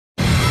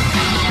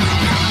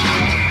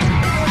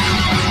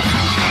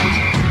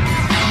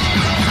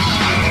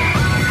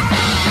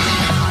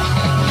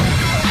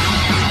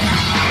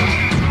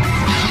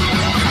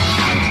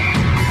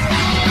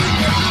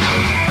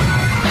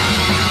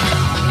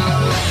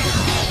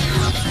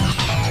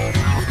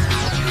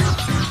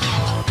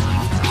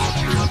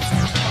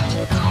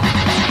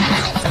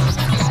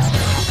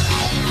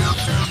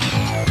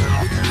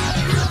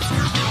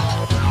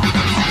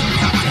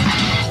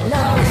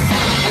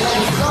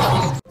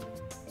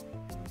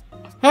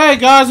Hey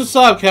guys, what's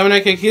up? Kevin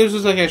aka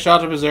Cubes, aka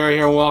Shot Up Zero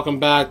here, and welcome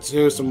back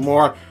to some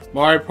more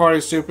Mario Party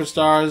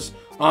Superstars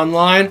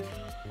Online.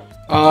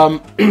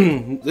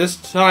 This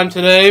time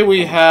today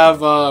we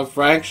have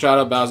Frank, Shout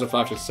Out Bowser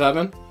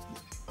 567.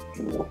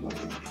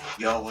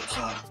 Yo, what's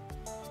up?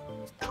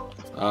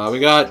 We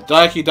got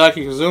Daiki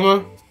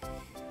Kazuma.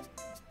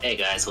 Hey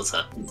guys, what's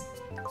up?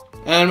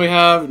 And we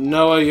have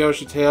Noah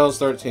Yoshi Tails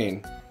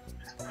 13.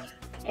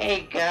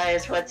 Hey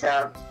guys, what's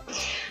up?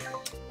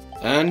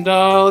 And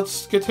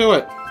let's get to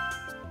it.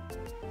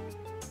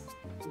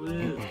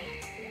 Woo.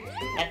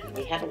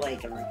 We had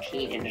like a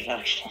repeat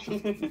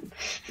introduction.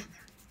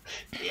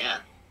 Yeah.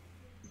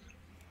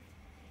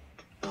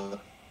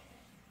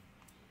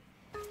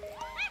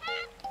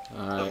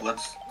 Alright.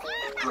 Let's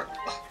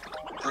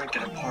drink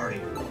at a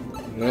party.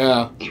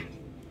 Yeah.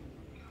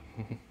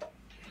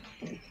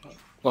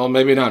 Well,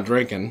 maybe not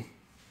drinking.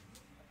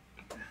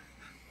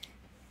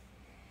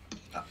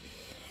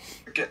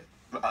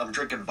 I'm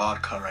drinking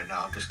vodka right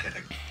now, I'm just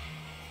kidding.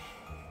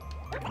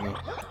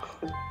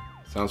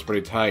 Sounds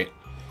pretty tight.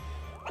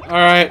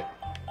 Alright.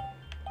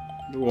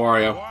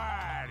 Wario.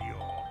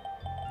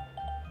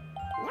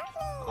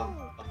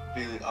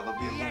 I'm gonna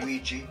be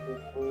Luigi.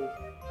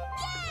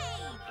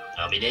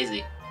 I'll be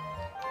Daisy.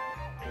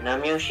 And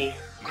I'm Yoshi.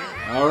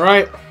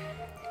 Alright.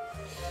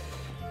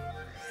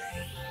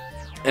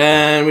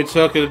 And we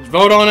took a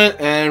vote on it,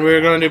 and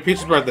we're gonna do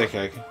Peach's birthday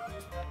cake.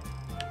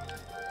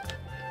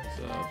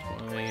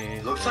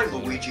 Looks like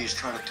Luigi is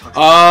trying to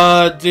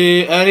touch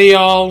do any of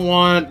y'all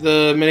want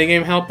the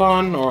minigame help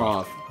on or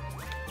off?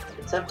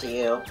 It's up to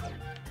you.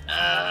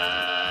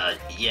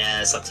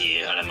 Yeah, it's up to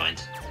you. I don't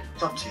mind.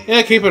 It's up to you.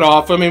 Yeah, keep it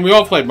off. I mean, we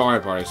all played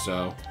Mario Party,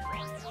 so.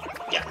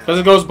 Yeah. Because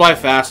it goes by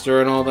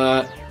faster and all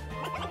that.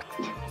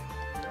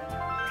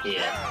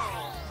 Yeah.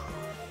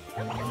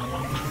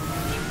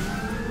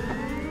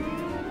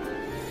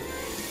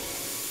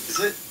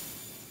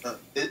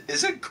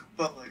 Is it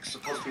like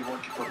supposed to be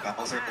working for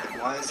Bowser?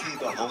 Like, why is he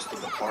the host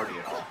of the party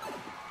at all?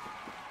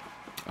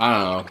 I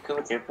don't know. Go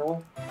with your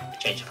pool.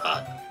 Change of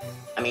heart.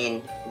 I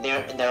mean,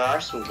 there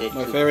are some good.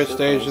 My favorite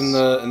stage in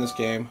this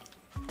game,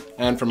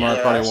 and from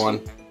Mario Party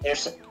 1.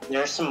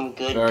 There's some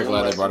good. Very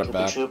glad they brought it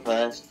back.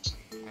 Troopas.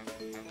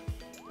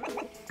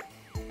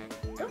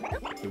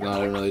 Even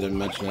though I really didn't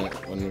mention it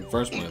when we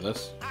first played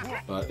this,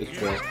 but it's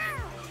true.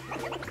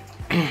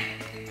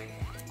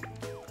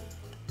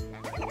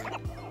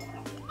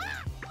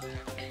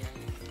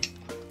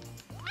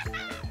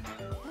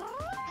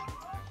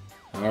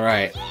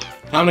 Alright.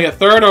 Time to get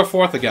third or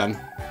fourth again?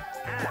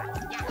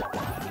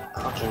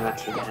 Okay, not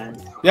too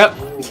bad. Yep.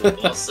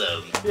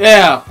 Awesome.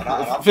 Yeah.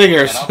 I'm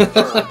Figures. I'm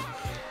third.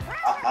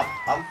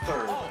 I'm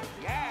third.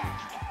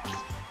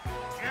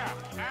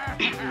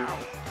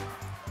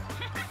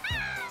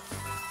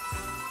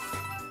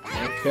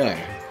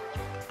 Okay.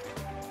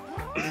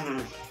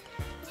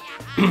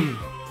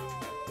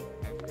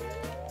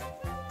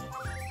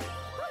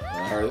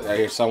 I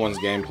hear someone's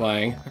game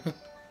playing.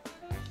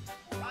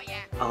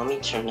 Oh, let me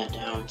turn that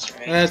down.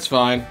 Sorry. That's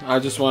fine. I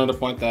just wanted to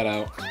point that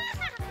out.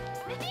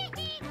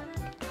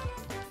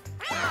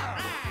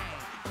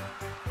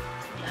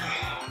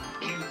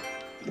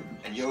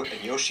 And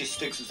Yoshi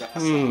sticks his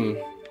ass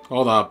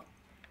Hold up.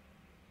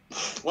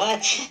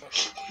 What?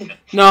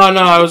 No,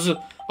 I was.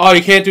 Oh,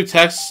 you can't do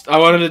text. I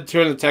wanted to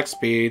turn the text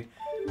speed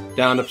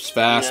down to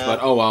fast, No. but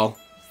oh well.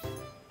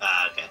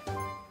 Okay.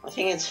 I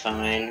think it's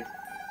fine.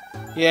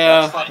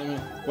 Yeah, It's fine.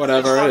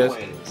 whatever it is.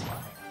 Sideways.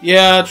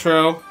 Yeah,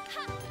 true.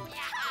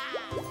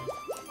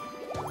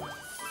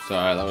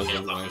 Sorry, that was Yeah,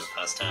 the look at noise. the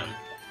first turn.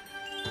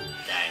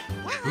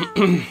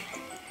 Dang.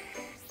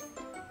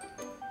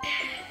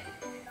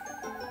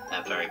 I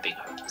have very big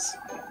hopes.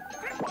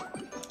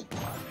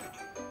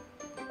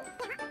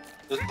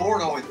 This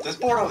board always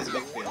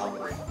makes me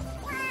hungry.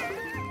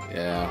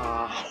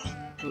 Yeah.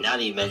 Now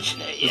that you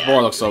mention it, This yeah.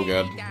 board looks so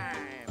good.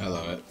 I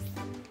love it.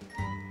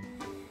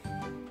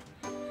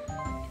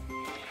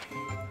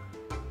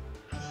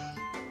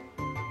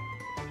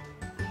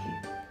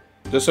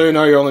 Just so you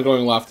know, you're only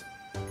going left.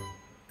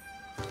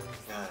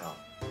 Yeah, I know.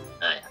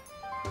 Oh,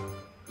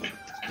 yeah.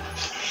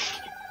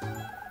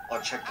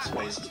 I'll check the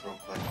spaces real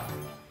quick.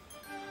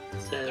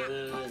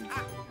 7.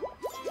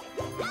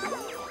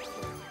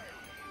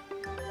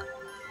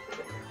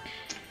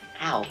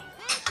 Ow.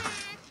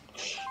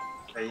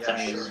 Hey, yeah,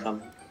 Sorry. sure.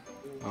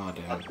 Oh,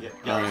 damn. Yeah,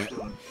 Alright. let's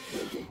do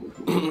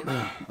it.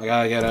 I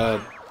gotta get a...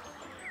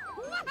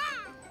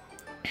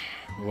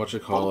 What you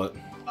call it?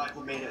 I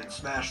who made it in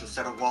Smash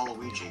instead of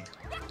Waluigi.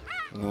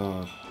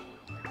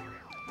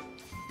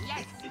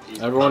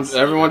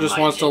 Everyone just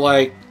wants to,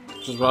 like,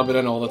 just rub it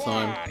in all the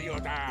time.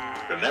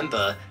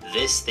 Remember,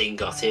 this thing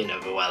got in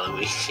over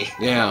Waluigi.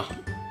 Yeah.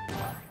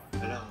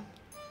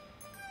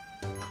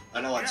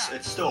 I know,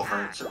 it still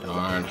hurts. It really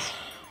Darn. hurts.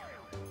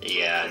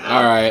 Yeah, no.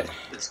 Alright.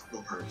 It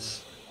still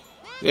hurts.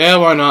 Yeah,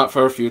 why not,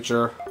 for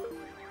future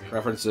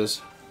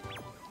references.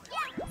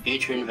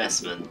 Future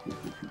investment.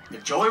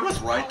 If Joey was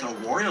right, though,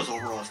 Wario's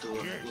overalls do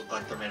look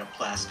like they're made of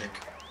plastic.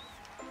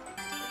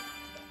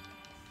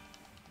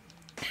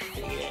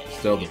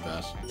 Still the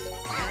best.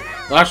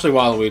 Well, actually,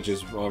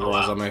 Waluigi's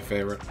overalls are my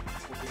favorite.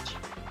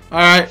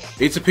 Alright,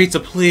 eat a pizza,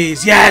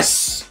 please.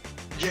 Yes!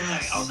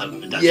 Yes!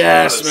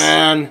 Yes,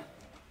 man!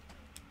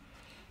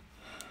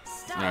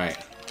 Alright.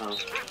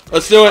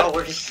 Let's do it! Oh,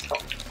 we're just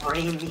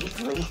spraying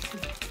easily.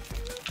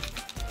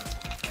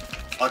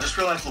 I just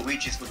realized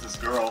Luigi's with this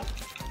girl.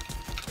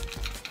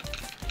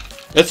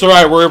 It's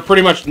alright, we're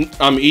pretty much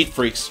eat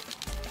freaks.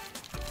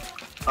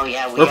 Oh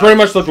yeah, We're pretty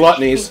much the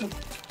gluttonies.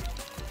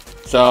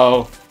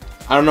 So,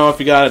 I don't know if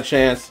you got a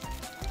chance.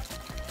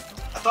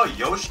 I thought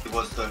Yoshi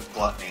was the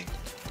gluttony.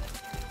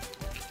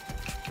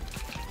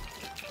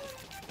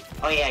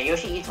 Oh yeah,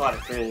 Yoshi eats a lot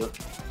of fruit.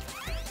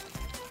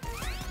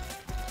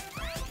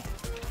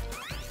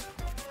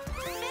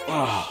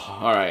 Oh,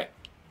 alright.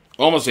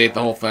 Almost ate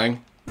the whole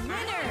thing.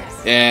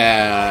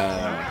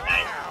 Yeah.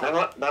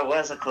 That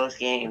was a close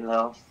game,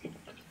 though.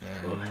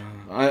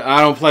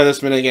 I don't play this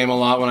minigame a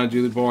lot when I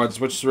do the boards,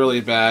 which is really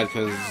bad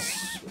because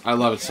I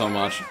love it so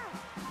much.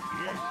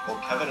 Well,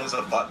 Kevin is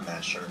a button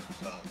masher,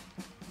 so.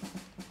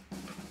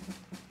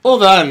 Well,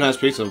 that and has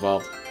pizza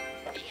involved.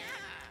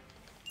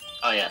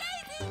 Oh yeah.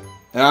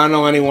 And I don't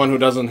know anyone who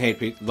doesn't hate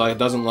pizza, like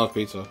doesn't love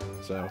pizza.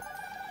 So.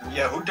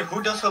 Yeah,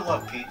 who doesn't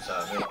love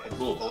pizza? I mean,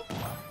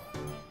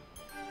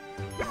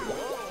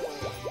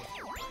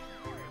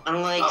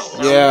 Unlike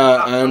some,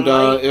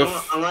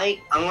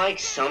 unlike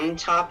some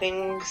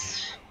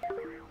toppings,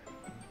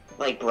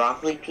 like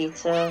broccoli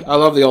pizza. I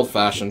love the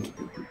old-fashioned.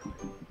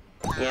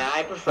 Yeah,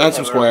 I prefer. And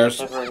some squares.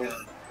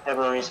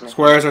 Pepperoni.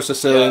 Squares or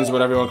Sicilians,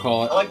 whatever you want to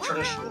call I it. like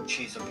traditional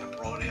cheese and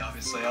pepperoni,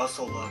 obviously. I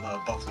also love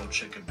buffalo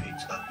chicken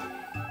pizza.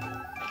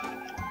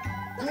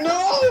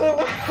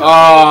 No.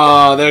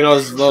 Oh, there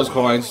goes those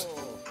coins.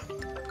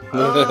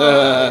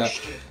 Ow.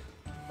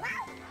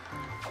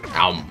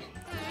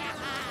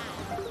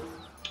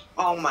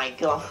 Oh my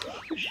god.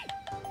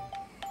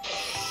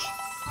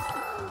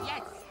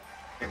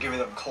 You're giving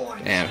them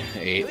coins. Damn,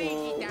 8.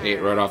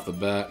 8 right off the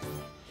bat.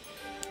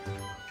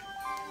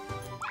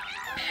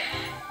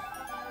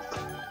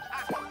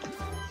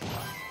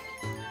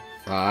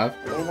 Five.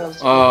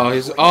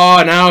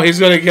 Oh, now he's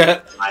gonna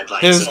get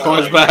his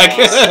coins back.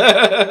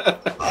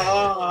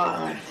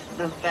 Oh,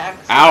 the back.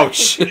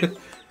 Ouch.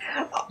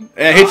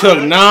 Yeah, he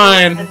took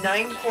 9.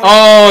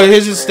 Oh,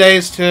 his just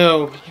stays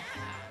too.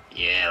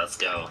 Yeah, let's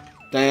go.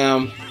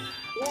 Damn.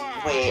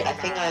 Wait, I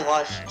think I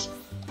lost.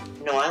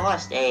 No, I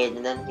lost 8,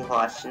 and then he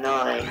lost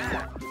 9.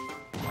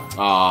 Aw,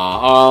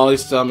 oh, at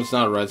least it's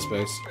not a red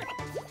space.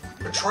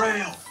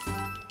 Betrayal!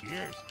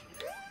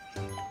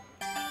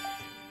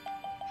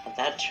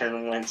 That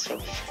turn went so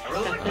I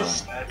really like those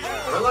statues.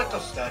 I really like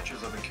those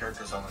statues of the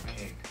characters on the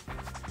cake.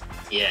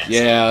 Yeah.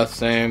 Yeah,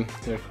 same.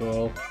 They're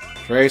cool.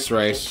 Race.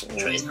 Trace.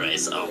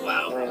 Oh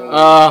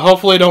wow.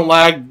 Hopefully don't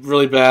lag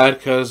really bad,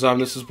 because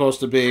this is supposed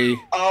to be...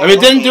 I mean,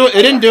 it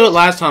didn't do it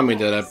last time we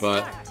did it,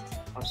 but...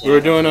 We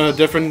were doing a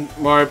different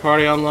Mario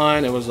Party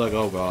online, it was like,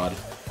 oh god.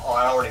 Oh,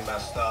 I already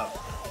messed up.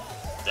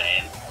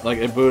 Damn. Like,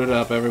 it booted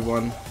up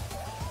everyone.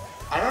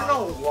 I don't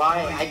know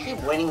why, I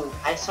keep winning.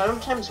 I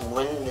sometimes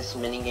win this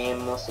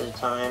minigame most of the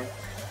time.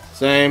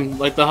 Same.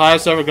 Like, the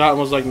highest I ever gotten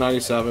was like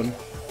 97.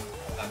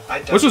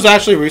 Which was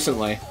actually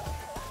recently.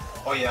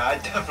 Oh yeah, I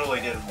definitely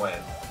didn't win.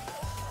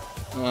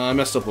 I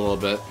messed up a little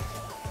bit.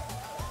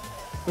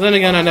 But then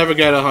again, I never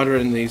get 100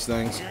 in these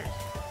things.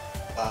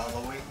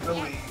 Following the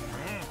lead.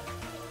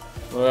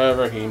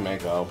 Wherever he may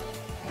go.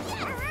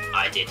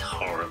 I did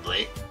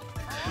horribly.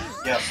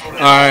 Yeah, so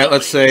Alright,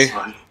 let's see.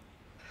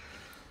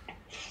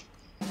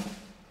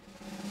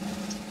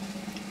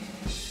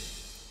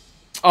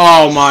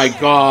 Oh my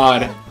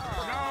god.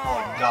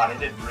 Oh god, I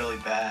did really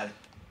bad.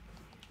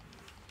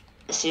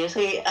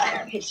 Seriously?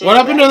 What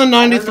happened to the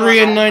 93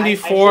 and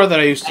 94 that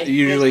I used to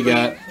usually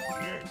get?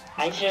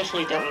 I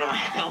seriously don't know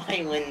how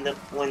I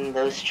win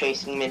those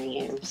chasing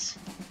minigames.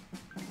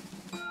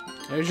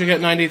 I usually get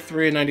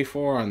 93 and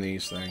 94 on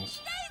these things.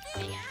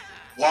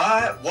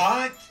 What?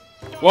 What?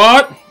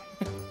 What?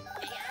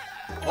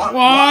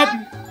 What?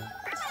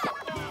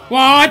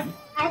 What?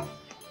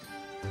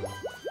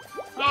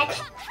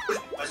 What?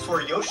 I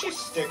swear, Yoshi's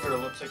sticker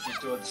looks like he's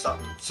doing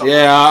something.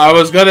 Yeah, I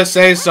was gonna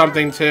say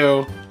something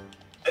too.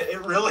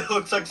 It really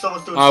looks like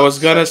someone's doing I was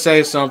gonna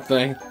say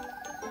something.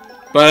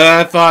 But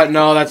I thought,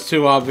 no, that's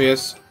too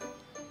obvious.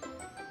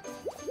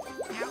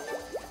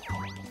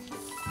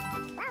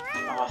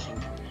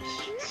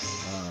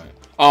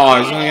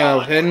 Oh, he's gonna get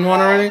a hidden one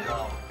already?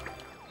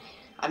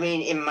 I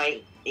mean,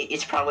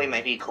 it probably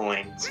might be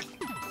coins.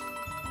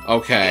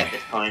 Okay. At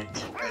this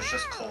point. It's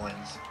just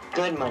coins.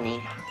 Good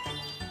money.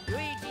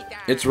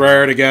 It's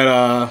rare to get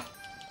a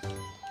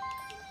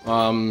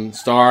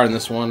star in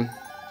this one.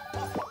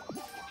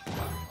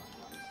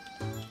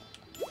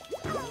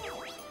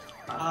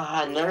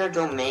 Another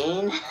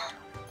domain?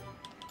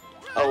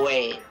 Oh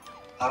wait.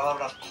 I don't have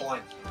enough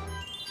coins.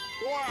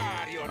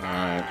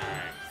 Alright.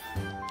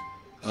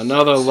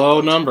 Another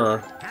low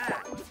number.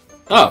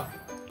 Oh!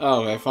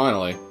 Oh, okay,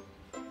 finally.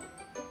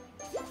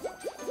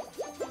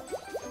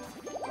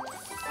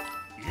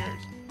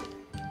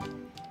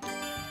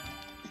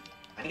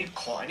 I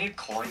need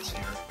coins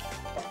here.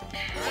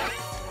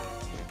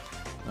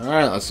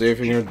 Alright, let's see if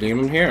we can redeem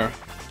him here.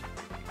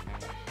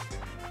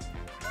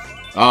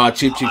 Ah,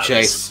 Cheep Cheep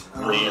Chase.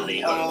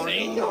 Really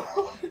hoping.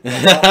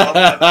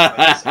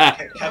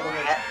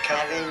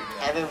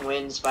 Kevin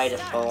wins by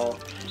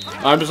default.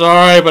 I'm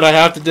sorry, but I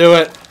have to do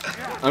it.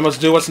 I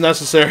must do what's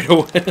necessary to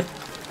win.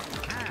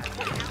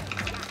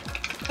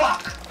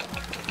 Fuck!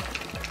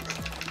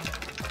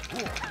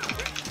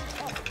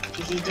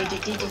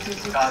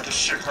 God, this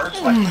shit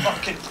hurts my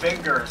fucking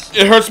fingers.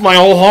 It hurts my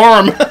whole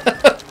arm.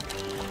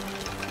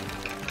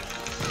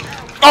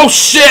 Oh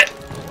shit!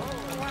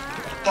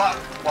 Fuck.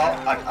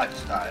 Well, I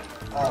just died.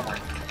 Oh my.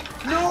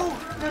 No!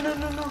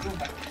 No.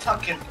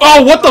 Fucking.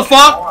 Oh, what the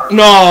fuck?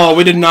 No,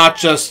 we did not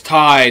just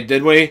tie,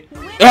 did we?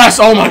 Yes,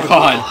 oh my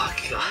god. Oh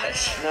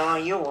gosh. No,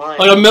 you won.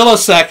 Like a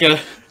millisecond.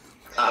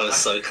 I was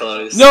so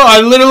close. No,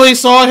 I literally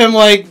saw him,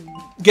 like,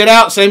 get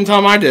out same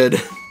time I did.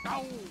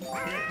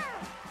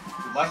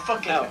 My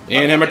fucking.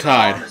 And him are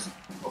tied.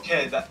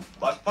 Okay,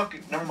 my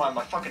fucking. Never mind,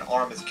 my fucking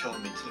arm is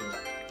killing me too.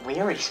 We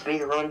already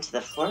speed run to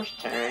the first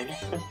turn.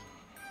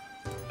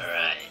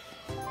 Alright.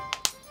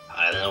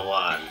 I don't know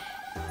one.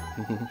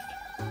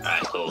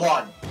 Alright, cool.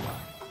 One.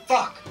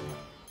 Fuck.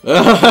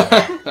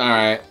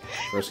 Alright.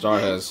 First star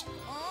has.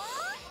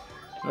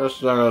 First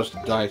star goes to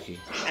Daiki.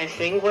 I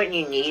think what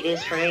you need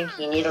is, Frank,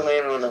 you need to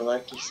land on a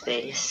lucky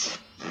space.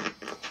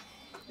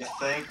 You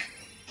think?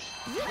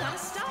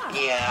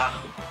 Yeah.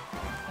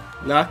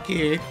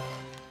 Lucky.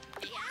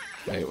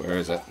 Wait, where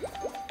is it?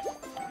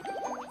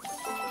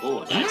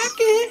 Ooh, nice.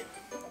 Lucky.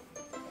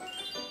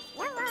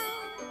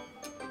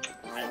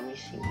 Alright, let me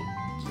see.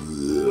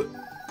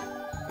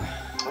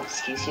 Oh,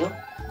 excuse you?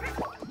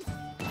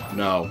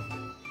 No.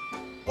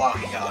 Wow,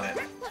 he got it.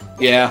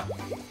 Yeah.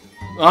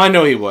 I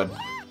know he would.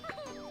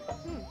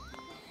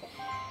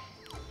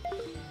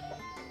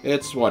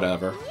 It's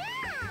whatever.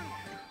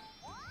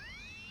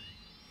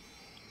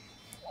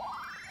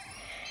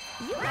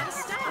 You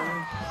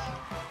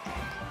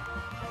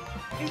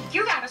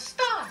gotta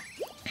stop.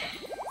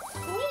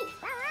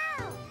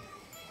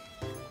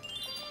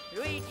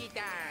 Luigi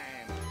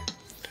time.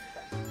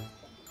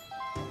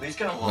 He's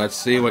gonna look. Let's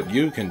see what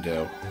you can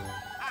do.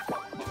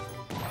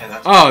 Okay,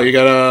 that's Oh, you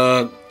got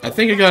a... I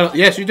think you got a...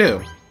 Yes, you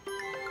do.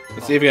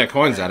 Let's see if you got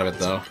coins out of it,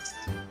 though.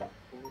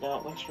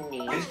 Got what you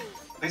need.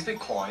 Please be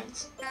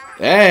coins.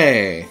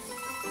 Hey!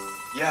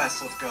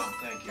 Yes, let's go.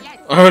 Thank you.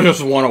 I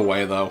just one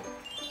away, though.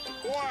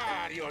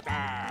 Wario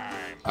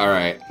time.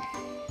 Alright.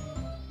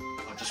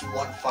 Oh, just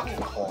one fucking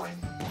coin.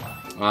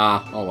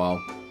 Ah, oh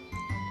well.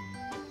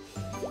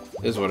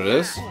 Is what it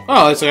is.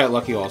 Oh, at least I got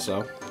lucky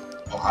also.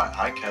 Oh,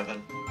 hi,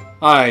 Kevin.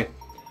 Hi.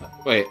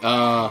 Wait,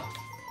 Alright,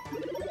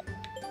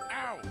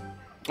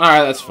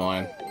 that's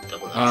fine.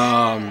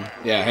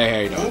 Yeah, hey, how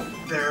you doing?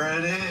 Oh, there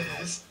it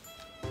is.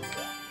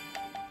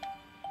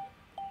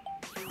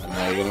 And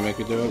now you're gonna make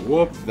me do it.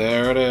 Whoop,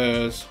 there it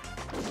is.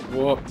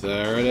 Whoop,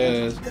 there it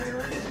is.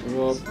 There it is.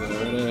 Whoop,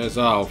 there it is.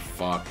 Oh,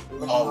 fuck.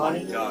 Oh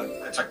my god,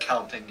 it's a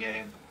counting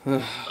game.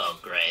 Oh,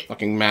 great.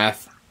 Fucking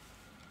math.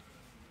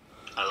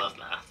 I love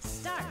math.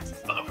 Start.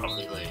 But I'll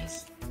probably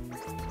lose.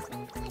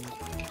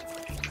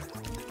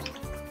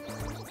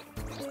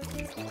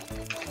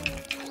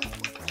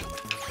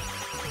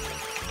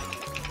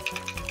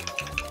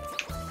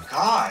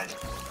 God.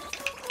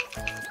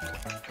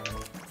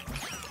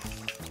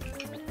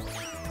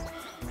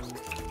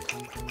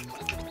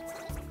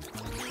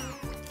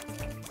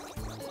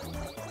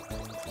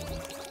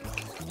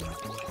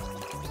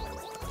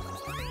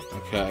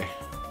 Okay.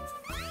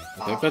 I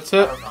think that's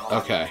it?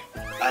 Okay. I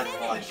have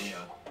no idea.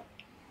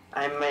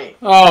 I might.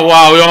 Oh,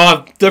 wow, we all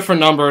have different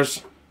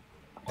numbers.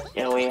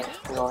 Yeah, we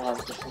all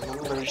have different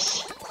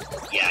numbers.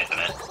 Yeah, I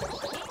got it.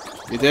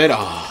 You did?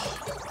 Oh.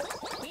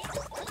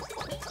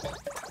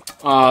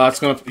 Oh, that's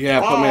gonna... Yeah,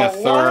 put me at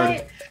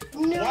third.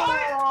 No!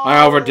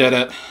 I overdid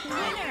it.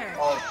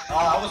 Oh,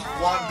 I was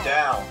one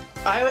down.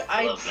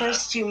 I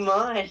pressed too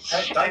much.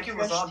 Daiki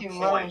was on too point.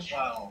 much.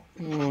 Wow.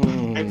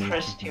 I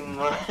pressed too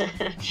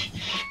much.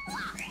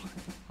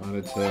 I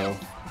did too.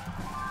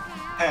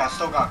 Hey, I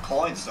still got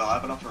coins though. I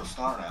have enough for a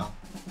star now.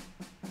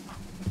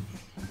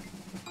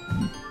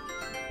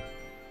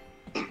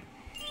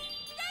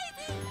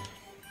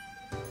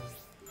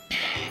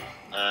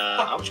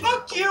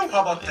 Fuck you!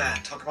 How about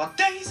that? Talk about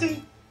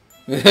Daisy!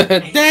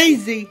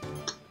 Daisy!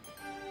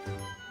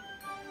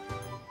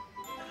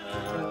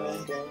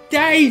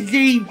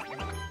 Daisy!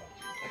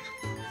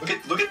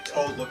 Look at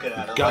Toad looking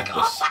at her Got like,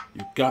 this.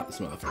 You got this,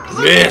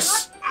 motherfucker.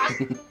 Miss!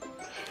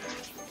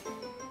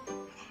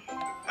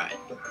 Alright.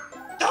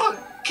 Don't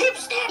keep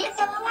standing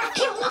there. I want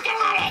to keep looking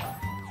at it.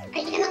 Are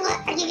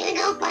you gonna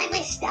go buy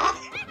my stuff?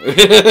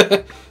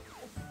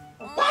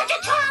 Why'd you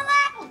turn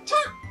around?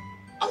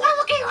 I want to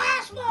look at your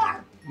ass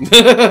more.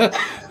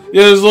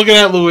 Yeah, he's looking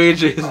at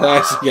Luigi's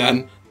ass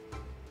again.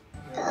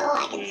 Oh,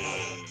 I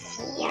can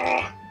see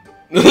her.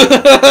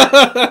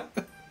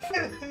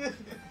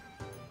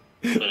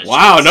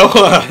 Wow, no.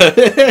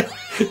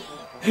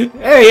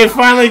 Hey, you're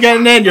finally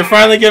getting in. You're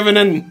finally giving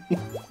in.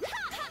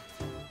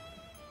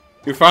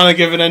 You're finally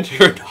giving in to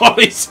your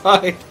naughty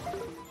side.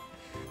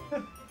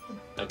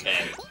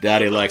 Okay.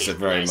 Daddy likes it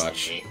very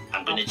much.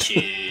 I'm gonna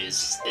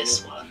choose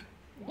this one.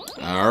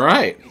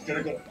 Alright. He's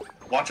gonna go.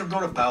 Watch him go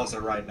to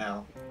Bowser right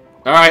now.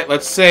 Alright,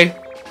 let's see.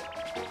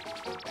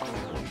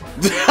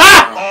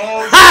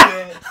 Oh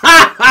shit!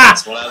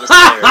 That's what I was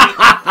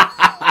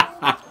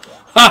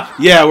hearing.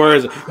 Yeah, where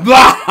is it?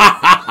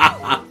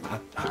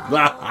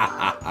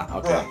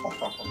 Okay.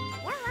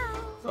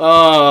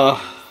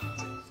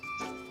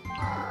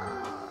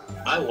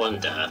 I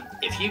wonder,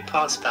 if you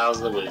pass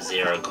Bowser with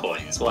 0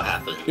 coins, what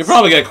happens? You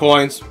probably get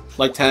coins,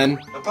 like 10.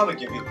 They'll probably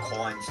give you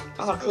coins.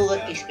 Oh, cool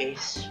lucky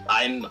space.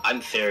 I'm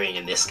fearing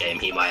in this game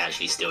he might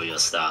actually steal your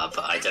star,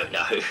 but I don't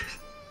know.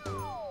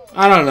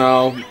 I don't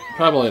know.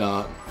 Probably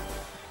not.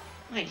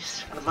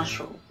 Nice, got a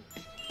mushroom.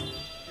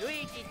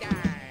 Luigi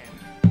time.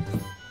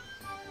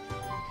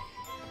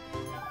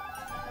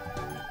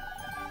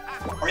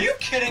 Are you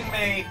kidding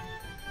me?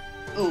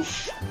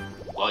 Oof.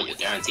 Well, you're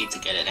guaranteed to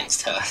get it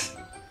next turn.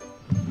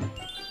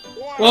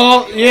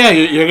 Well, yeah,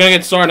 you're gonna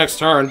get star next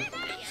turn,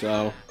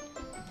 so.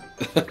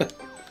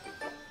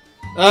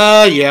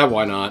 Yeah,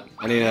 why not?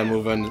 I need to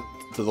move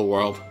into the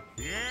world.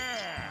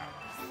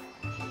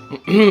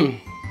 I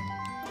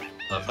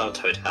thought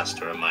Toad has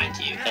to remind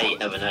you, hey,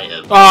 have an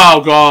item. Oh,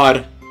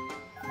 God.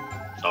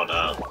 Oh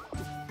no.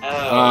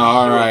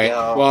 Alright.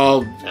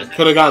 Well,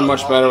 could have gotten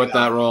much better with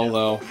that roll,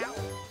 though.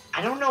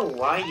 I don't know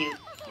why you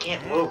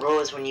can't roll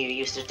rolls when you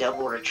used to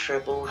double or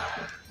triple.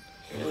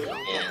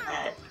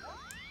 Yeah.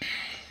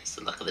 It's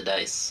the luck of the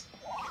dice.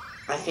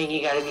 I think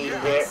you gotta be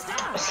there.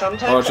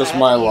 Sometimes. Or it's just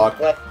my luck,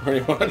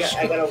 pretty much.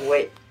 I gotta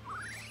wait.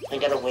 I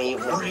gotta wait.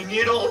 Green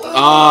needle.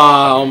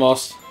 Ah,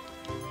 almost.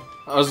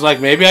 I was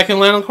like, maybe I can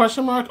land on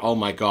question mark? Oh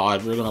my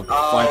god, we're gonna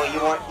fight.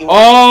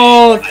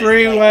 Oh,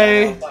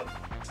 three-way. 1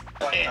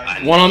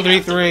 on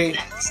 3-3.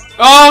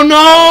 Oh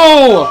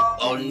no!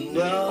 Oh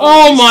no!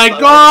 Oh my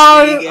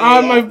god!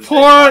 My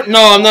poor.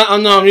 No, I'm not.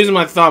 I'm using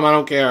my thumb. I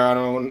don't care. I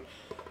don't.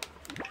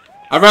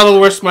 I'd rather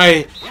risk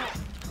my.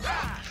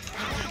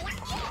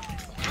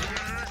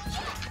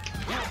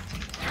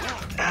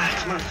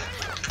 Come on.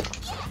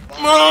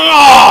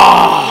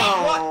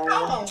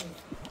 Oh!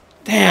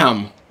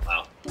 Damn.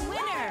 Wow.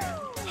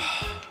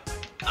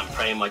 I'm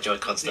praying my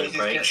Joy-Cons don't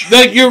break.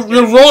 Like you're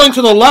rolling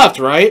to the left,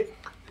 right?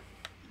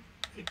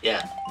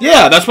 Yeah.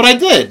 Yeah, that's what I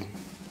did.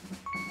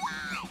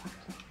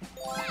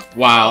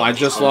 Wow, I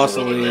just lost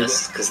the lead.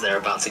 Because they're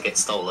about to get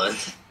stolen.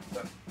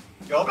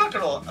 Yo, I'm not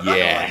gonna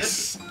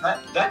Yes.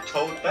 that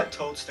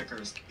toad sticker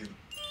is cute.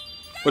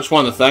 Which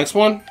one? The thanks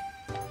one?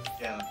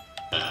 Yeah.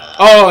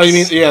 Oh, you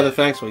mean yeah, the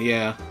thanks one?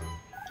 Yeah.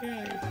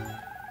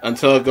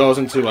 Until it goes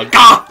into a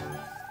gah.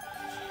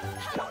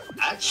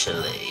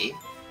 Actually.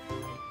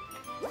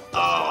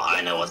 Oh,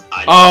 I know what.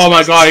 I know Oh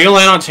my god, are you gonna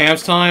land on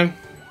Champ's time?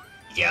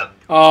 Yep.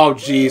 Oh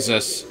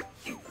Jesus.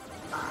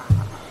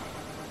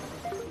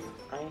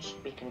 I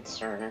should be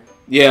concerned.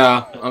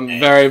 Yeah, I'm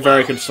very,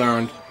 very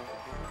concerned.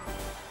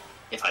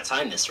 If I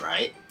time this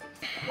right.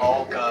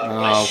 Oh god.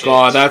 Oh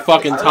god, that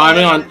fucking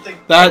timing on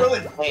that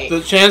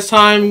the chance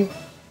time,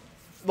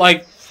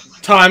 like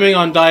timing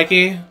on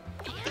Daiki,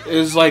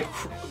 is like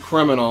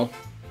criminal.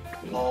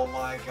 Oh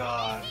my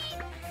god.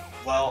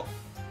 Well.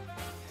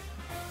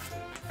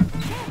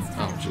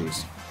 Oh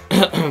jeez.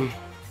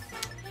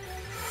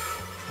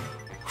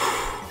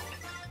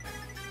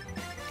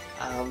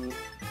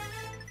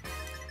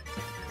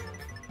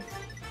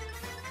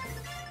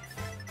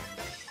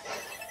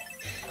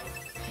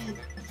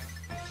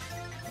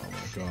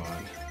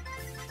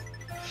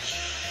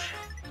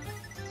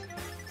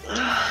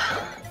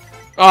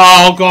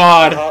 Oh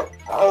god!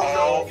 Oh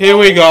no! Here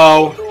we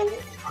go!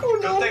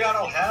 Good thing I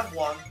don't have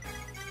one.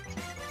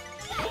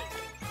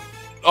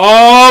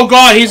 Oh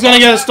god, he's gonna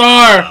get a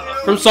star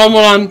from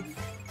someone!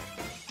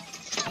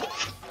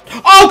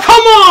 Oh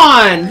come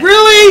on!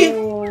 Really?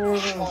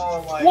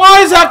 Oh my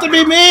Why does it have to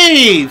be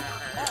me?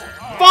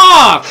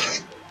 Fuck!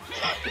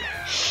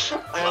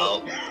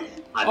 Well,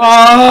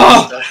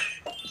 Oh!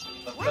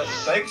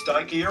 Thanks,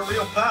 Daiki, you're a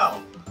real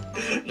pal.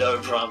 No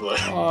problem.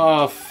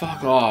 Oh,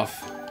 fuck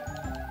off.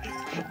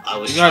 I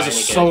was You guys are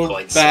so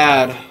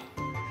bad.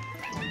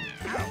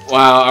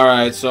 Wow,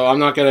 alright, so I'm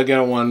not gonna get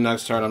one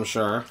next turn, I'm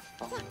sure.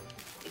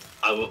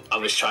 I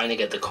was trying to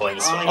get the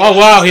coins. Oh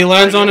wow, he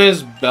lands on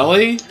his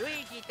belly?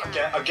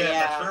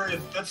 Again,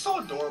 that's so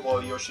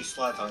adorable. Yoshi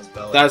slides on his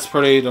belly. That's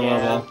pretty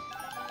adorable.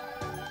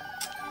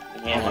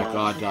 Yeah. Oh my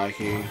god,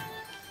 Daiki.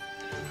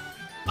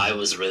 I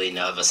was really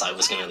nervous I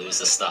was gonna lose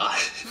the star.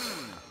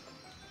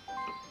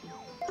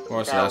 Of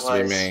course it has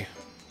to be me.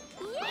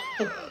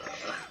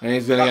 And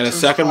he's gonna get a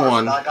second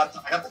one. I got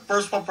the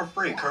first one for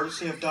free,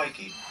 courtesy of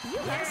Daiki.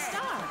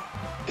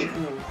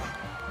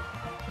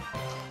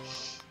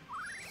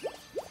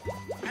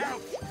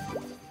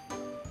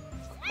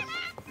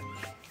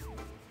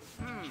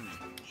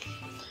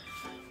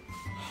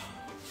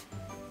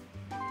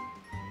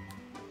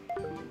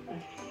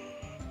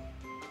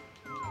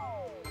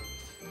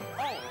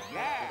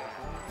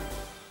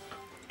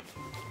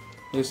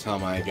 Please tell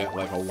me I get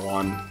like a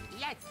 1.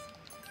 Yes.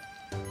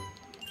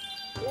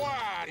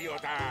 Wario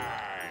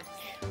time.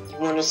 You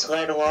want to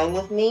slide along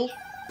with me?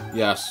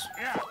 Yes.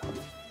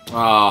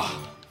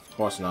 Ah, of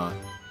course not.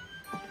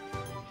 You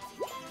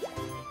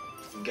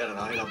can get an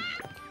item.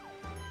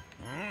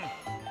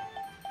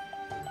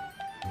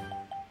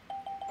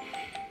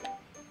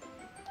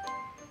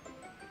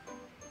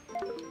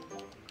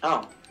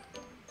 Oh.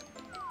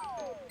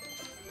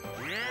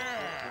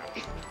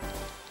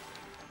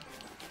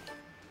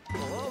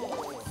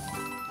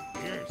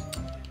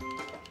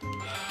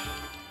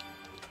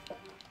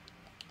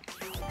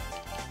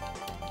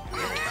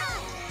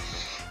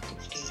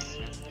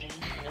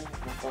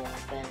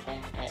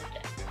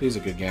 This is a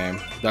good game.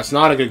 That's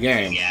not a good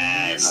game.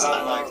 Yes,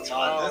 I like this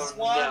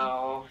one?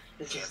 No.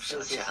 This Capture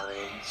is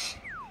challenge.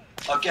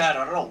 Again, I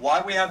don't know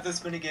why we have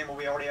this minigame when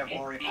we already have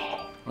Mario.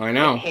 I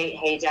know.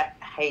 Hey,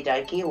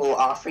 Daiki, we'll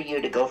offer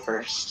you to go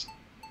first.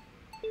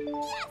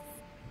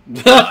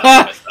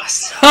 Alright.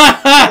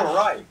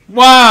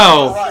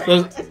 Wow.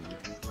 Alright.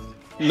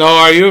 No,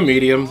 are you a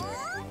medium?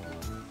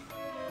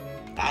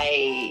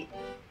 I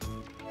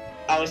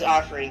was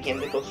offering him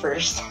to go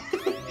first.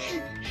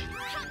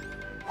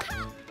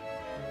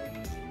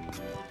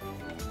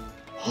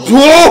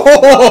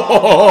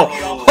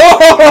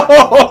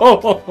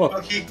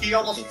 He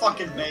almost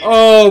fucking made it.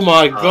 Oh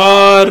my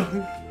god.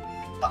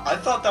 I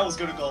thought that was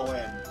gonna go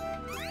in.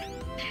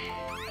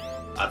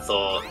 I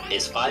thought,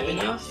 is 5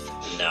 enough?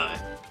 No.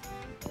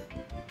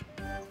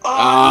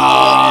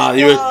 Ah,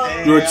 you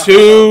were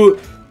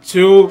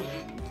too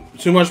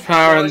much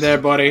power in there,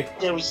 buddy.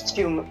 There was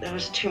too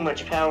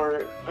much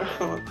power.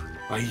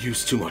 I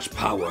used too much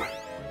power.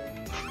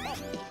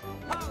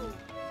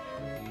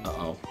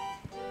 Uh-oh.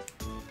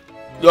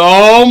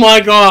 Oh my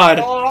god!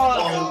 Oh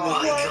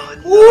my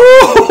god, no.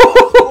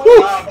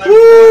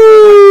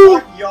 Woo!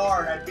 One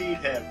yard, I beat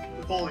him.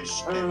 Holy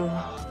shit.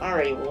 I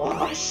already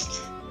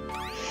lost.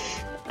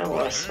 I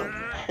lost.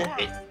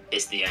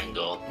 It's the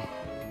angle.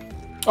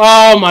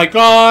 Oh my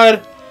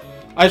god!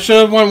 I should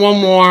have won one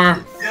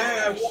more. Yeah,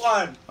 I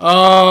won.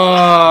 Oh,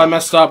 I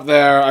messed up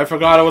there. I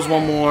forgot it was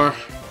one more.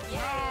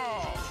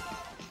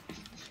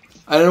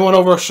 I didn't want to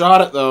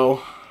overshot it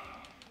though.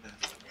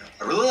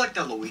 I really like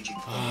that Luigi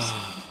pose.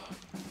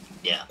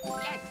 Yeah.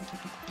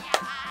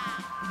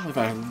 If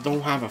I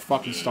don't have a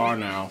fucking star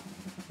now.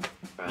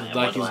 Right, It's what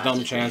like do I his have dumb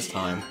to chance do?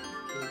 time.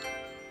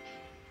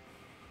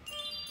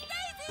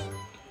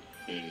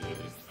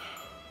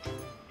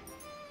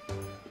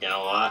 You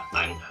know what?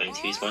 I'm going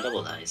to use my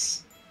double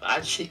dice.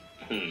 Actually,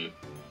 You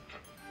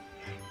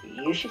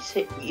should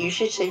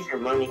save your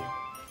money.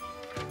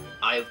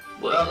 I You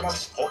would. have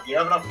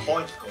enough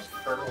points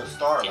for a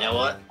star. You know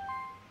what?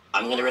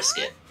 I'm gonna risk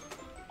it.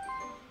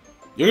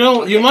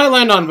 You might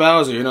land on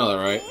Bowser, you know that,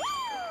 right?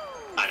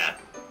 I know.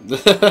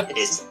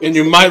 It's, And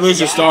you might lose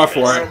your star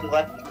for it.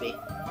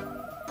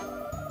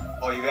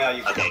 Oh, yeah,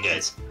 you okay,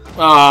 good.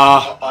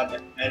 Ah,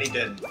 and he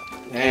didn't.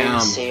 damn.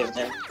 Save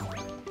them.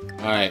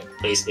 Alright.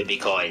 Please give me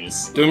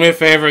coins. Do me a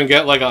favor and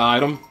get like an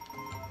item.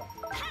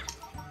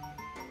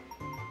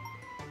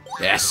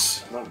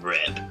 Yes.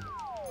 Rip.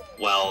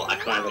 Well, I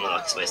can have an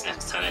lucky space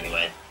next turn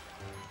anyway.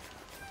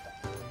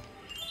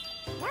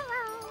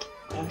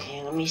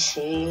 Okay, let me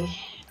see.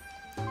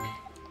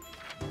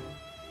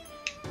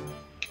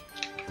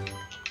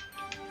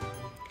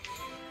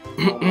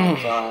 Oh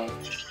my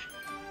gosh.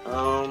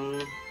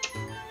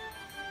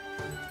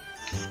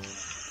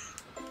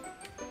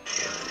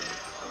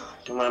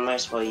 I might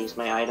as well use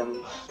my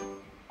item.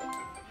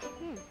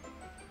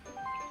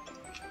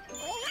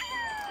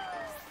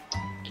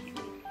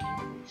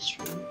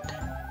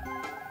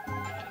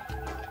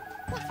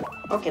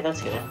 Okay,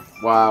 that's good.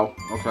 Wow.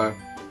 Okay.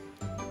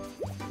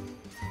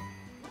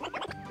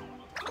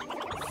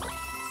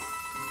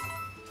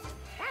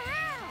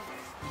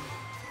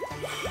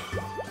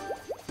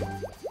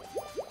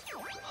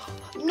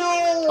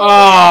 No!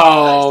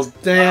 Oh,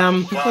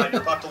 damn. Wow,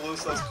 you're about to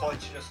lose those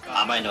points you just got.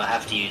 I might not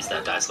have to use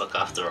that dice luck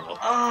after all.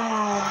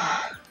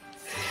 Ah,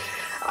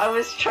 I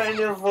was trying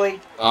to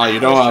avoid. Oh, you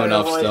don't have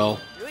enough still.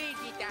 Luigi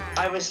time.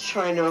 I was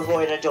trying to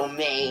avoid a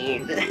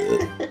domain.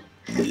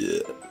 Yeah.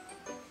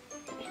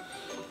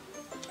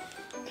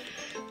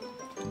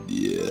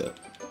 Yeah.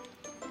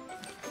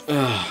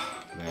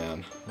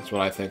 Man, that's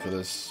what I think of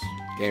this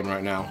game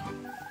right now.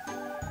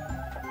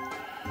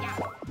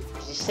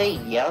 Did you say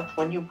yep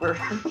when you were?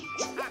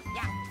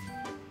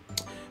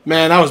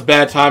 Man, that was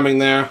bad timing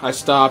there. I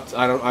stopped.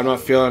 I'm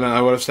not feeling it.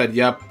 I would have said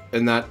yep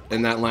in that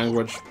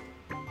language.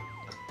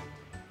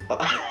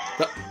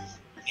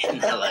 In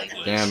that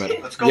language. Damn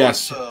it. Let's go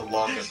Yes. with the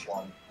longest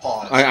one.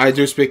 Pause. I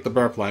do speak the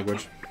burp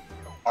language.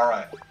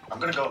 Alright, I'm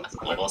gonna go.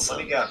 Awesome.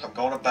 Let me guess, I'm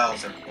going to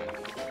Bowser.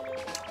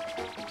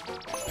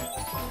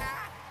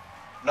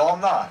 No,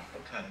 I'm not.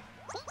 Okay.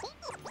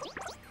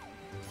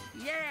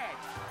 Yes.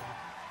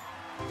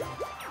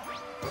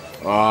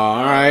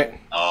 Alright.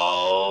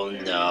 Oh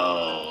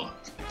no.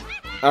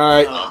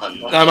 Alright. Oh,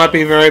 no. That might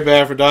be very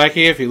bad for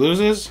Daiki if he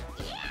loses.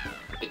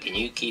 But can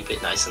you keep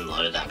it nice and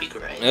low? That'd be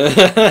great.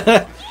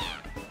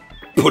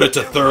 Put it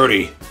to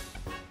 30.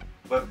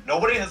 But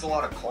nobody has a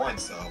lot of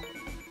coins, though.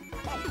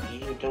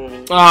 You don't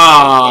need.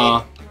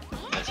 Ah,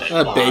 Okay.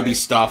 that baby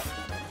stuff.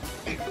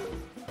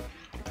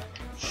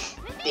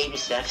 baby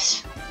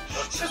steps.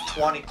 That's just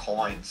 20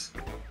 coins.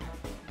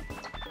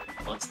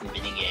 What's the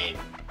minigame?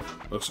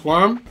 Look,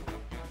 Squirm?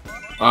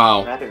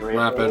 Oh, Rapid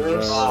Rapid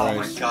Race. Oh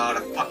my Race. god,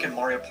 a fucking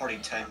Mario Party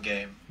 10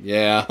 game.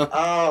 Yeah.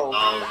 Oh.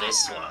 Oh,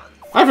 this one.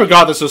 I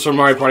forgot this was from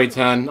Mario Party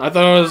 10. I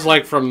thought it was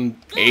like from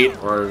 8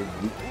 or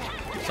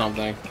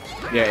something.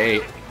 Yeah,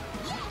 8.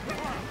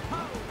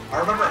 I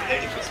remember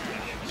hating this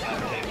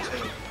minigame game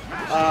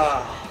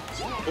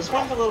too. This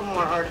one's a little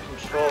more hard to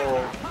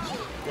control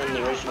than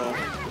the original.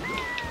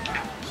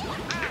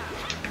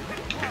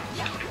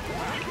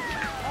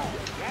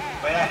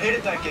 Man, I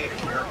hated that game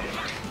here.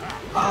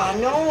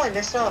 No, I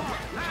messed up.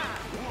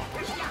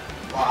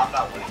 Well, I'm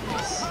not winning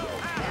this.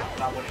 I'm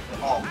not winning this.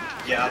 Oh,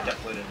 yeah, I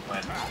definitely didn't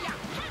win.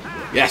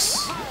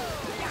 Yes!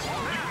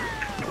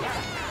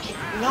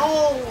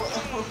 No!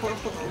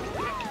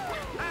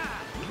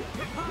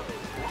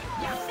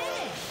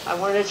 I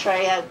wanted to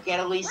try out get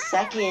at least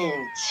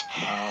second.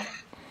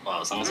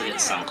 Well, as long as I get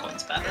some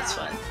coins back, that's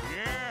fine.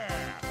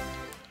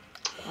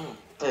 Oh,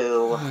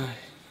 boo.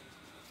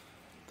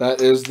 That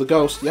is the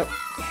ghost, yep.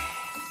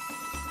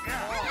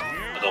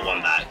 I got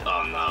one back.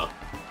 Oh no.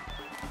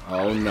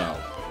 Oh no.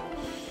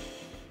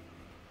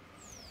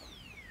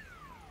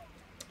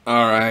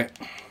 Alright.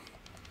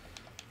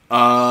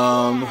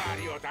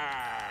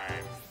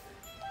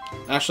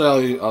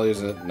 Actually, I'll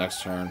use it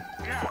next turn.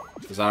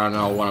 Because I don't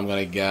know what I'm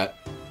gonna get.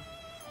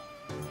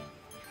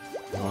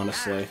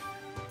 Honestly.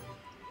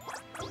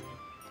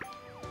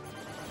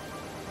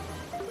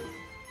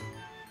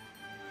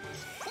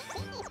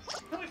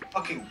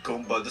 Fucking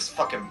Goomba, this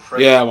fucking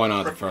prick. Yeah, why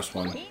not? The first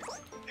one.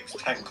 Takes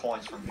 10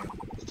 coins from you.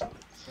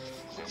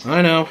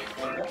 I know.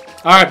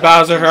 Alright,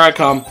 Bowser, here I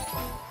come.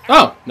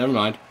 Oh, never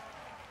mind.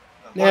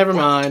 Never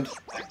mind.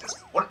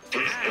 What?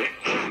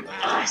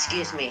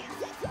 Excuse me.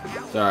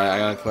 Sorry, I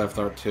gotta clear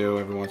throat too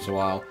every once in a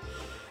while.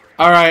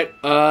 Alright,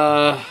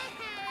 might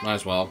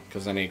as well,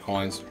 because I need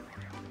coins.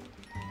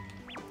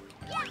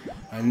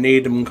 I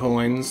need them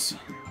coins.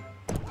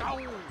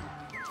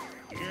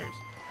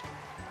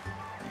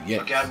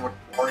 Yeah. Again, we're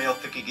Mario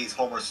thinking he's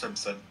Homer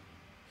Simpson.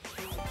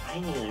 I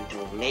need a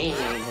domain.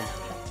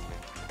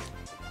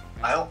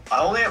 I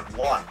only have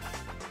one.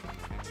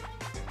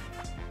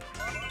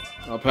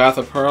 A Path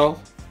of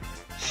Pearl.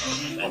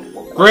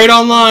 Great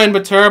online,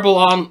 but terrible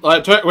on.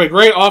 Wait,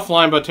 great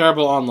offline, but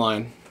terrible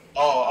online.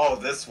 Oh,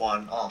 this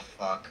one. Oh,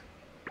 fuck.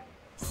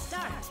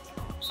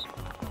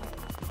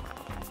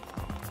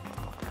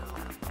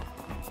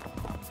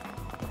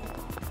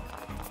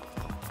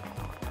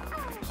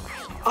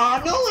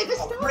 Oh no, I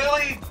missed Oh,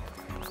 really?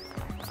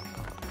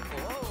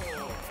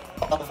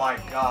 Oh my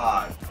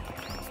god.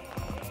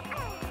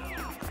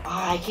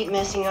 Oh, I keep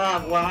messing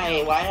up.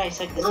 Why? Why did I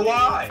suck this game?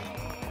 Why?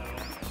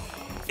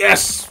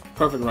 Yes!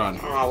 Perfect run.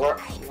 Oh,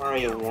 where are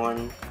you,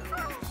 one?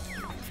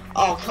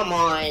 Oh, come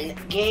on.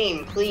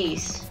 Game,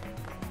 please.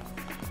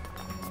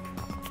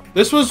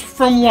 This was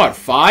from what,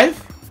 5?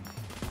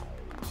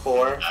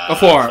 4. Oh,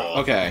 4.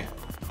 Okay.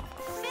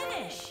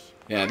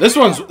 Yeah, this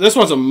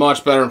one's a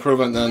much better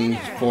improvement than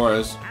 4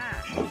 is.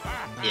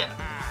 Yeah.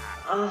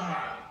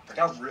 I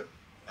got really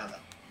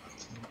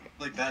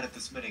bad at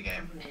this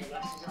minigame.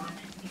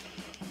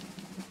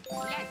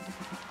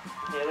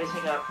 Yeah, at least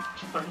I got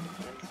 20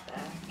 points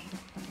back.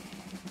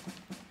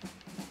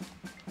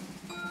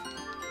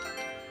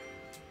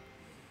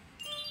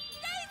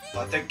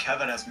 I think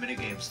Kevin has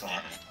minigame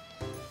style.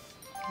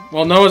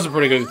 Well, Noah's a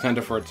pretty good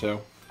contender for it too.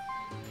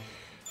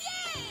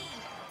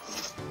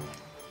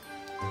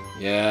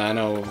 Yeah, I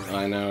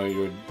know you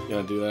were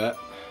gonna do that.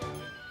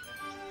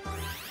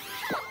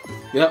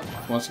 Yep,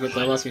 wants to get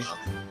that lucky.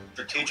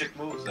 Strategic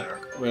moves there.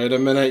 Wait a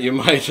minute, you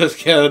might just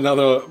get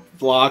another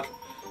block.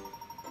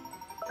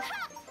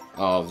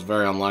 Oh, it's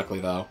very unlikely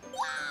though.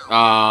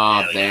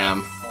 Ah,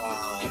 damn.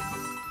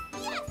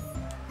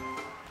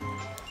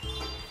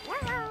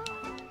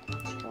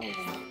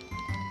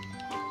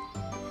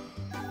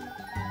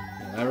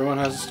 Everyone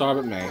has a star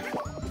but me.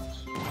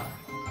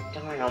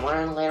 Darn, I want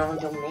to land on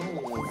domain.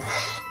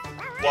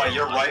 Why,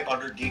 you're right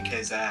under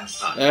DK's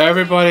ass.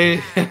 Everybody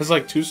has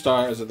like 2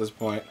 stars at this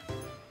point.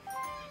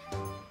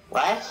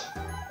 What?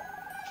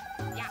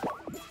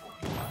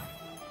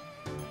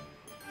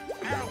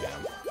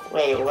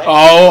 Wait, what?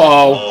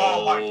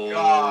 Oh my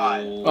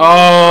god.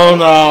 Oh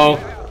no.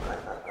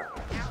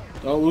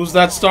 Don't lose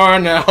that star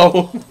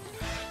now.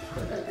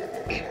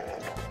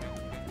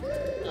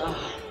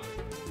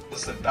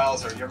 Listen,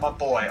 Bowser, you're my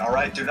boy,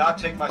 alright? Do not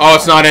take my Oh,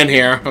 it's not in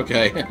here.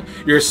 Okay.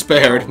 You're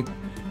spared.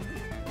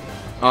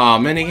 Aw,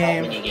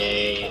 minigame.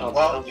 Minigame.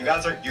 Well, you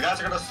guys are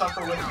gonna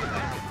suffer with me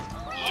then.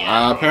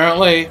 Yeah.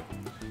 Apparently.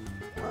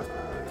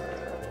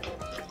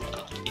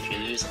 If you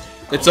lose,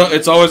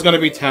 It's always gonna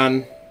be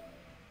 10.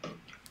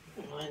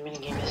 What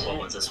minigame is what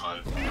it? was this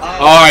one?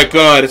 Alright,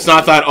 good. It's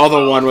not that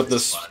other one with the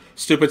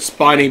stupid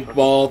spiny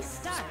ball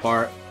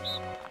part.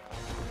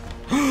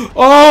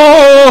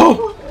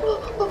 Oh!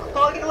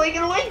 Oh, get away,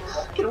 get away!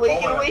 Get away,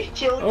 get away!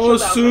 Chill, That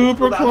was Bowser,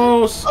 super Bowser.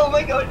 close. Oh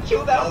my god,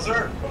 chill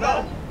Bowser! Bowser,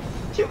 no!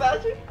 Chill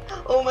Bowser!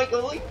 Oh my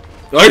god!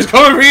 Oh, he's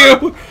coming for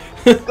you!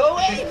 Go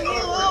away! Leave me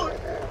alone!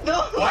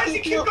 No! Why does he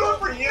keep going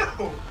for you?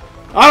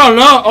 I don't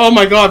know. Oh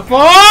my god.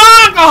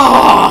 Fuck!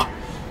 Oh!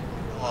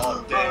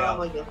 Oh, Oh damn.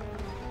 my god.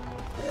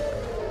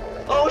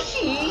 Oh,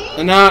 she.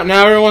 And now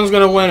everyone's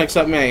gonna win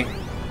except me.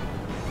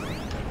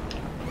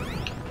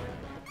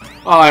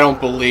 Oh, I don't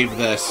believe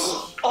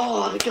this.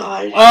 Oh my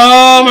god.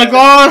 Oh my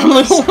god, I'm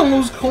the one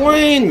lose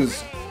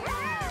coins!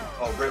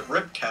 Oh,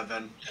 rip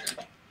Kevin.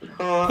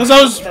 Because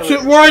I was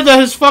worried that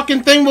his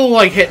fucking thing will,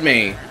 like, hit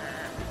me.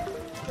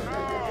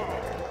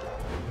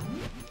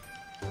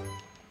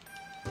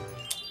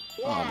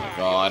 Oh my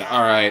god,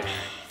 alright.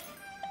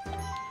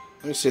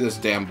 Let me see this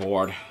damn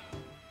board.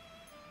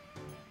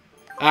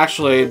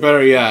 Actually,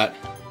 better yet.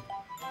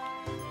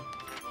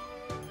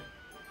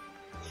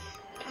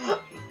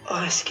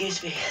 Oh,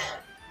 excuse me.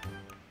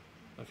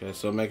 Okay,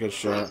 so making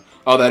sure...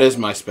 Oh, that is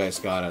my space,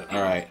 got it.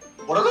 Alright.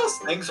 What are those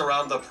things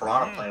around the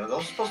piranha plant? Are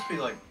those supposed to be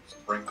like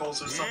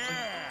sprinkles or something?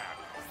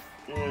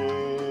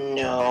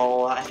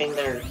 No, I think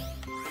they're...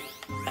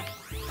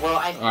 Well,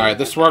 I... Alright,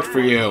 this worked for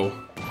you.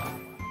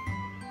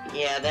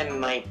 Yeah, that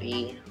might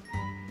be...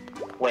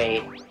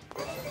 Wait.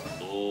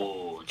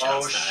 Ooh, Oh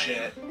chance time.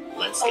 shit.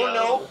 Let's Oh go.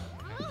 no!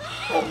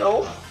 Oh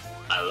no!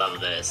 I love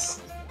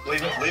this.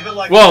 Leave it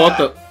like Whoa, that.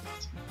 what the...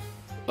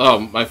 Oh,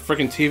 my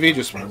freaking TV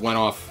just went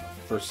off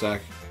for a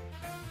sec.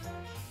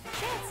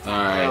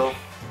 Alright.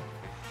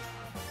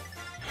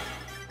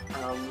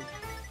 No.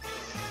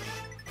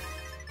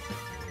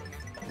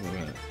 Wait a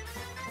minute.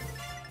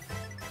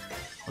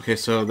 Okay,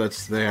 so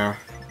that's there.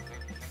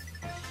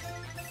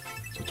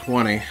 So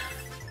 20.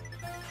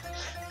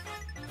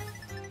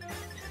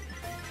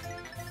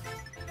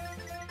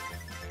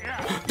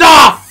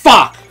 Ah,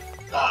 fuck!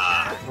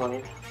 Ah,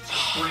 20.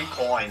 3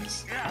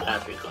 coins.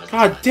 Happy coins.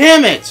 God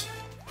damn it!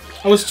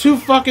 I was too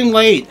fucking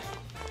late.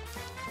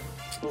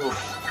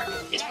 Oof.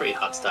 It's pretty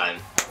hot time.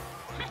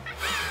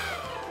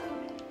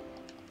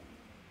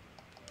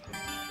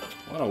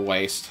 What a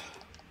waste.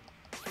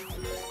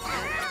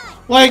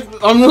 Like,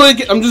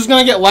 I'm just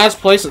gonna get last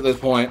place at this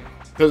point.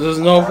 Because there's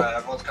no... Alright,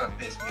 everyone's gonna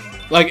piss me.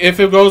 Like, if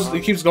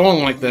it keeps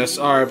going like this.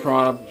 Alright,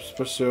 Piranha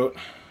Pursuit.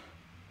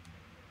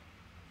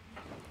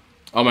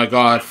 Oh my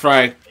god,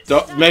 Frank.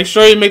 Make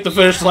sure you make the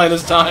finish line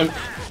this time.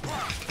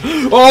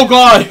 Oh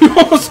god, you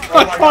almost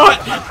got caught!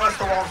 God, I pressed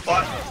the wrong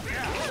button.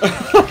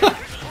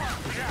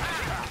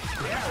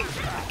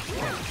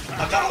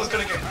 I thought I was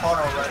gonna get caught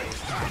already.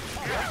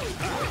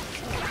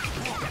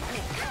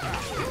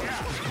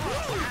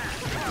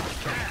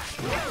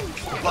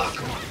 Fuck.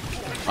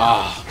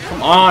 Ah,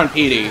 come on,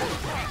 Petey.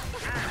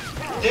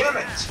 Damn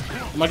it!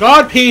 Oh my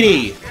god,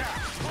 Petey!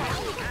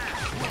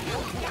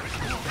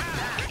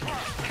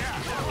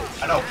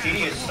 I know,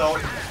 Petey is so,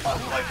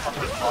 like,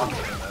 fucking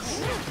confident in this.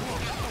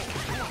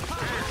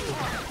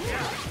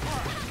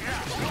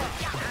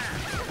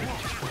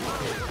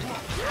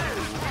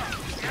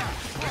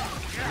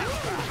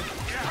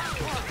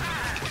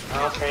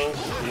 Oh, Frank,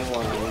 you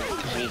won.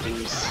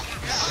 Reduce.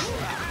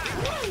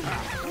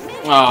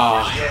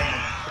 Ah. Yeah.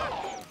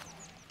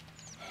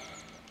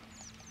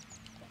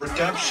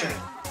 Redemption.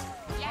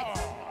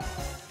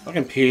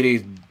 Fucking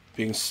Petey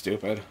being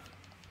stupid.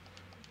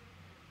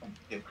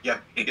 Yeah,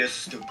 he is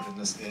stupid in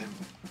this game.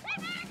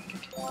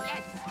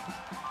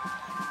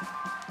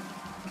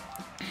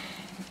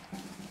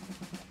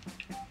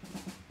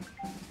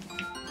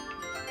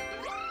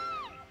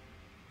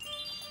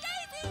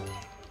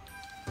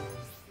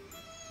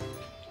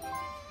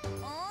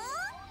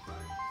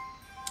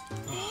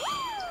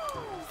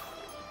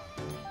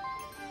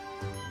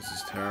 This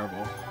is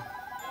terrible.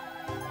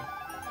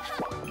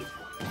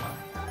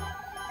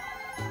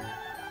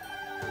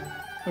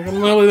 Like,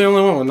 I'm literally the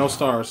only one with no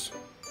stars.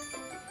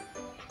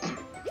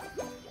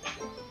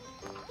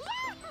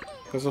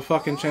 Because of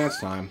fucking chance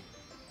time.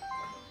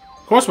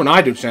 Of course, when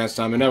I do chance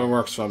time, it never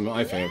works for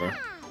my favor.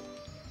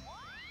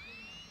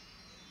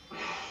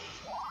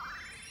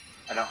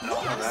 I don't know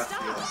how that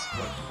feels,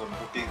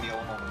 but being the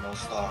only one with no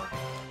star.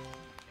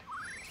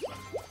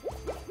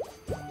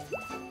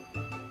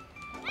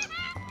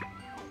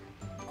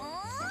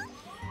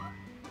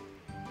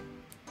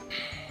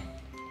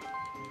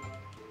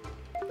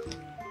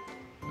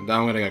 And now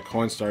I'm gonna get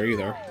coin star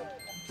either.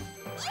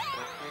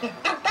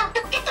 Get the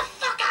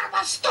fuck out of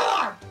my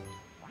store!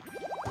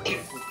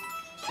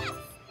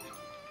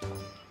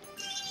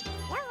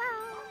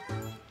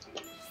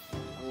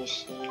 Let me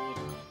see.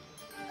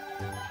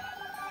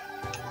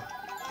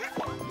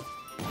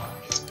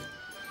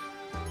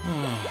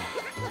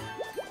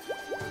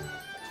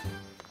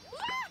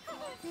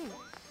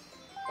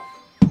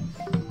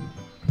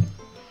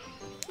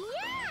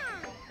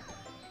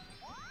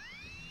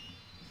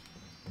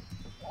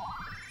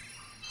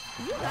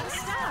 You got a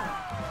star.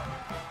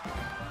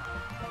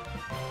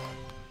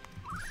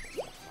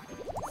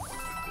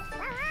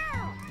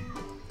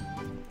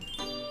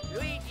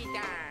 Luigi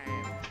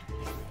time.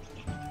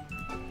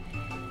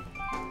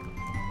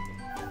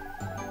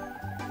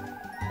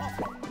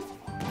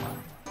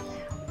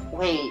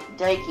 Wait,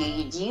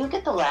 Daiki, do you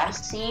get the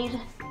last seed?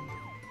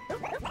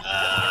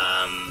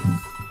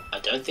 I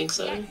don't think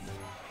so.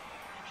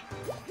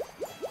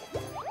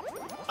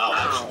 Oh,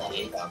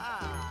 actually.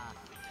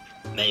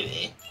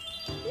 Maybe.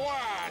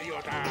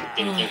 Wario time.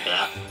 Didn't think of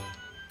that.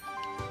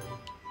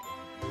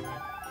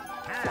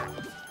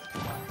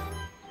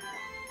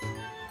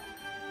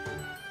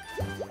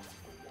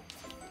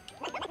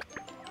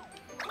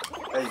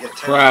 Hey, you get 10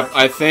 Crap, points.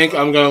 I think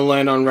I'm gonna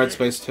land on red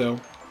space too.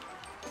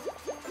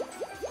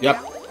 Yep.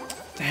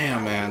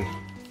 Damn, man.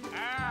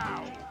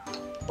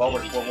 Well,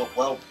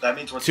 that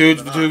means we're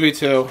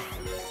 2v2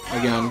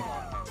 again.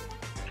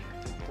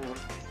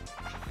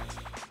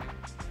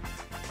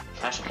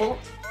 Cashable?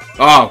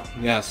 Oh,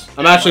 yes.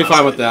 I'm actually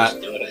fine with that.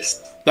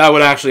 That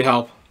would actually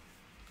help.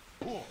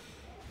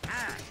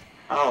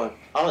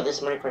 Oh,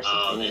 this money person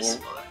Oh, thing this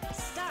again.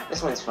 one.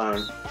 This one's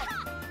fun.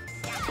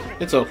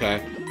 It's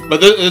okay.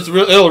 But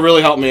it'll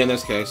really help me in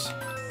this case.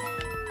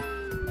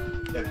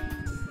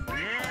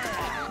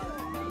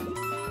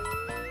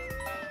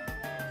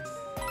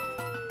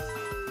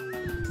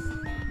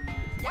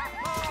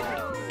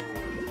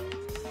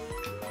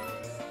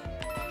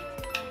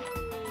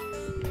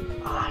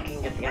 I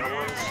can get the other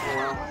ones as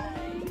well.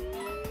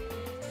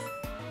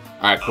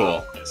 Alright,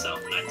 cool. So,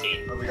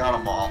 19. We got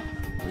them all.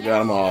 We got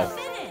them all.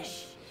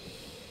 Finish.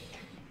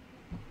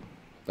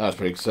 That was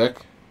pretty sick.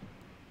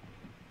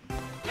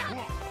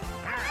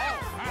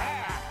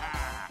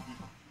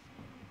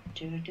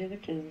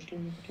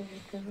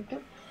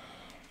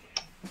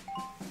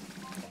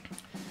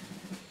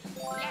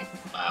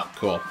 Wow.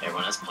 Cool.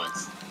 Everyone has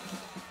points.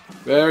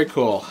 Very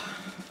cool.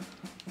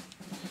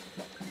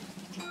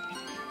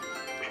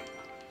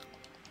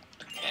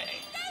 Okay.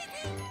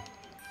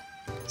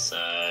 So,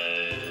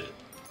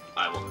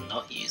 I will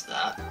not use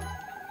that.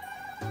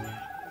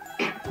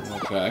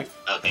 Okay.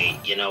 Okay,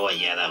 you know what?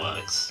 Yeah, that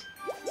works.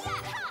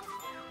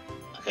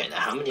 Okay, now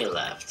how many are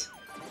left?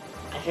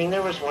 I think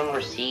there was one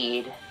more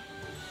seed.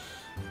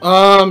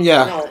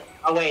 Yeah. No,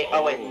 oh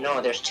wait,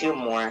 no, there's two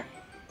more.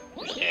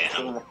 Okay,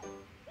 Two more.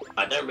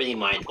 I don't really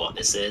mind what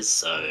this is,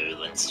 so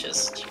let's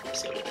just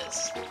see what it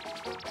is.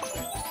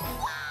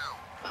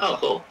 Oh,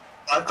 cool.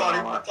 I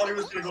thought he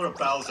was gonna go to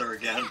Bowser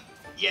again.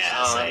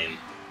 Yeah, same.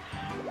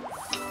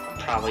 I'm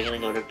probably gonna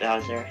go to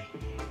Bowser.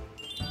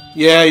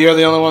 Yeah, you're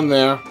the only one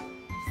there.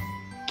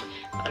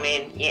 I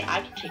mean, yeah,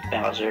 I can take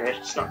Bowser.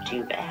 It's not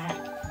too bad.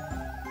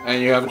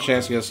 And you have a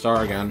chance to get a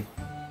star again.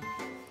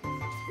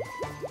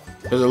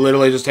 Because it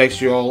literally just takes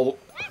you all,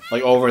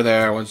 like, over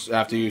there once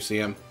after you see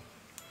him.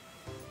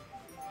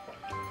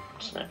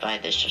 Just gonna buy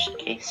this just in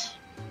case.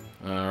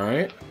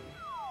 Alright.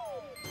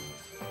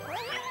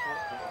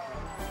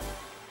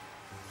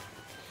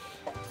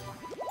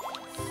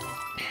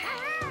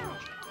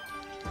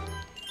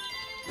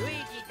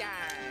 Luigi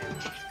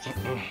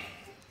time.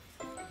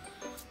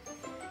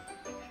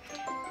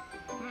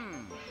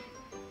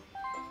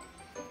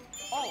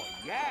 Oh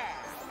yeah.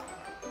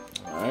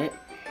 Alright.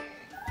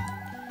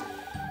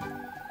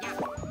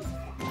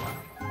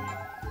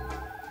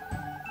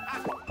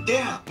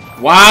 Damn.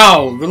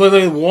 Wow! We're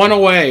literally one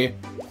away.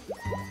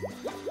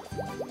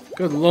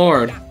 Good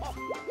lord.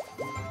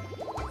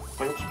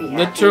 Wouldn't you be happy?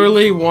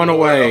 Literally one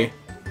away.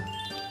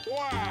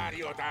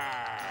 Wario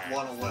time.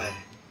 One away.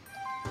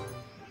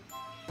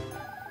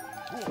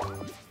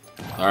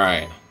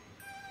 Alright.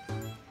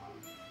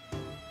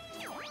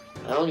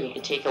 Well, you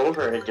can take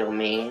over a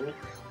domain.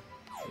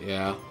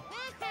 Yeah.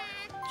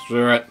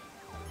 Screw it.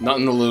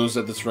 Nothing to lose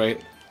at this rate.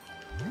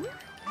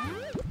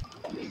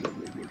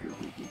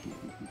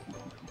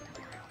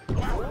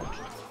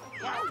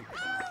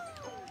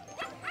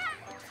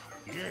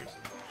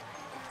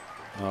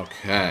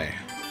 Okay.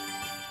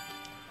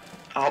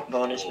 Oh,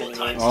 bonus mini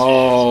games.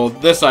 Oh,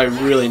 this I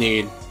really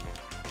need.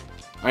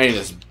 I need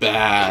this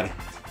bad.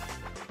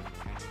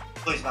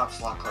 Please not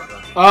slot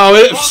cover.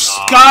 Oh,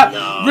 Scott!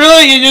 no.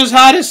 Really? You just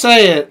had to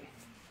say it.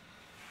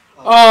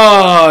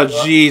 Oh,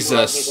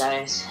 Jesus. Love you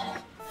guys.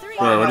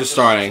 Bro, we're just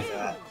starting.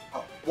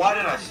 Why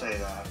did I say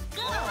that?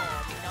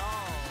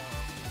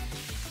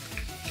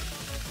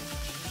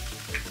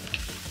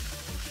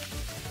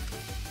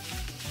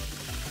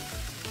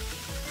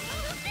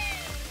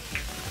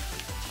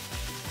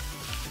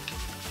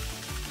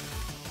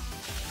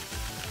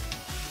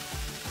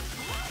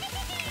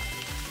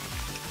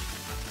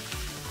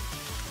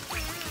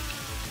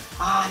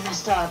 Ah, I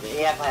messed up.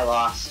 Yep, I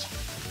lost.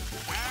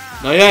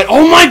 Not yet.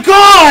 Oh my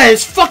god!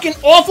 It's fucking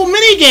awful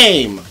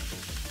minigame!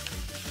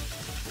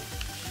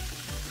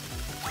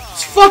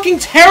 It's fucking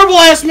terrible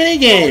ass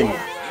minigame!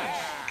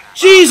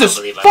 Jesus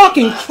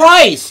fucking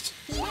Christ!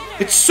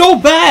 It's so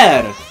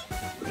bad!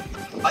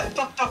 I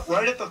fucked up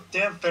right at the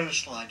damn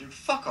finish line, dude.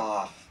 Fuck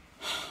off.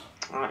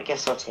 Oh, I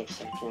guess I'll take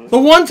second. The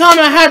one time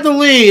I had the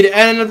lead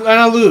and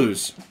I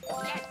lose.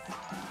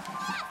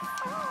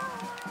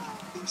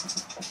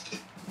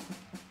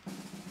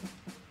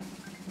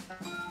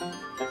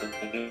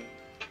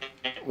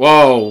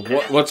 Whoa,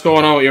 what's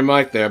going on with your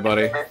mic there,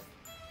 buddy?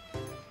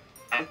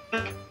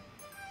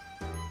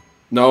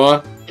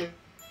 Noah?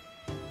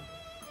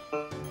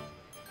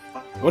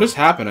 What is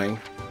happening?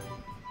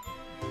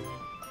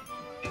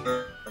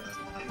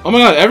 Oh my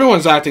god,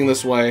 everyone's acting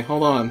this way.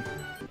 Hold on.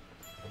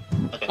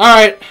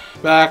 Alright,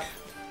 back.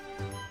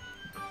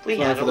 We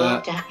Sorry had for a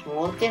that.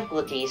 little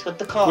difficulties with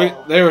the call.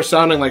 They were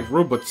sounding like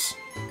robots.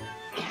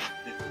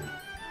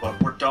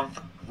 But we're done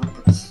for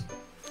Ruperts.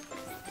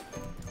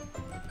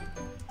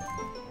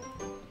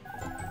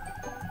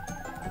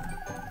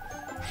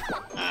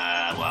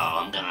 Well,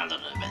 I'm gonna have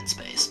an event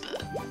space,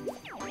 but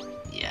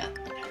yeah,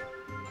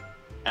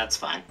 that's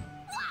fine.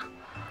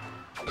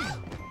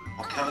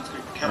 Well, Kevin's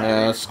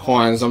Yeah, that's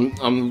coins.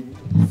 I'm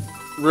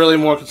really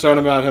more concerned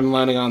about him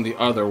landing on the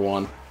other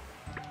one.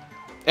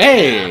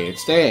 Hey,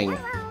 it's staying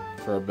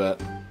for a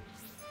bit.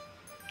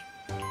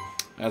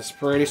 That's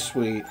pretty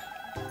sweet.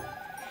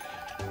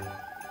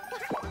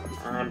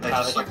 I'm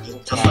just probably like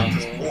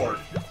this board.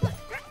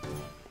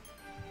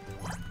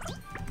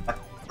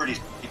 Pretty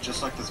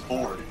just like this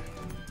board.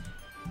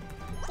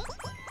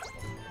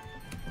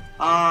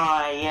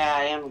 Ah, yeah,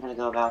 I am gonna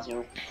go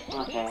Bowser.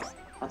 Okay,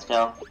 let's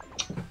go.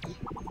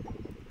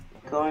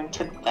 Going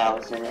to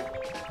Bowser.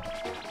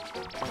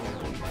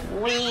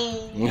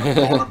 Whee!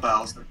 Going to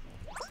Bowser.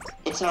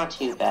 It's not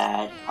too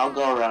bad. I'll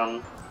go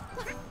around.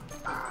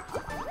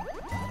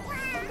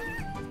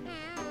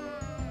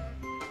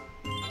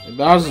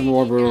 Bowser's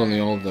more brutal in the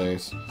old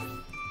days.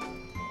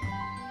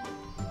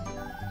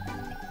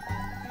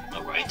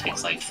 Oh, right, it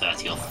takes like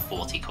 30 or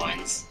 40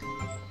 coins.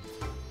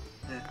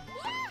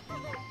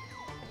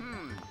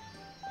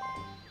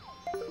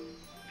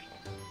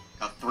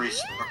 Got 3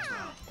 stars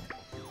now.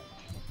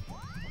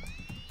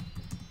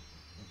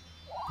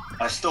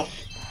 I still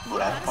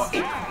would have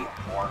fucking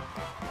more.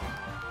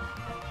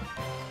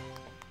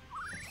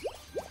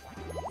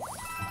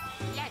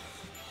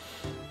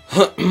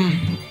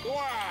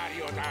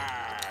 Wario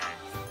time.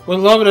 Would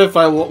love it if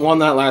I won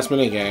that last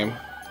minigame.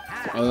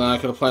 And then I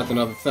could have planted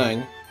another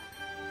thing.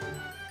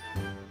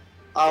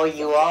 Oh,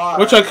 you are?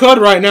 Which I could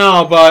right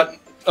now, but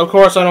of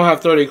course I don't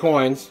have 30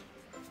 coins.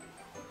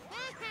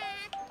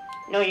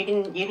 No, you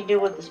can do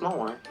it with the small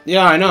one.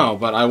 Yeah, I know,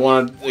 but I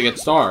wanted to get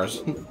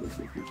stars.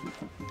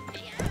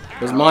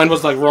 Because mine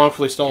was like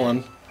wrongfully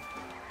stolen.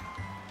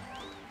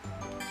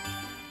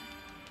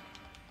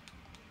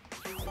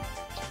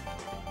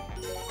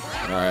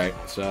 Alright,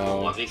 so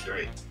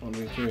 1v3.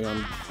 1v3,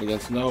 I'm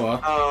against Noah.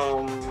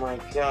 Oh my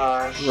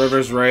gosh.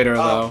 River's Raider,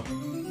 though.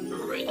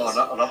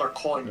 Oh, another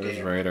coin There's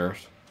game.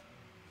 Raiders.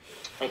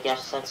 I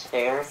guess that's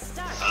fair.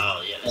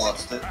 Oh, yeah. Well,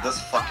 it's this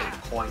fucking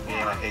coin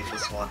game. I hate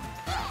this one.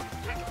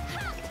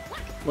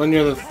 When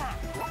you're the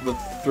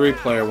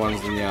 3-player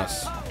ones, then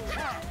yes.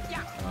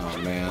 Oh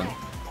man.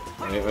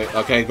 Wait.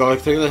 Okay, go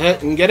take the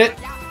hit and get it.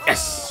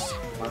 Yes.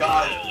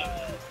 God.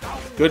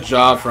 Good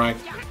job, Frank.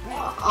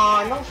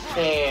 Aw, no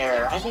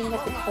fair. I didn't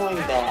get the coin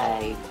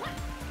bag.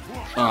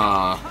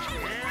 Ah.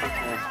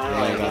 Okay, Yeah,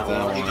 finally I got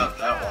that He one. got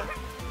that one.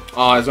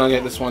 Oh, he's gonna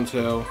get this one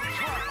too.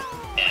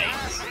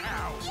 Yes.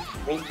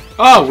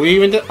 Oh, we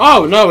even did.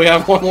 Oh no, we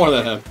have one more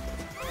than him.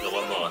 Got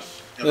one more.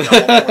 He'll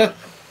get one more.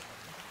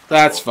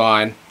 That's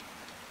fine.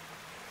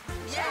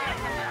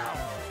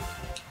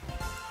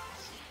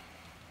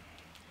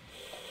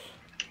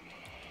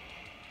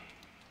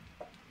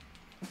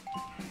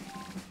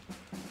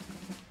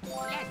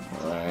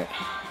 Alright.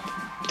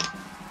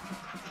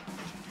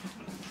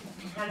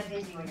 Kind of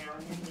busy right now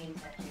in the game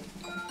section.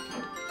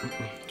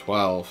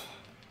 12.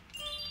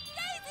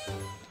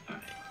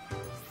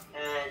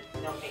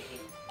 No picking.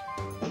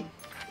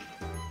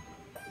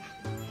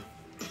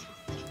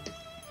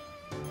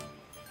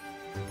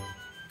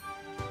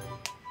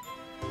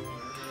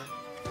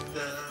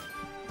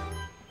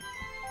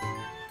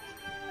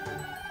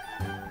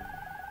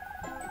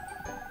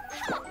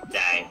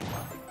 Dang.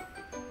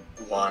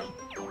 1.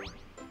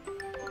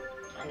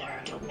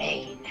 Another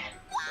domain.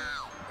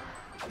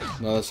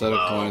 Another set of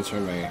coins for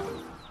me.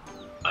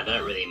 I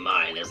don't really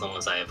mind as long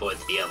as I avoid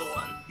the other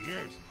one.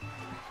 Yes.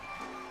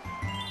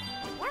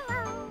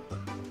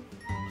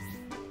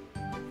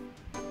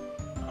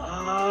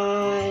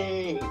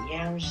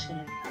 Yeah, I'm just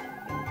gonna.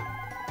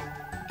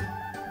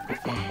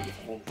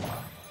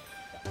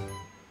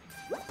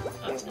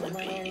 That's gonna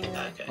be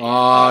okay.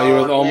 Oh, you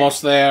were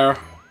almost there.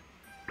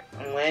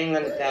 I'm waiting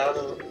on the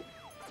battle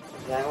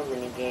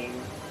mini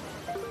game.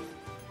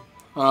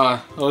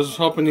 I was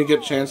hoping you'd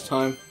get chance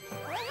time.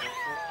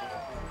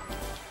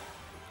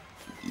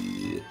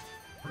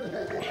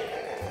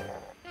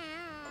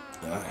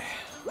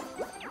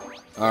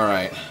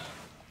 Alright.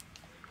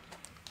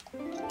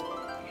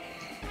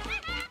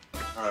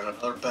 Alright,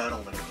 another battle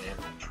minigame.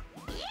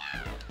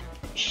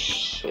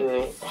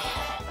 Shoot.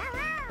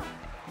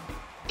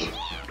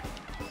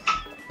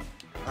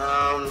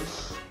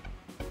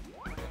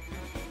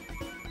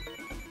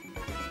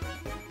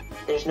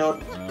 There's no.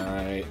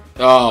 Alright.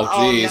 Oh,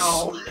 jeez.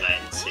 Oh, no.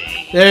 Let's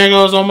see. There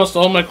goes almost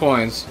all my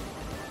coins.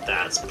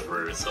 That's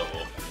brutal.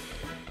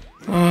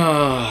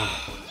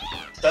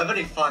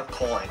 75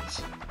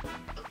 coins.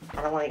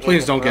 I don't want to get.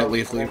 Please don't get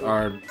lethally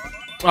hard.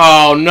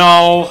 Oh,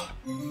 no.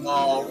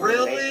 Oh,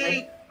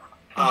 really?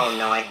 Oh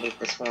no, I hate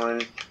this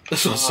one.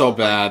 This was so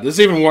bad. This is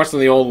even worse than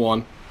the old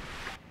one.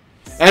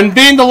 And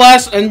being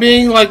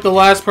like the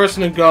last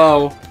person to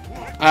go,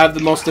 I have the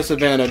most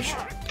disadvantage.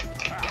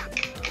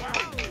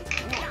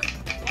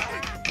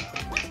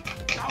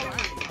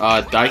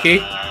 Daiki?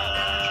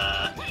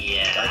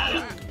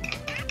 Yeah.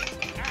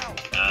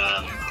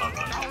 Hold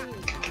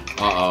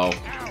on. Uh-oh.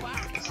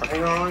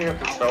 Something wrong with your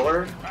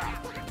controller?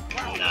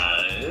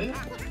 No.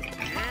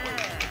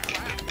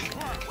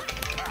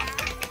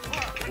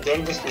 You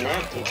didn't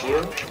disconnect, did you?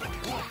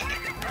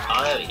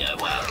 Oh, there we go,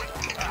 wow.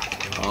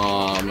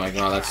 Oh my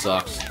god, that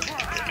sucks.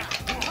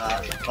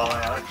 I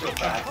feel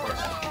bad for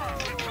him.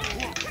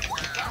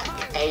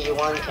 Hey, you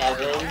won,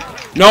 Kevin.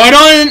 No, I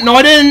don't! No,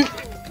 I didn't!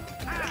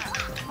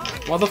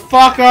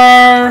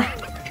 Motherfucker!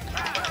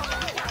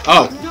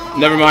 Oh,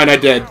 never mind, I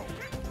did.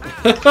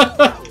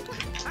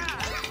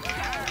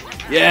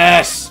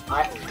 Yes!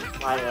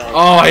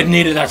 Oh, I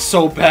needed that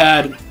so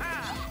bad.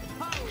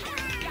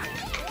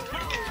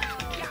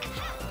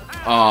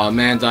 Oh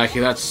man, Daiki,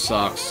 that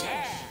sucks.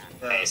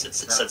 Okay, so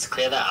to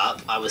clear that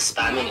up, I was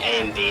spamming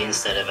A and B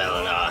instead of L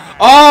and R.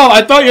 Oh,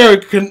 I thought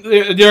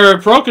your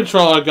Pro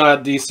Controller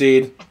got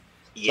DC'd.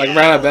 Yeah, Like,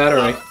 ran out of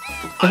battery.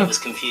 I was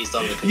confused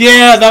on the controller.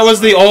 Yeah, that was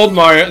the old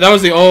Mario. That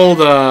was the old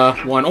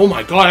one. Oh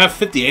my god, I have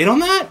 58 on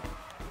that?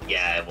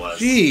 Yeah, it was.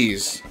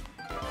 Jeez.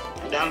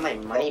 I got my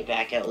money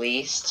back at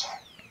least.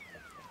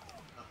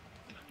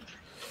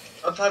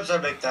 Sometimes I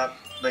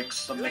make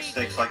some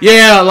mistakes like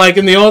Yeah, like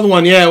in the old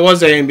one, yeah, it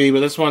was A and B, but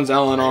this one's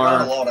L and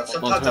Not R. a lot of-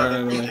 Sometimes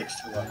I make mistakes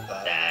too like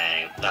that.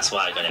 Dang, that's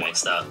why I got it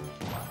mixed up.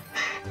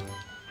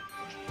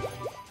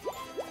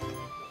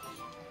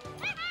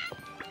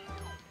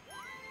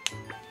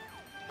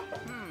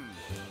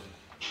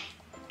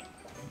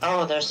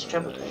 Oh, there's the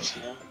triple dice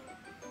now.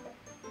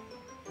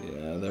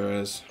 Yeah, there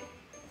is.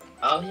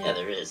 Oh yeah,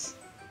 there is.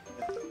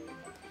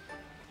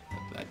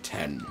 That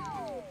 10.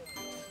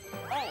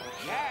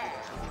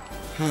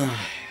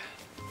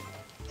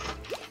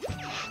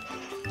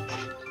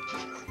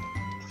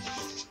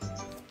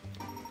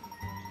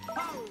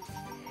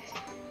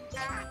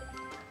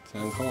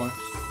 Ten coins.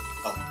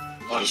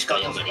 You just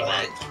got your money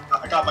back.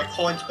 I got my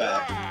coins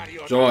back.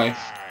 Joy.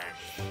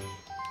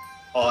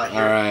 Oh, I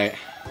hear. Alright.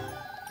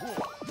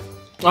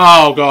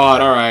 Oh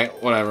god,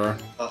 alright, whatever.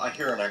 I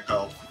hear an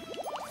echo.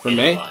 For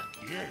me?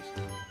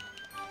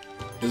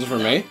 Is it for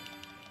me?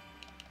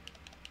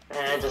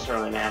 It doesn't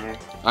really matter.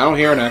 I don't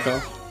hear an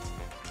echo.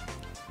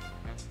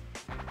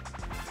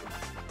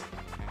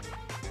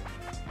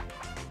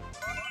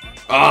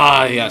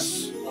 Ah,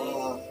 yes.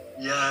 Oh,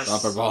 yes.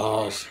 Upper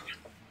balls.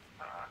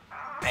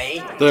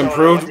 Hey, The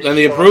improved, and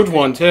the improved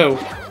one too.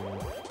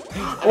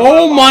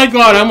 Oh my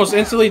god, I almost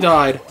instantly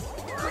died.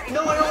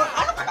 No, I don't want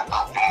to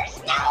fall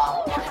first.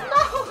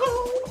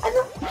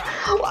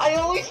 No, I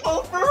always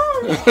fall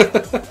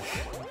first.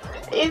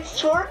 It's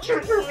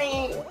torture for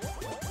me.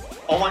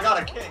 Oh my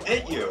god, I can't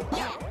hit you.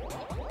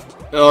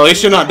 Oh, at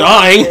least you're not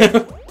dying.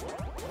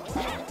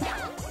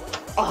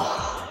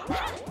 Oh,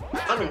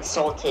 I'm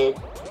insulted.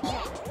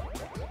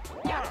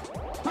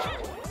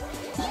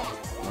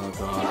 Oh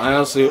god, I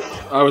honestly,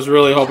 I was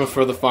really hoping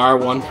for the fire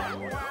one.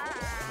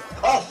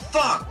 Oh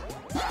fuck!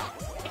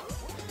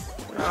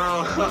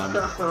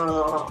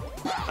 Oh,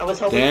 I was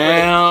hoping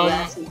Damn.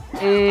 for the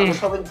grassy. I was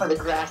hoping for the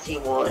grassy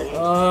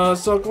one.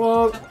 So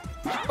close.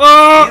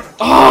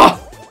 Ah!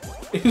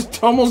 He's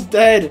almost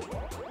dead.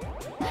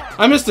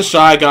 I missed the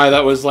shy guy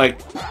that was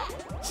like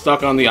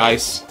stuck on the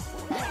ice.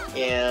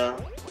 Yeah.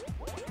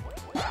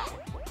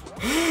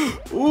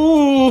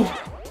 Ooh.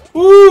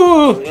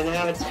 Ooh. We're gonna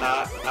have a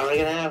tie. Are we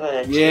gonna have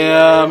a?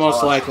 Yeah,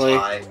 most likely.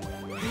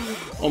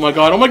 Oh my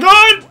god! Oh my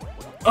god!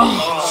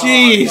 Oh,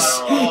 jeez.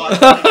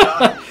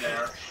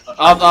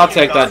 I'll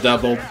take that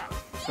double.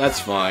 That's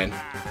fine.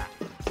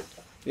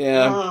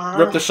 Yeah,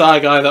 rip the shy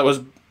guy that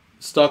was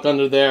stuck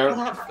under there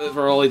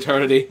for all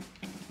eternity.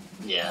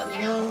 Yeah.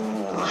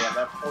 Yeah,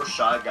 that poor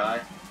shy guy.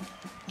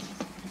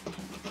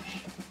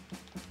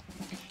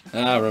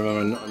 I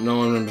remember. No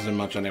one remembers him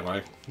much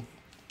anyway.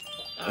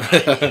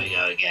 Alright, here we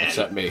go again.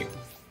 Except me.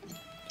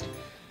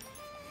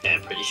 Yeah,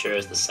 I'm pretty sure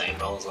it's the same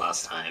roll as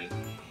last time.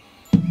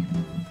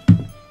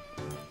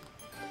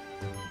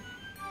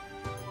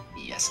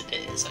 Yes, it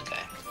is. Okay.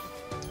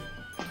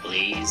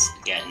 Please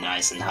get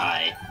nice and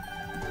high.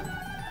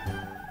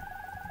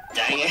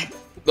 Dang it!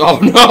 Oh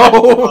no!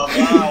 Oh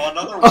wow,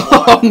 another one.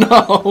 Oh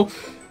no!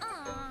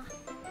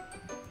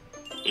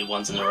 2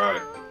 ones in a row.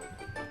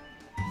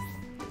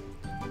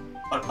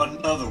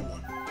 Another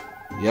one.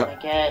 Yep. I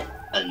get.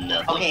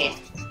 Another. Okay.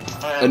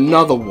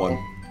 Another one.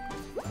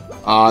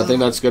 I think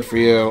that's good for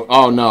you.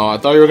 Oh no, I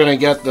thought you were gonna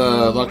get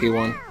the lucky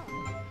one.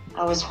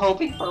 I was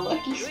hoping for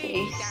lucky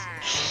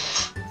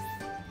space.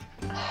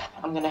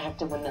 I'm gonna have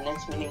to win the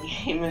next mini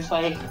game if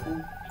I.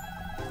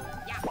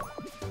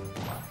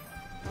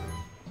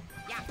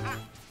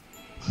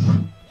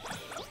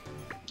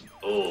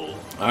 Oh.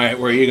 Alright,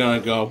 where are you gonna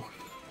go?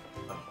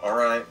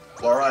 Alright,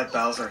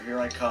 Bowser, here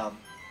I come.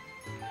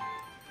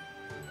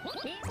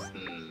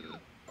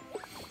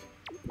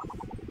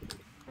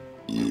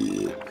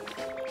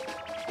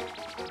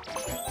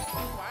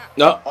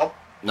 No, Oh.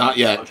 not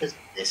yet. What does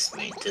this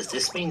mean? Does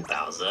this mean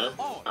Bowser?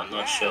 I'm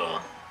not sure.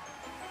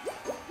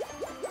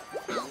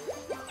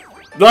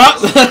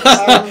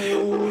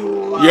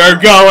 You're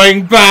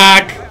going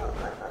back!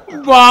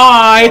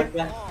 Bye!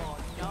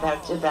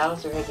 back to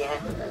Bowser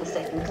again, the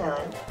second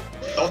time.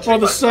 For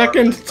the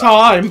second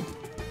time.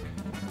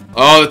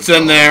 Oh, it's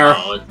in there.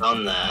 Oh, it's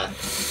on there.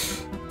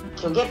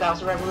 Can we get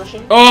Bowser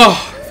Revolution? Oh,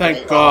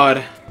 thank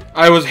God.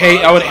 I would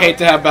hate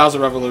to have Bowser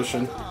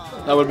Revolution.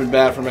 That would have been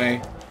bad for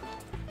me.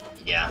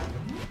 Yeah.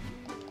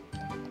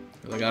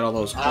 I got all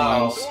those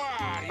coins.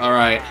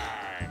 Alright.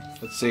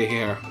 Let's see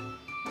here.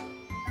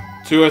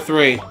 2 or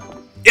 3.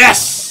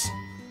 Yes!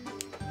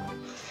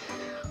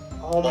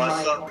 Oh my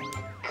That's the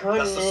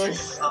goodness.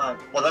 second time.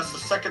 Well, that's the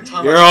second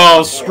time. You're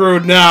all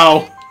screwed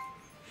now.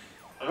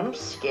 I'm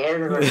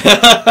scared.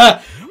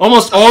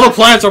 Almost all the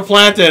plants are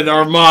planted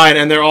are mine,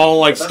 and they're all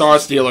like Star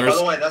Stealers. By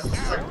the way, that's the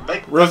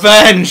second.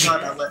 Revenge!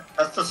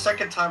 That's the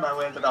second time I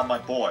landed on my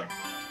boy.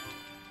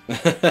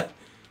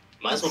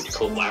 Might as well be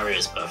called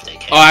Wario's birthday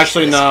cake. Oh,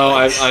 actually, no.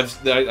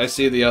 I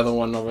see the other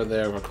one over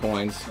there for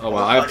coins. Oh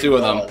well, I have 2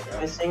 of them.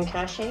 Missing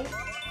Kashi?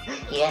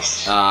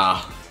 Yes.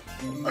 Ah.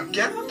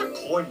 Again with the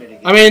coin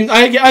minigame. I mean,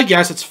 I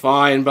guess it's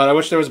fine, but I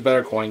wish there was a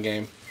better coin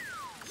game.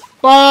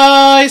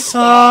 Bye,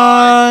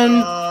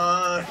 son!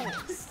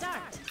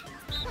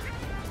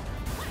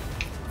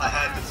 I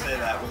had to say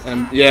that.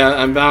 And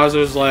yeah, and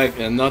Bowser's like,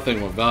 and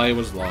nothing of value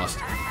was lost.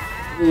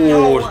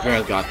 Ooh, his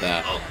parents got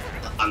that. Oh,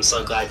 I'm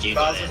so glad you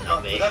got it,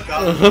 not me.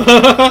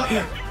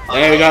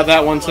 Hey, we got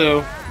that one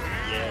too.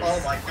 Yes. Oh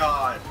my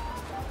god.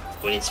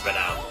 We need to spread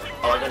out.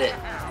 Oh, I got it.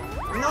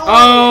 No!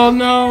 Oh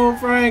no,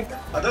 Frank!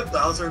 I bet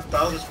Bowser's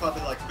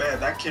probably like, man,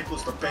 that kid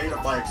was the bane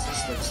of my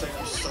existence. Thank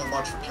you so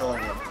much for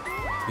killing him.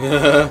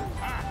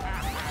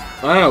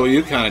 I don't know,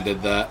 you kind of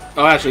did that.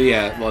 Oh, actually,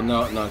 yeah. Well,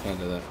 no, I kind of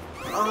did that.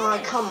 Oh,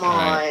 come on.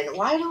 Right.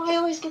 Why do I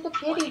always get the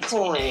pity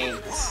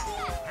points?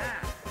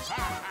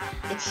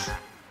 It's...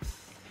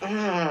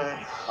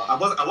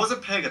 I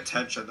wasn't paying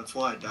attention, that's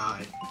why I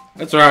died.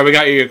 That's alright, we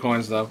got you your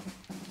coins, though.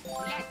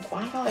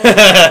 Why do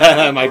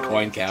I My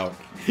coin count.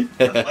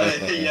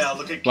 Yeah,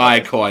 look at My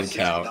coin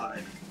count.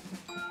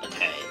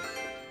 Okay.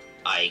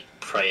 I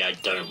pray I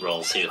don't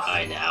roll too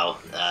high now.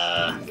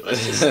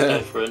 Let's just go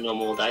for a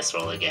normal dice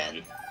roll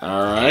again.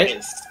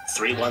 Alright.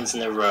 3 ones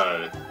in a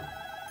row.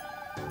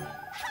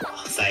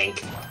 Oh,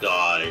 thank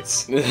God.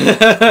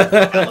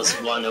 That was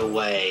 1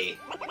 away.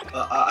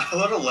 I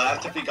would have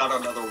laughed if he got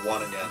another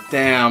 1 again.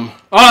 Damn.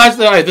 Oh, that's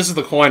the, this is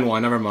the coin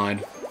one, never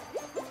mind.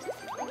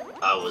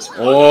 I was 1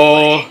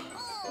 Oh. away.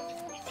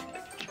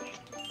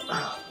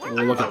 Oh,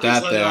 look at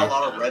that A there.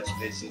 lot of red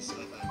spaces.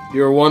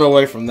 You're 1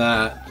 away from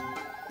that.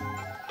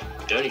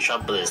 The only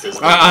trouble is there's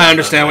I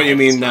understand what you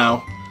mean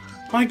now.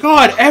 My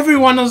God,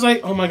 everyone is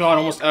like, oh my God,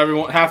 almost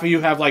everyone. Half of you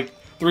have like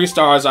 3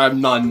 stars. I have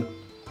none.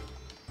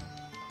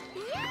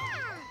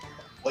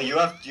 Well, you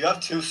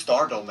have 2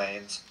 star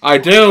domains. I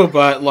do,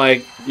 but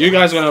like, you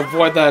guys are gonna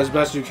avoid that as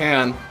best you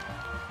can.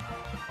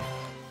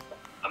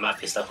 I might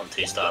be stuck on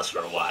 2 stars for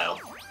a while.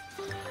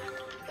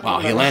 Wow,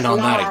 he landed on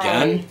that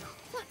again.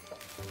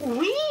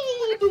 Whee!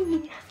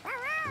 Do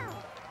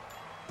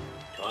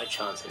I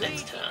chance it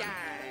next turn?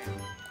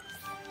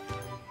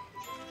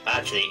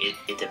 Actually,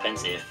 it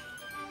depends if...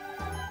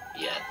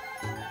 Yeah.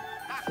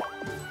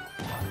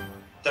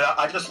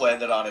 I just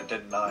landed on it,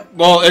 didn't I?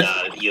 Well, it.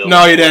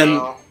 No, you didn't.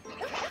 No.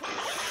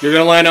 You're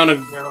gonna land on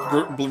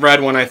a red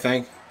one, I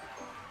think.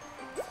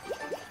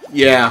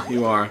 Yeah,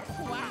 you are.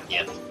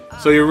 Yep.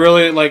 So you're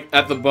really like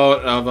at the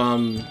boat of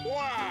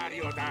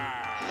Wario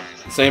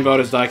time. same boat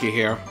as Daiki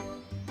here.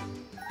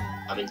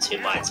 I'm in 2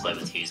 minds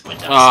whether to use my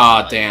dice.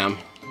 Ah, damn.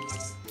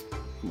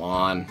 Come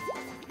on.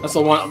 That's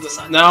the one.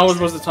 Now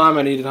was the time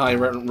I needed high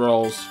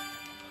rolls.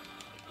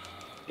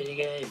 Mini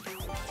game.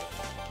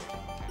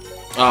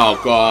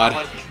 Oh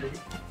God.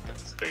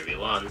 That's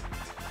 3v1.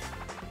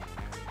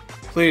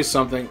 Please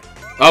something.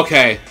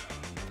 Okay.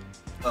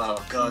 Oh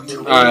god.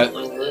 Alright.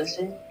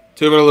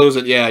 2 to lose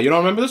it. Yeah. You don't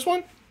remember this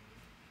one?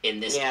 In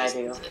this Yeah, I case,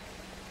 do. is it?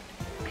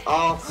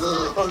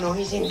 Oh, oh no,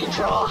 he's in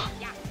control.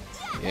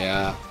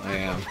 Yeah, I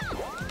am.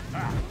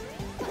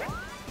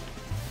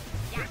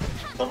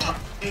 Don't touch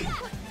me.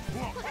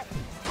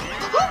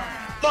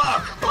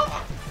 Fuck!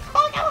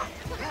 Oh no!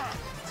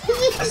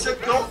 I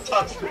said don't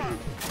touch me.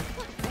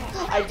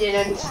 I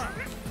didn't.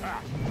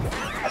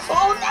 I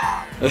saw,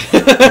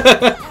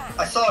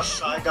 I saw a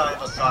shy guy in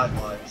the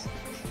sidelines.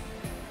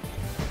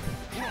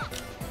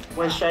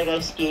 Was Shy Guy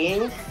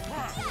skiing?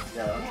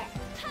 Yeah.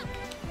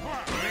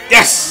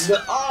 Yes!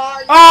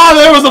 Oh, Ah,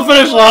 there was the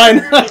finish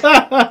line!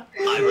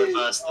 I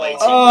reversed way too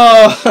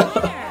Oh!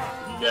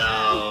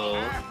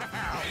 No.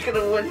 could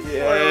have won.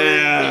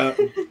 Yeah!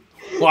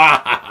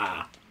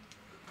 Wow!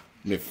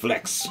 Me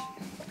flex.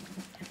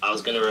 I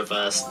was gonna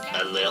reverse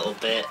a little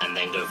bit and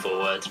then go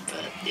forward,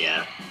 but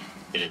yeah,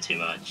 did it too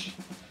much.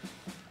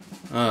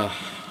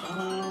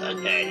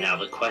 Okay, now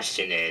the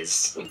question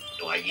is,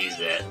 do I use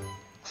it?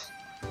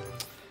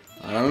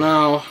 I don't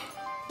know.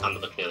 I'm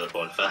looking at the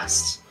board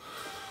first.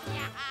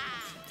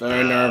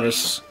 Very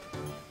nervous.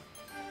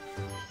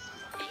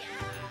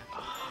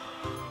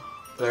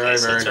 Very, Okay,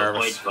 so very to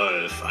nervous. avoid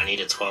both, I need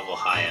a 12 or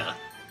higher.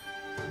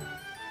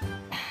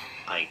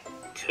 I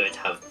could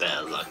have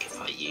better luck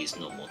if I use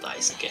normal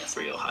dice and get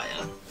 3 or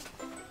higher.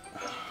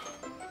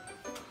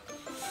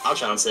 I'll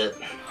chance it.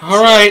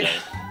 Alright.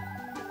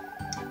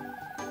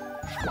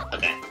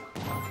 Okay.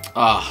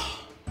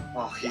 Ah.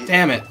 Oh,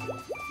 Damn it.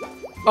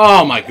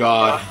 Oh my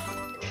god.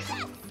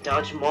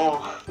 Dodge them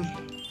all.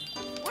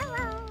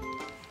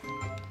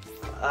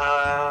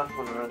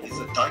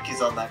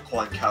 Daiki's on that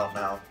coin count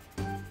now.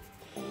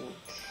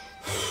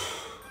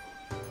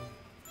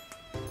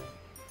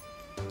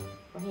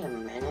 Wait a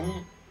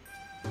minute.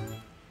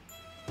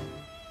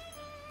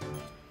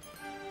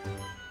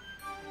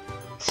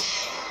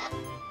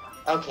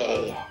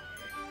 Okay.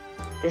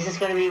 This is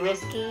gonna be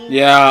risky.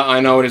 Yeah, I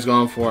know what he's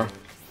going for.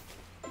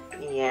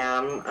 Yeah,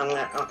 I'm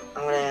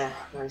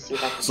gonna see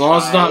if I can. As long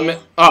as it's not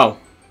oh.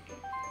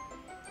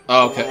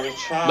 Oh, I'm okay. gonna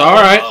try.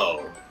 Alright.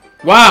 Oh.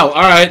 Wow,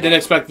 alright, didn't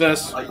expect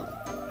this.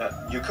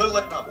 You could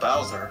land on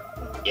Bowser.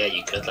 Yeah,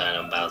 you could land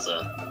on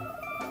Bowser.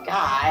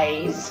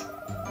 Guys.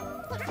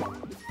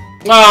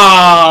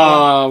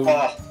 Oh,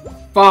 Oh,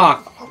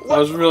 fuck. I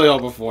was really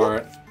hoping for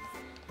it.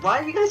 Why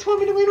do you guys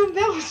want me to land on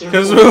Bowser?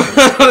 Because we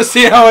want to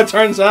see how it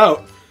turns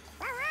out.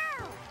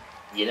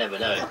 You never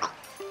know.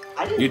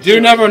 I didn't You do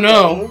do never anything.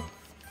 know.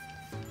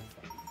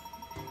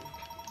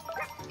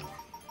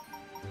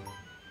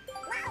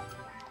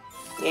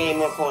 Yay,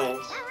 more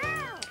coins.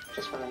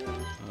 Just what I need.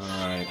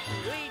 Alright.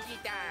 Luigi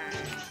time.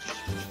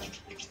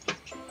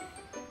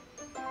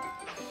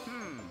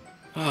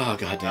 Oh,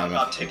 god I'm damn it.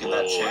 not taking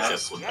that Oh,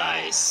 chance. triple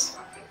dice.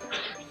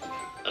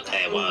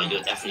 Okay, well,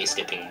 you're definitely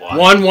skipping one.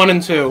 1, 1,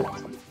 and 2.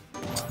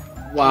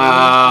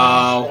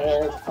 Wow.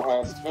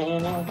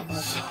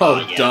 So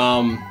yeah.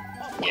 dumb.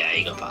 Yeah,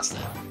 you got past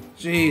that.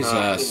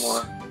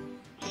 Jesus.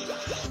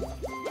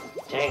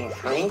 Dang,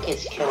 Frank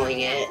is killing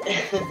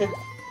it.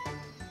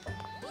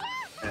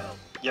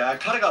 Yeah, I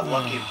kind of got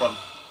lucky from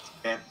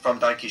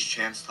Daiki's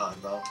chance time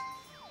though.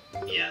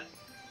 Yeah.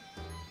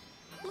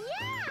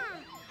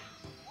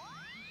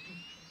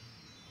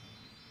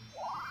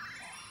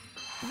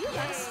 You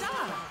gotta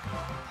stop.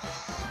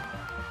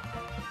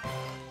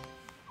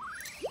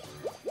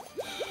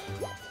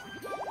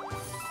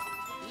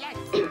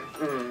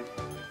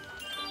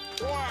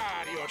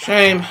 Wario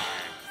Shame.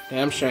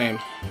 Damn shame.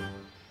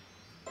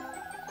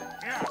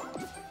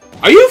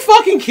 Are you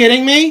fucking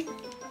kidding me?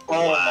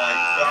 Oh my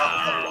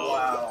god!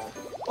 Wow.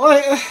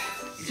 Like,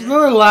 it's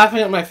really laughing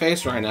at my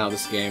face right now,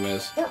 this game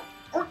is.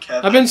 Poor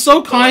Kevin. I've been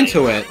so kind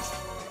to it.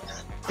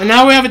 And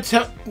now we have a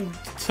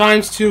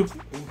 ×2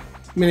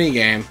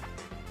 minigame.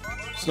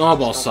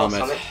 Snowball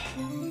Summit.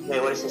 Wait,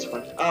 what is this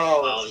one?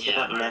 Oh, it's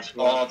yeah, the next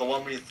Oh, one. the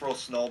one where you throw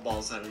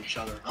snowballs at each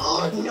other.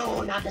 Oh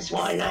no, not this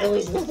one. I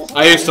always lose this one.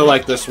 I used to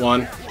like this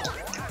one.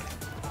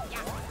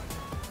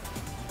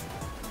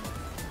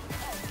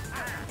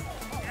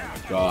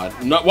 God.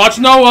 No, watch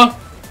Noah!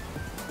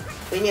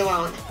 Leave me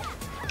alone.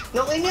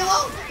 No, leave me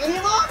alone! Leave me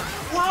alone!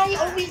 Why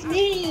always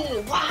me?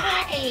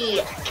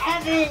 Why?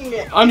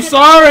 Kevin! I'm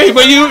sorry,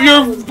 but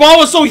your ball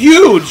was so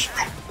huge!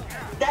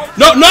 That's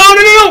No, no,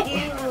 no, no!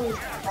 huge.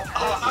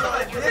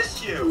 How did I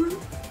miss you?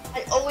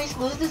 I always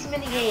lose this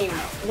minigame.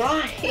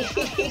 Why?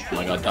 Oh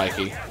my god,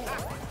 Daiki.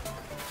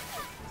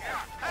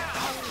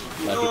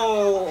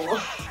 No.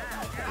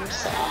 I'm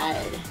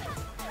sad.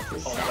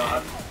 This is Oh sad.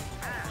 god.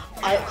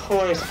 Of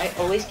course, I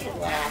always get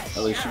last.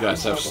 At least you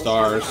guys have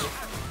stars.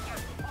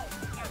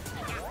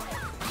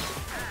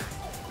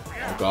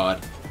 Oh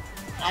god.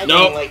 I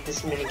Nope. don't like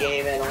this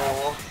minigame at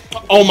all.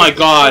 Oh my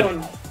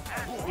god.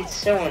 It's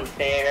so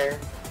unfair.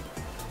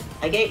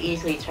 I get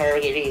easily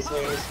targeted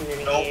easily in this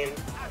minigame.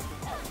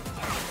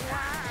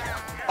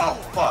 Oh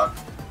fuck.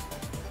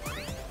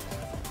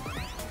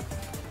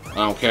 I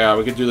don't care,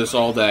 we could do this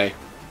all day.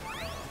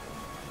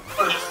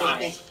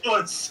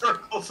 Doing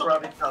circles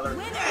around each other.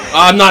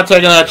 I'm not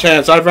taking that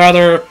chance. I'd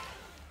rather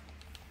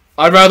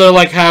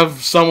like have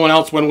someone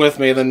else win with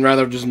me than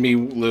rather just me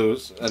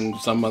lose and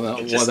someone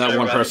else, Just that go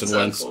one around person in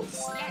wins.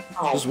 circles.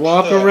 Oh, Just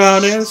walk yes.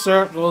 around in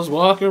circles,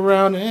 walk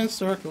around in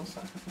circles.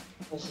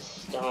 This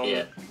is dumb.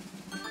 Yeah.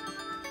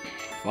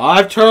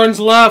 5 turns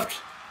left.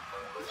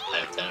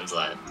 5 turns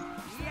left.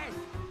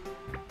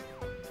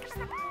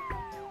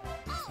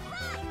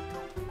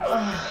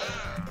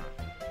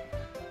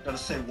 Gotta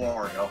say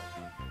Wario.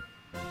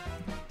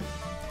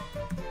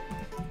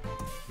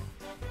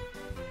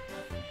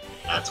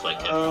 That's what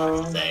Kevin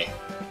wants to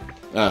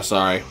say.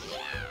 Sorry.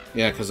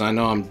 Yeah, because I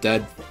know I'm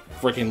dead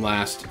freaking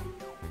last.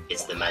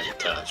 It's the magic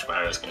touch.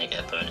 Wario's gonna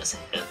get a bonus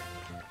here.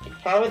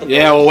 Probably the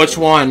Yeah, well, best. which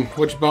one?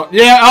 Which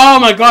yeah, oh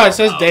my god, it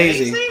says Oh,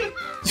 Daisy.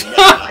 Never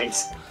mind.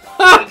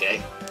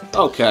 Okay.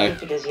 Okay.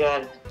 Because you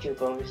had 2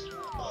 bonus.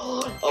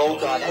 Oh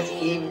god, that's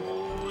evil.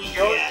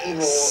 Pure Yes.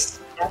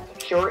 evil.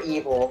 That's pure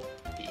evil.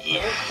 Don't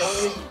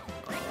Yes. use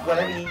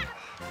whatever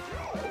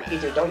you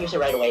do. Don't use it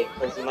right away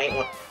because you might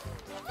want.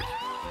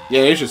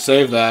 Yeah, you should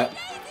save that.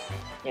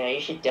 Yeah, you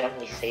should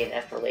definitely save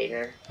that for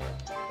later.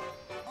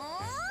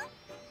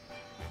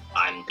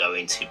 I'm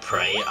going to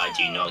pray I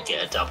do not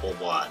get a double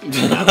one.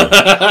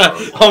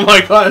 Oh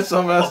my god, it's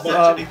so messed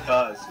up. Imagine he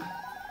does.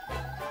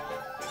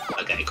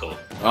 Okay, cool.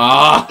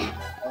 Ah,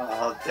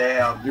 Oh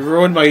damn. you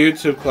ruined my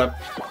YouTube clip.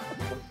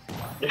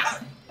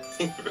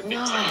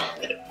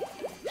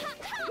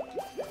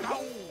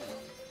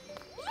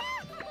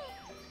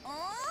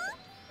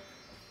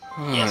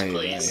 Yes,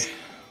 please.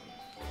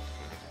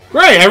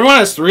 Great, everyone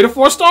has 3 to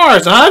 4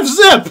 stars. I have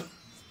Zip.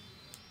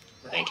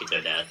 Thank you,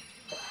 Dad.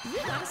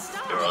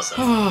 You're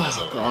awesome. as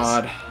Oh, always.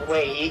 God.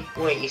 Wait,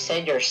 you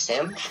said you're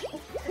simp?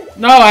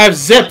 No, I have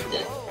Zip.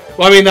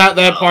 Well, I mean,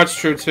 that part's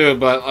true, too,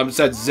 but I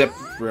said Zip,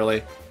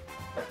 really.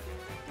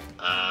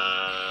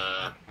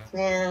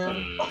 Yeah.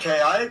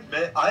 Okay, I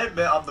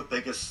admit I'm the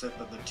biggest simp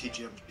in the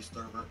TGMG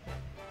server.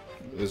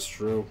 It's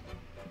true.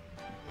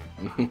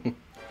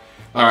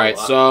 Alright,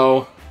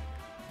 so...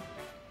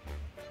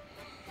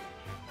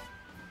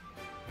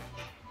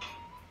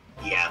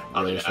 Yeah,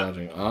 I'll do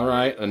that.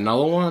 Alright,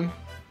 another one.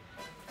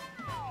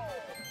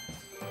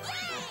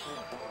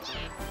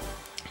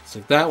 It's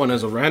like that one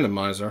is a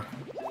randomizer.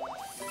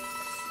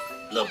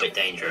 A little bit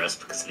dangerous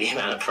because of the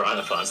amount of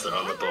piranha plants that are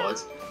on the board,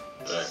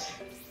 but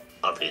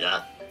I'll do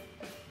that.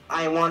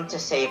 I want to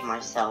save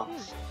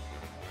myself.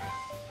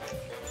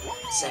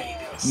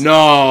 Save yourself.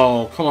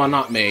 No, come on,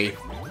 not me.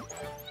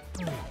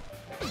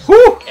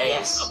 Whew! Okay,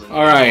 Yes.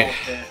 Alright.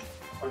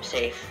 I'm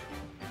safe.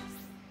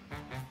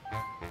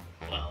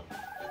 Well,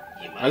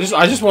 you might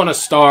I just want a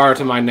star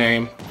to my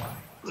name.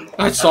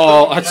 That's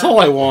all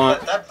I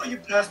want. That put you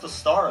past the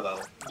star, though.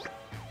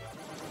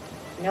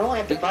 No, I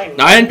have to buy.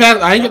 I didn't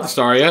get the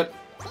star yet.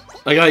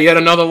 I got yet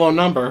another low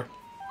number.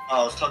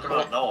 Oh, I was talking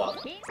about Noah.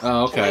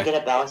 Oh, Can I okay.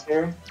 get a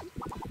Bowser?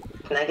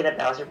 Can I get a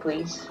Bowser,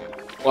 please?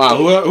 Wow,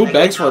 who Can I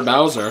begs get for a Can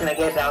Bowser? I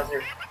get a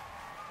Bowser?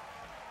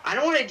 I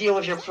don't want to deal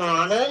with your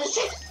piranhas.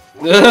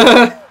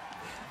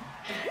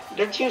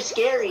 They're too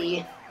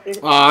scary.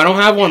 I don't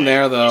have one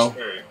there, though.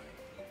 Sure.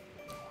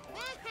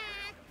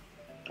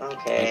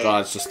 Okay. Thank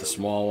God, it's just the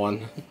small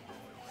one.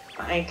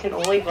 I can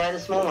only buy the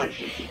small one.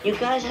 You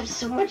guys have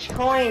so much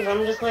coins.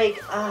 I'm just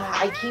like,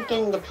 I keep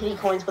getting the pity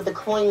coins, but the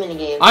coin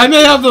minigame. I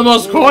may have the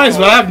most coins,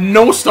 but I have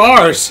no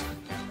stars.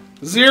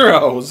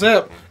 0.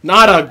 Zip.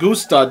 Not a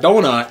Gusta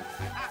donut.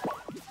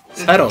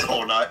 Settle.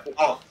 Donut.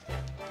 Oh.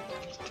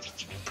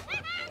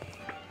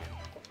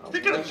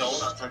 Speaking of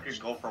donuts, I could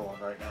go for one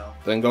right now.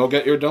 Then go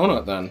get your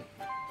donut, then.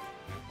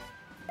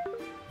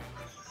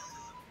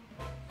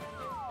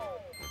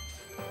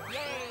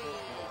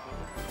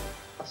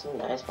 That's some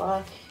nice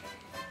block.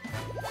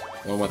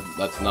 One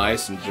that's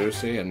nice and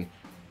juicy and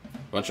a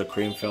bunch of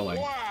cream filling.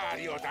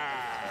 Wario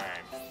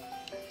time!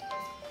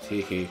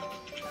 Teehee.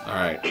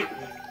 Alright.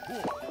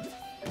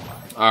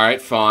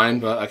 Alright, fine,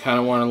 but I kind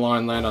of want to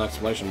land on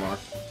exclamation mark.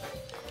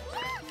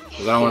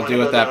 Because I don't want to deal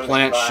with that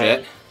plant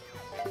shit.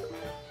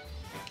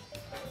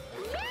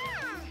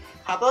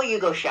 How about you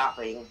go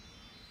shopping?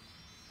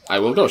 I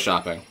will go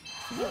shopping.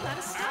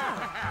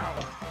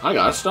 I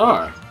got a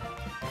star.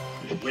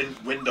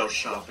 Window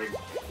shopping.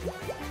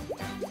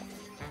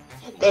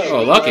 There,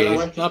 Oh, you lucky. go,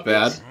 look. Not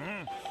bad.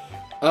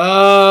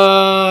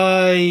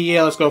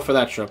 Yeah, let's go for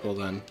that triple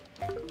then.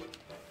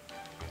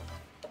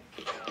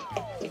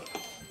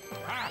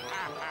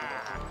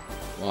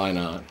 Why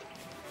not?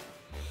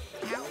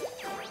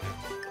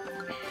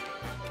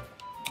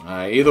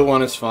 Alright, either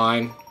one is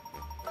fine.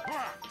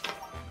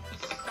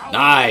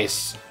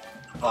 Nice!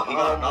 Oh, he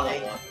got another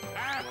one.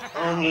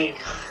 Oh my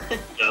god.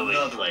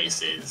 Going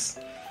places.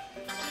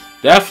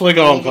 Definitely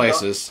going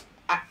places.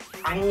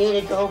 I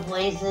need to go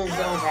places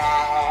so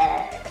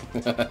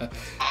bad.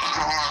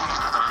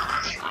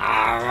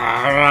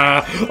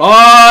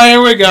 Oh,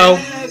 here we go.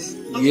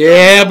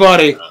 Yeah,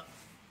 buddy.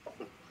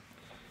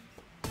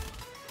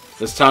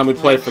 This time we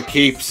play for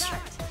keeps.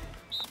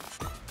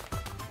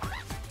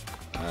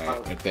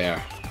 Alright, right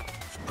there.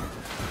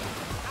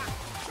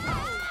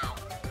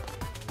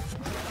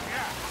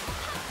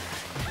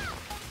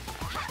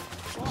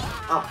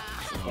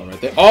 Oh,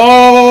 right there.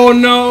 Oh,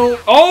 no.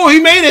 Oh, he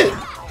made it.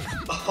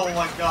 Oh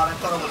my god, I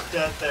thought I was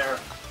dead there.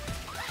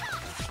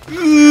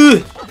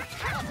 Ugh.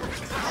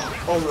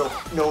 Oh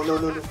no.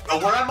 No. Oh,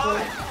 where am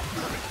I?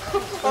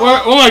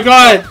 Where, oh my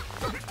god!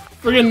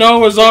 Friggin' Noah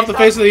was off the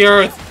face of the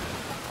earth.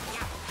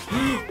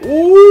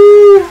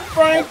 Ooh,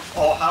 Frank!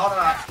 Oh, how did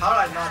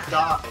I not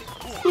die?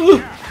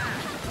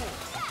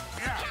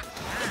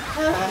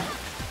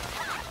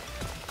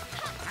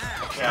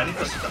 Okay, I need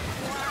to stop.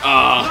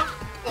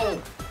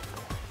 Oh,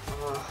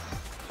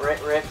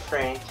 Rip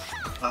Frank.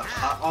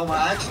 oh my,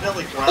 I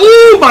accidentally grabbed.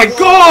 Oh my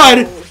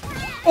god!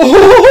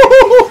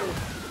 Oh!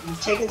 You're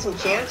taking some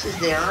chances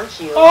there, aren't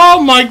you?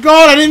 Oh my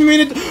god, I didn't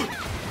mean it.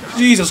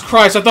 Jesus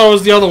Christ, I thought it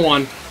was the other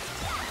one.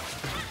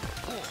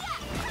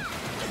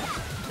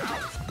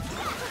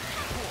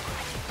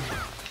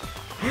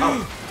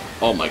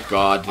 Oh my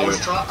god, dude.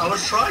 I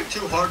was trying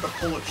too hard to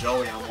pull a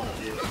Joey on one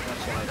of you.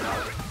 That's why I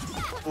got it.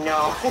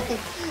 No.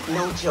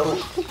 No,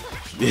 Joey.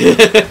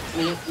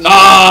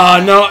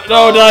 Ah, no,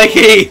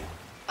 Daiki!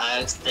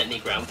 I accidentally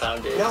ground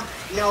pounded. No,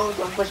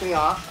 don't push me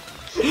off.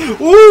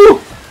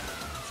 Ooh!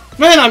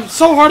 Man, I'm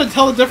so hard to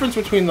tell the difference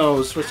between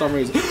those for some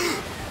reason.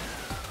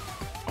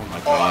 Oh my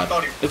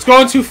god. It's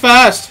going too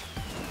fast!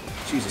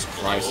 Jesus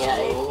Christ. Yeah,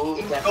 it It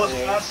goes definitely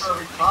is. faster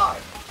every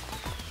time.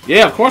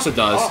 Yeah, of course it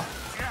does.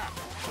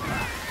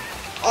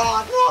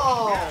 Oh,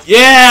 no!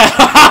 Yeah!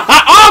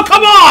 Oh,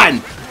 come on!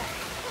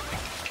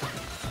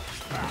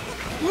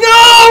 No!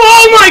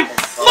 Oh my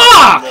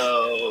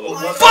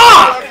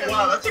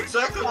That's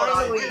exactly what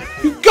I did.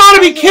 You gotta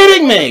be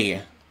kidding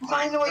me!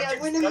 Finally, I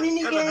win a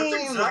minigame!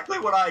 That's exactly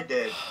what I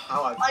did.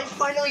 I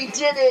finally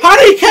did it! How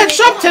did he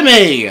catch up to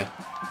me?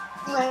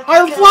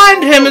 I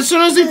flagged him as soon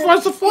as he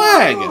pressed the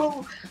flag!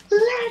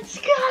 Let's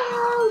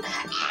go!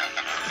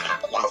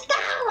 Let's go!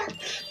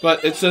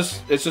 But it's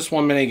just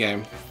one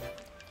minigame.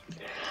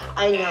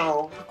 I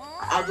know.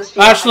 I just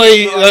feel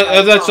Actually,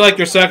 like that's like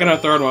your second or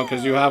third one,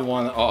 because you have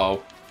one.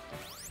 Uh-oh.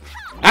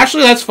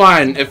 Actually, that's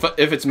fine, if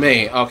it's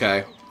me.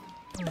 Okay.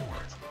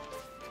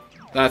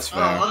 That's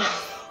fair. I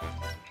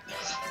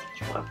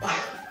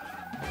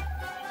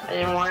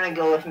didn't want to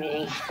go with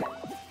me.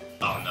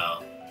 Oh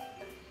no.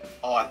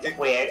 Oh, I think.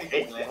 Wait,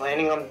 it's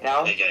landing on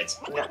Bell? There it goes.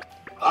 No.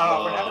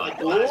 Oh, we're I having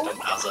a landed duel? on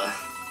Bowser.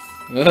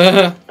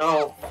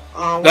 Oh.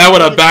 That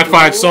would have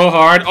backfired so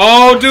hard.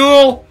 Oh,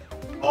 duel!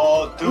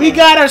 Oh, duel. We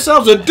got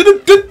ourselves a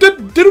duel.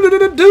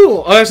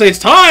 Oh, actually, it's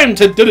time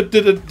to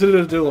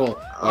duel.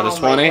 Oh, just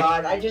 20. Oh my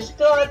god, I just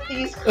got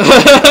these.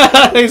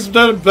 He's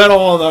bet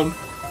all of them.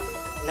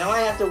 Now I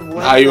have to win.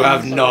 Now you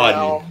have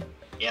somehow. none.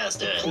 Yeah, let's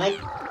do it.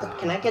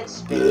 Can I get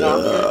spin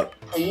doctor,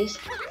 please?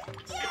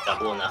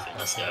 Double or nothing,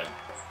 let's go.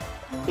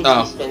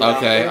 Oh,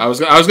 okay. I was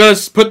gonna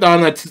put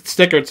on that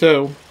sticker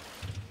too.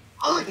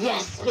 Oh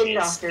yes, spin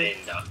doctor. Spin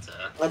doctor.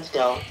 Let's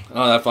go.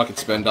 Oh, that fucking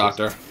spin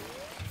doctor.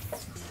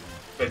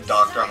 Spin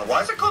doctor.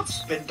 Why is it called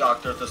spin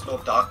doctor if there's no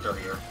doctor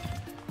here?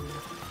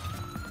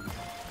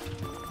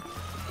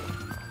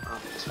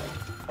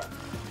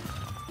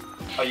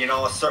 Oh, you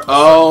know, a certain.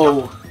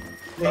 Oh.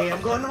 Hey, I'm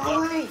going the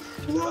wrong way.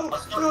 No, no.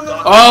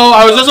 Oh,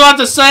 I was just about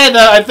to say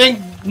that I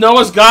think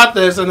Noah's got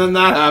this, and then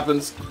that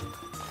happens.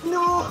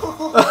 No.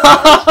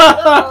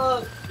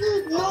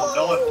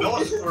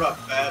 Noah screwed up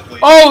badly.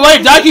 Oh,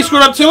 wait, Daiki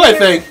screwed up too, I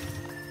think.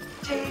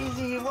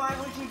 Daisy, why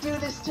would you do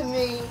this to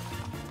me?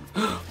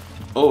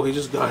 Oh, he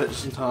just got it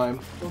just in time.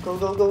 Go,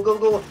 go, go, go,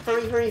 go.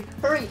 Hurry, hurry,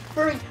 hurry,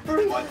 hurry,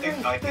 hurry. Oh, I think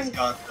Daiki's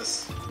got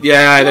this.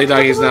 Yeah, I think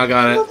Daiki's now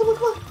got it. Come on,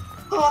 come on.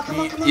 Oh, come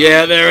on, come on.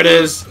 Yeah, there it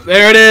is.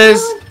 There it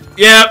is.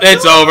 Yep,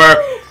 it's over.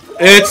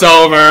 It's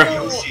over.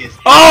 Yoshi is.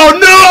 Oh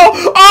no!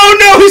 Oh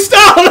no! He's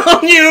down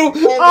on you!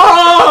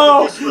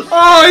 Oh!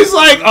 Oh, he's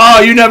like,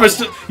 oh, you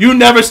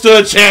never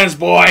stood a chance,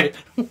 boy.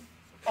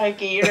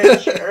 Daiki, you're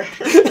not sure.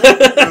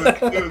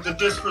 Dude, the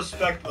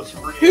disrespect was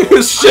real. He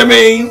was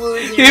shimmying.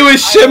 He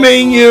was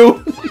shimmying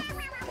you.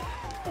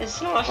 It's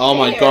not Oh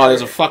my fair. god,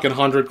 there's a fucking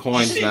 100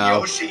 coins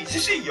now. Did you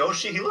see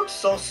Yoshi? He looks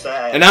so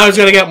sad. And now he's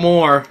gonna get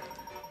more.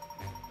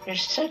 You're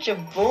such a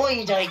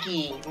bully,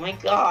 Daiki. My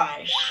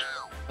gosh.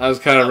 I was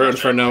kind of rooting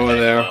for Noah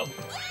there. Well,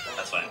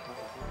 that's fine.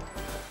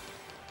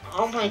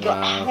 Oh my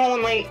god. Wow. How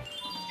am I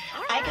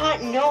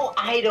got no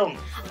item.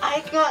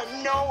 I got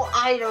no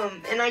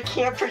item, and I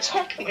can't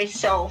protect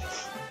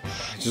myself.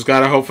 Just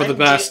gotta hope for the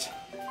best.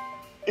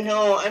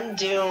 No, I'm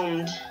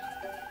doomed.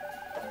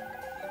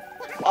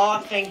 Oh,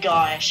 thank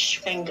gosh.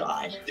 Thank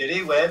God. Did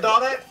he land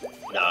on it?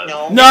 No.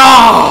 No.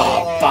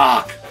 No!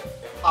 Fuck!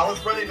 I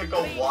was ready to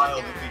go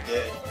wild if he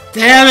did.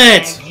 Damn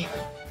it!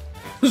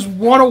 There's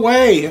one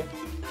away.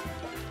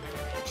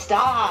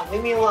 Stop.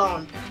 Leave me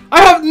alone.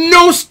 I have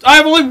I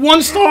have only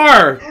 1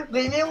 star.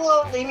 Leave me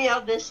alone. Leave me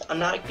out of this. I'm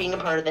not being a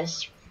part of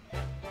this.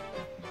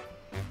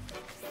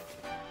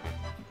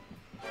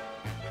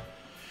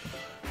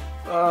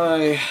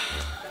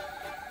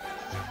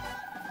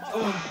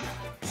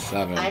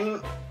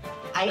 Seven.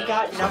 I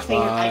got nothing.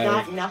 I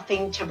got 5.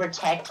 nothing to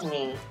protect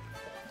me.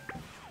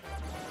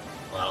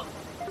 Well,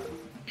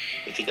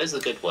 if he goes the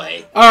good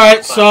way.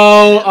 Alright,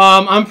 so,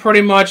 I'm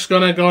pretty much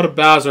gonna go to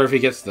Bowser if he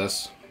gets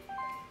this.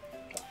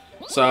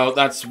 So,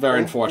 that's very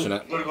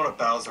unfortunate. I'm gonna go to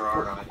Bowser,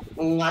 aren't I?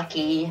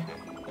 Lucky.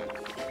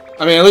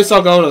 I mean, at least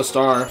I'll go to the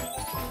star.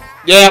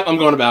 Yep, I'm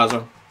going to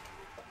Bowser.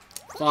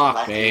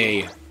 Fuck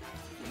me.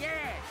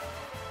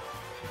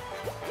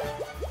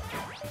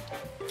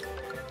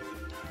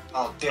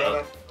 Oh, damn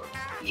it.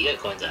 You get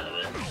coins out of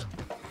it.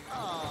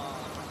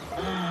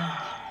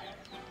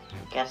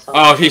 Guess so.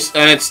 Oh,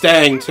 and it's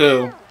staying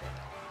too.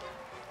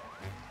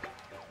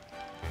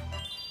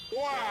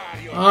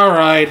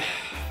 Alright.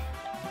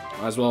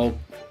 Might as well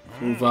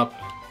move up.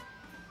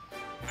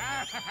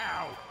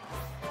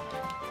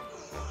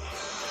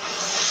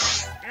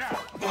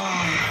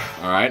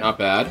 Alright, not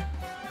bad.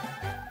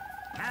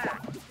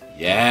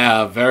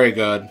 Yeah, very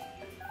good.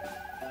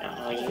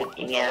 Oh,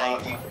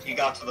 He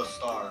got to the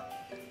star.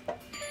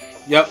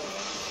 Yep.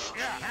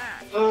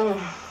 I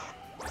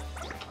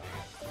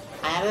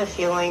have a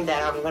feeling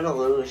that I'm gonna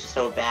lose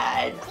so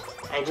bad.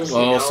 I just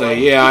Well, know we'll see. it.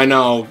 Yeah, I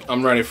know.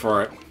 I'm ready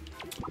for it.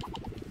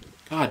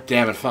 God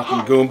damn it, fucking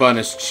Goomba and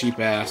his cheap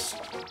ass.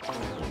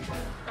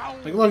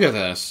 Like, look at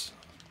this.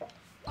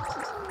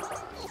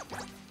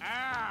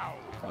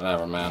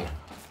 Whatever, man.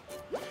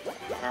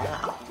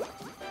 Ow.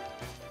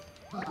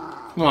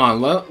 Come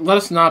on, let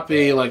us not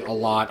be, like, a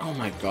lot. Oh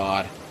my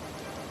god.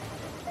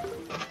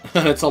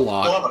 It's a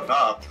lot. Well,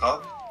 enough, huh?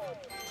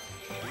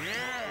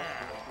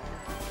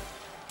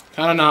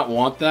 Kinda not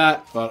want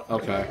that, but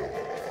okay.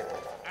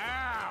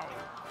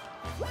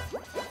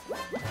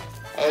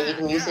 Hey, you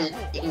can use it.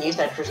 You can use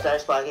that for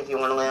status block if you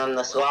want to land on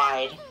the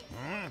slide.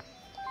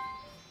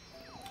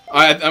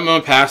 I'm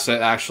gonna pass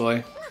it,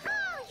 actually.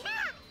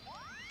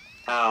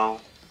 Oh,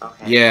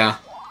 okay. Yeah.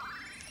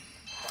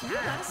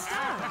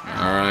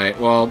 Alright,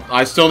 well,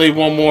 I still need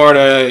one more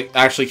to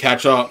actually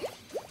catch up.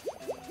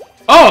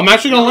 Oh, I'm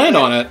actually gonna land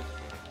on it.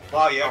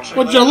 Wow, you actually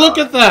Would you look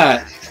at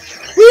that?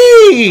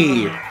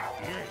 Whee!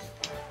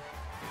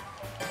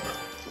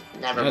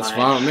 Never That's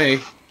mind. fine with me.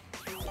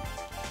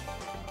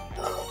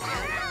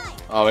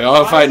 Oh, we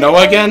gotta fight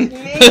Noah again?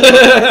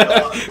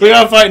 We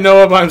gotta fight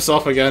Noah by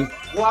himself again.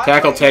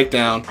 Tackle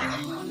takedown.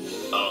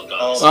 Oh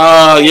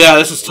god. Yeah,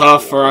 this is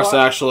tough for us,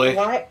 actually.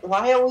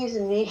 Why always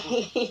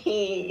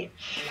me?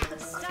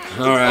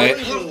 Alright.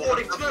 Blue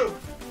 42.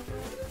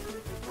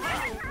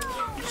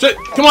 Shit!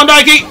 Come on,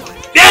 Daiki!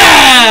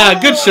 Yeah!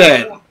 Good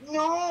shit!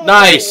 No!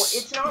 Nice.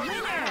 It's not.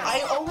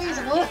 I always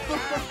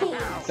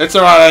lose. It's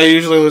alright, I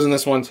usually lose in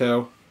this one,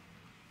 too.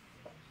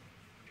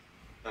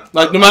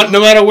 Like, no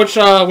matter which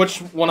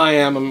one I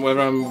am,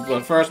 whether I'm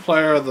the first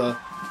player or the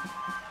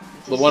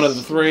one of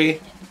the three.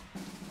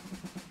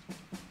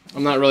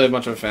 I'm not really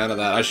much of a fan of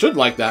that. I should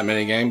like that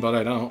minigame, but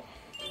I don't.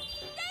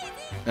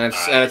 And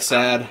it's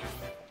sad.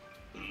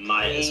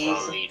 Might as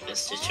well leave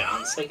this to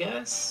chance, I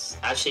guess.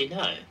 Actually,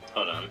 no.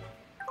 Hold on.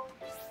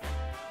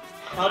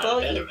 How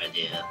about a better you?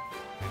 idea.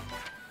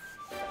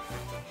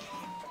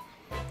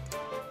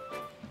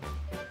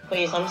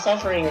 Please, I'm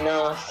suffering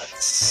enough.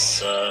 That's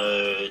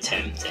so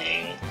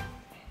tempting.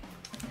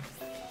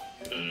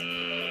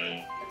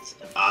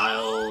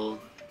 I'll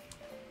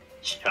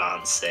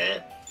chance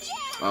it.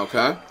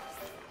 Okay.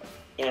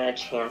 Yeah,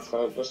 chance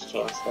it. Just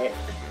chance it.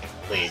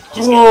 Please,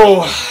 just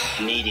Oh! get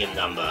a medium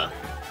number.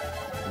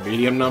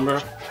 Medium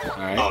number?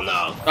 Alright. Oh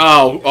no.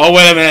 Oh,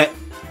 wait a minute.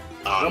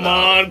 Oh, Come no.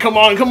 on, come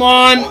on, come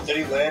on! Oh, did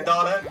he land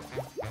on it?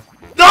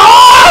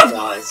 No!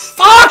 Nice.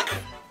 Fuck!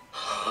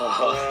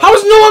 How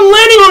is no one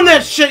landing on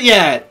that shit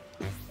yet?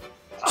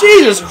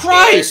 Jesus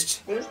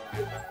Christ!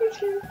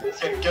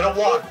 Get a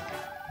 1.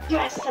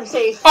 Yes, I'm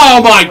safe.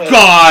 Oh my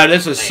god,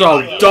 this is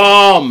so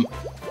dumb!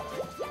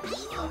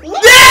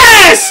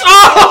 Yes!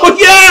 Oh,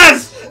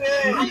 yes!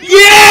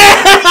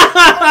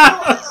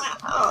 Yeah!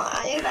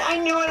 I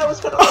knew it. I was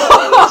gonna lose.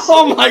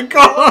 Oh my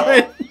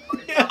god!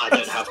 I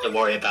don't have to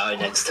worry about it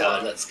next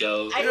turn. Let's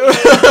go. I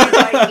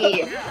hate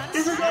you, Daiki.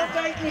 This is all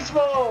Daiki's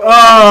fault.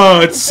 Oh,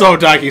 it's so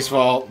Daiki's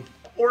fault.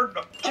 Or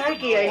no.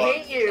 Daiki, I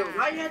hate you.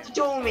 Why you have to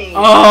do me?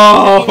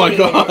 Oh my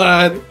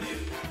god.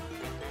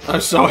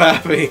 I'm so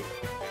happy.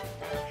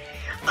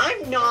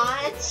 I'm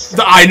not.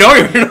 I know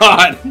you're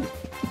not.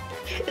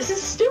 This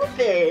is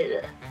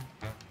stupid.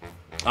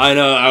 I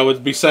know, I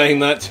would be saying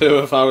that too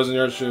if I was in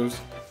your shoes.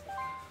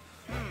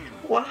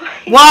 Why?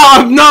 Wow,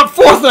 I'm not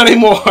fourth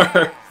anymore!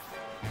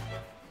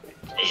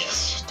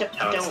 Yeah.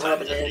 Don't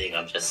rub it in.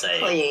 I'm just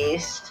saying.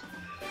 Please.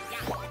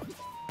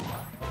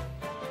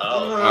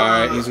 Oh.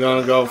 Alright, he's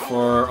gonna go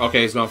for...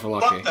 Okay, he's going for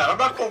Fuck lucky. that. I'm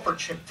not going for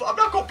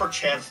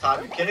chance time.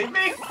 Are you kidding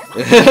me?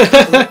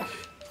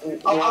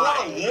 I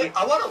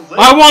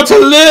want to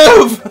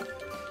live.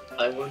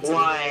 I want to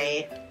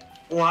live!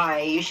 Why?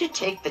 You should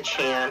take the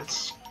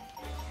chance.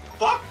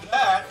 Fuck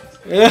that.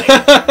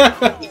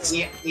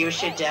 You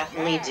should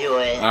definitely do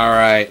it.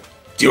 Alright.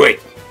 Do it!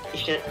 You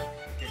should.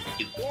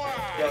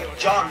 Yeah,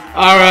 John.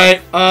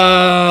 Alright,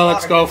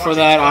 let's go for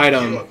that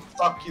item.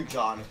 Fuck you,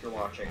 John, if you're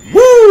watching.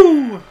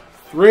 Woo!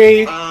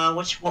 3.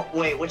 Which one?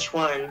 Wait, which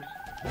one?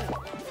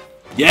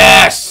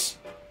 Yes!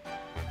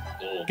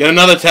 Get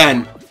another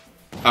 10.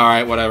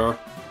 Alright, whatever.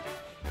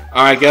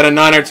 Alright, get a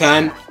 9 or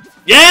 10.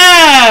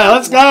 Yeah!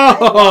 Let's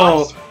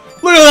go!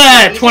 Look at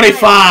that!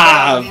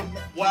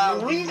 25! Wow.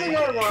 The reason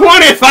I lost,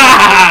 25!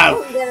 I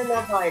didn't get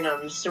enough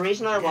items. The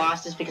reason I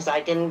lost is because I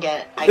didn't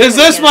get. Is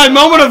this my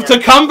moment of to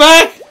come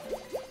back?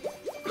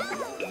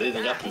 You're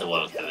moving up in the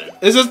world, Kevin.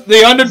 Is this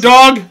the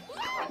underdog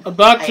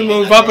about to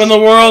move up in the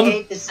I world?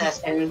 hate this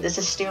session. This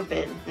is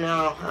stupid.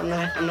 No, I'm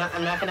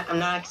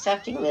not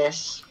accepting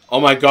this. Oh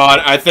my god,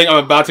 I think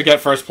I'm about to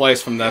get first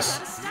place from this.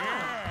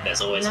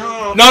 There's always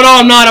No. No,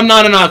 I'm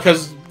not,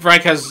 because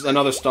Frank has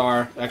another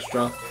star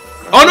extra.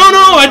 Oh,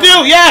 no, I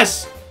do,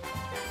 yes!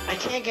 I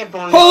can't get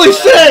bonus. Holy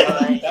for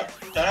that,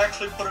 shit! That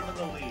actually put him in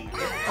the lead.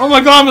 Oh my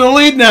god, I'm in the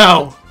lead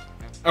now!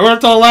 I went up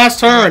to the last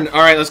turn.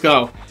 Alright, let's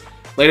go.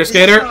 Later,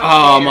 Skater? not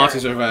Oh, fair.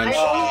 Monty's Revenge. I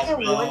always get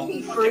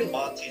 1v3.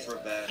 Monty's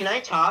revenge. Can I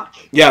talk?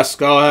 Yes,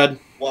 go ahead.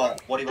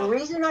 What? What do you The want?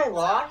 reason I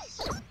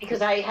lost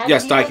because I had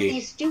Yes, to deal with Daiki.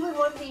 these stupid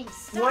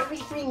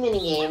 1v3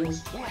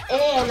 minigames,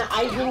 and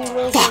I didn't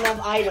really get enough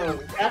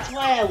items. That's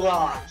why I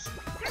lost.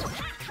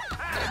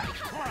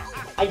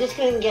 I just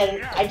couldn't get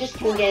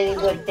any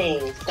good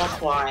things.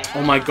 That's why.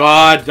 Oh my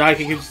god,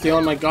 Daiki keeps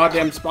stealing my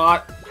goddamn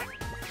spot.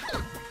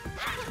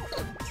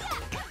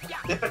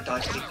 Dip it,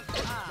 Daiki.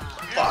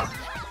 Fuck.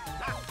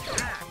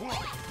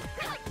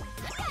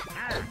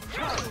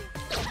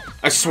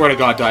 I swear to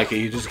god, Daiki,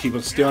 you just keep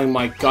on stealing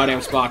my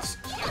goddamn spots.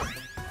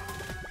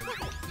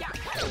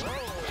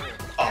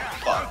 Oh,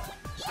 fuck.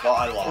 Well,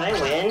 I lost. Can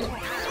I win?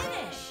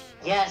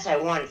 Yes, I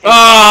won.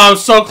 Oh, I'm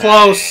so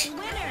close.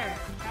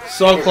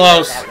 So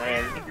close. That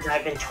win, because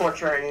I've been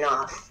tortured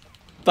enough.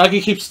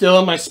 Daiki keeps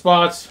stealing my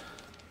spots.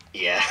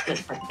 Yeah.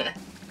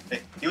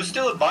 Hey, he was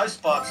still in my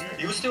spots.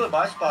 He was still in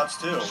my spots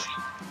too.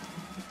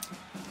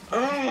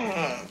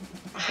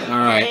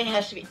 Alright. It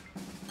has to be.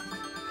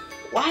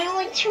 Why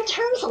only 2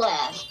 turns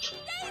left?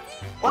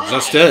 Why? It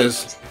just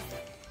is.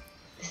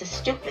 This is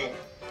stupid.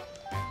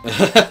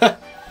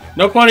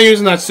 No point in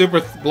using that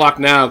super block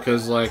now,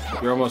 because, like,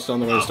 you're almost on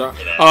the way to start.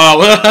 Oh,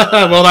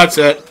 well, that's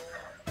it.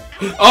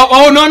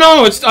 Oh,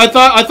 no, it's, I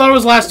thought it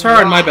was last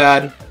turn, my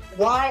bad.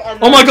 Why?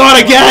 Oh my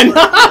god, again!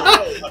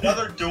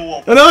 Another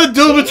duel. Another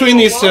duel between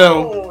these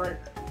two.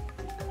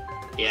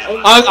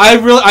 Yeah.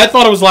 I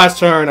thought it was last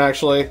turn,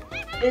 actually.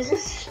 This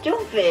is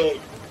stupid.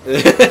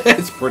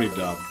 It's pretty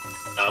dumb.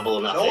 Double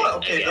or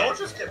nothing.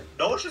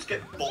 No one just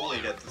get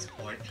bullied at this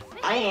point.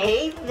 I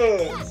hate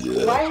this.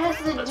 Why has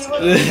to do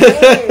with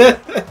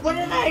this? What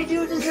did I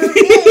do to deserve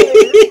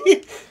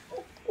this?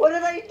 What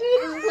did I do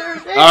to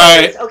deserve this?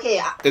 Alright. Okay.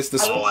 It's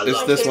this one.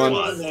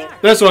 one.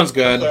 This one's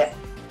good. Yeah.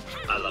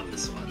 I love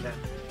this one.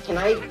 Can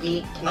I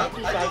beat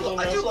Daiki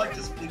I do this? like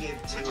this game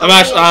too.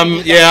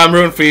 I'm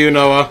rooting for you,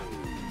 Noah.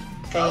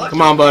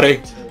 Come on,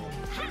 buddy.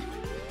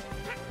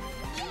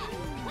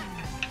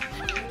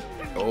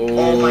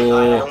 Oh my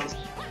god.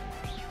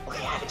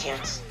 Okay, I have a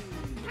chance.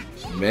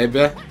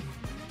 Maybe.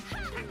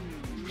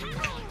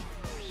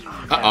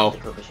 Uh-oh.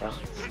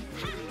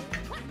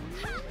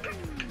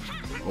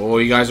 Oh,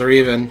 you guys are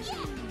even.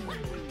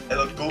 Hey,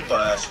 look, Koopa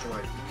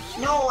asteroid.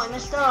 No, I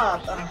messed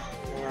up.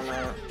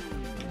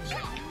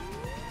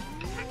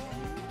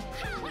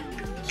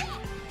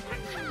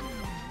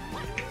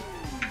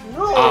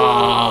 No.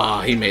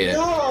 Ah, he made it.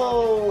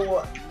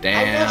 No.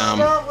 Damn. I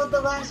messed up with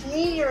the last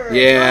meter.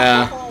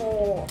 Yeah.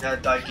 No. Yeah,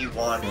 Daiki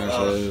won.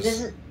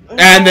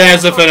 And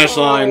there's the finish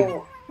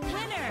line.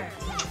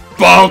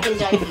 Bonk.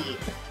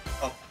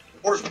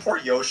 Poor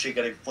Yoshi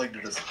getting flinged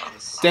in his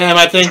face. Damn,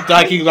 I think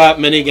Daiki got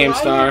minigame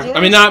star. I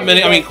mean, not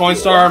mini. I mean, coin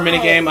star or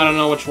minigame. I don't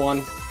know which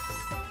one.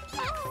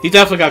 He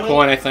definitely got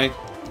coin, I think.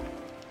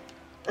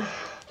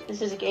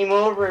 This is game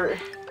over.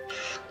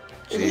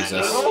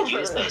 Jesus. I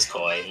use those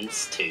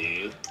coins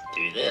to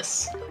do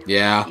this.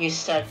 Yeah. You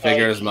said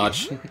Figure as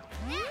much.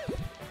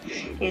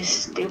 You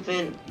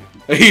stupid.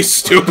 You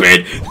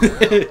stupid.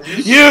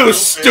 You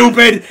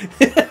stupid.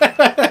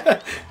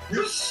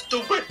 You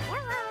stupid.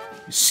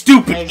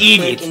 Stupid I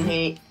idiot.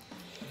 freaking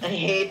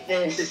hate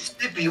this.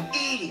 Stupid, you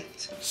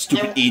idiot.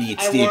 Stupid idiot,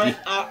 Stevie.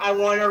 I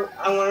want to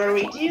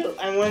redo.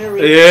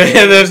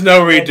 Yeah, there's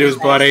no redos,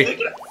 buddy. I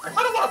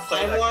don't want to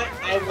play that.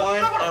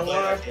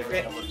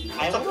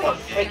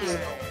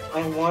 I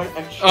want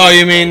a Oh,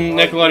 you mean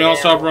Nickelodeon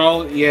All-Star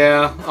Brawl?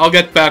 Yeah, I'll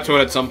get back to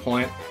it at some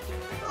point.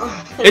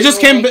 It just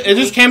came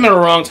at a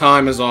wrong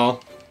time, is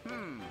all.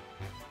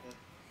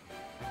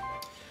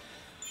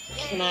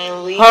 Can I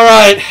leave? All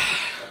right.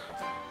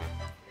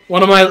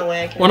 One of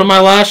my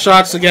last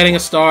shots to getting a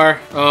star.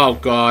 Oh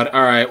god.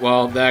 All right.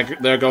 Well,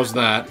 there goes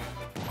that.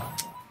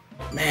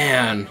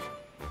 Man,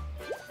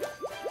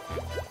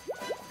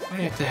 I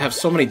have to have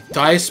so many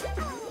dice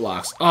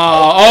blocks.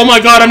 Oh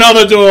my god!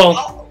 Another duel.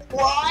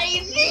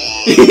 Why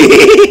me?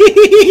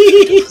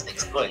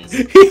 6 coins.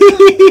 You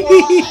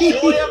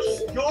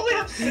only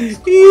have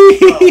 6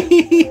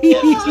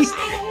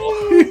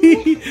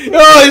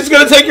 Oh, he's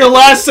gonna take your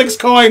last 6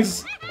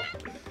 coins.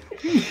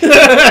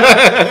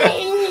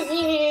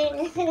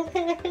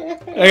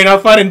 Hey, you're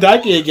not fighting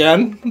Daiki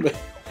again.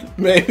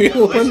 Maybe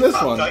we'll win this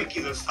one.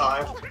 Daiki this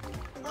time.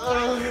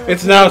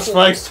 It's now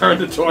Spike's turn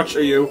to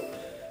torture you.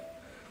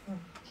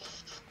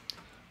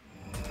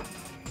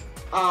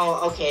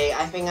 Oh, okay.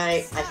 I think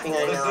I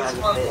know how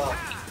to fit.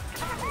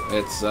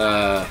 It's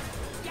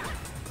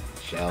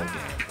shell game.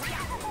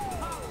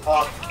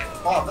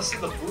 Oh, this is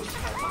the boost.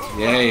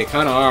 Yeah, you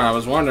kind of are. I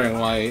was wondering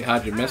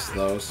how'd you miss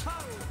those.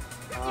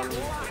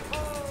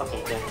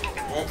 Okay, good.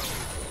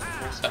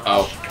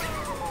 Oh.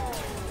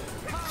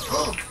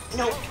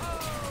 No.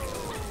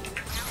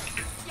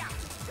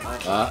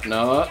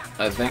 Noah,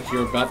 I think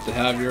you're about to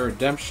have your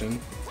redemption.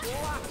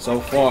 So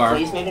far.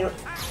 Please make it.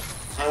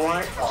 I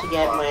want to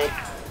get my.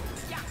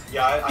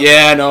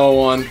 Yeah, no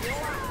one.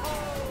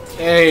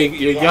 Hey,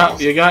 you got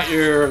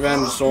your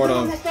revenge, sort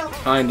of,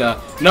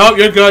 kinda. No,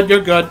 you're good.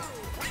 You're good.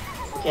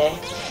 Okay.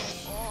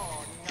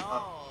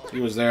 He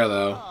was there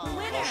though.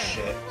 Oh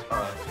shit.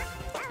 Alright.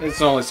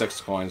 It's only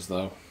 6 coins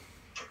though,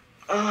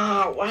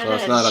 Why so did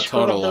it's I not a screw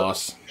total up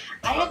loss.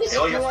 I had to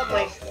screw up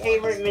my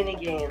favorite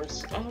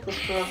minigames. I had to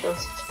screw up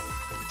those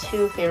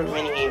 2 favorite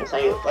minigames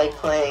I like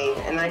playing,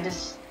 and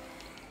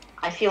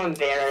I feel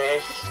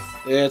embarrassed.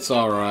 It's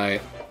all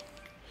right.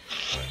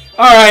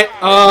 All right.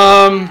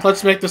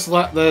 Let's make this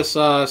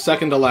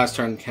second to last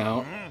turn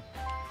count.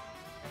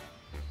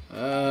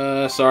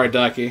 Sorry,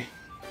 Daiki.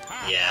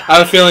 Yeah. I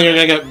have a feeling you're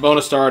gonna get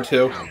bonus star or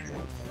 2.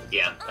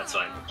 Yeah, that's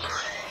fine.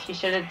 You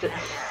should have.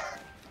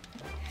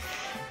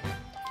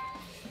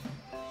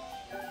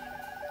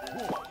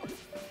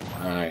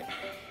 Alright.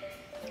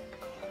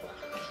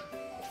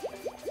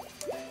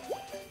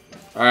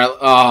 Alright,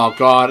 oh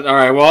god.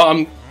 Alright,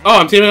 well,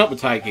 I'm teaming up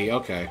with Daiki,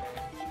 okay.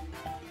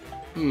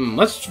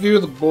 Let's view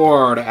the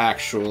board,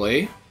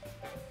 actually.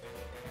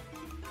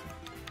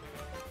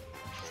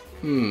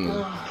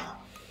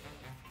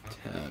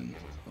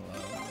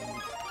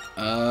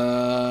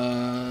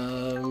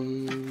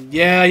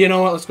 Yeah, you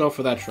know what? Let's go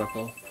for that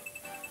triple.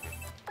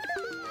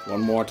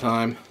 One more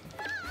time.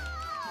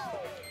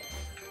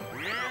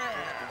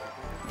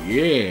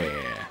 Yeah.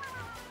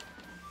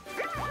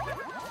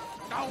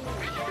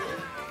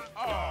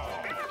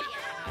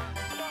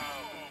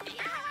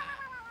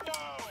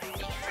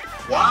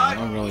 What?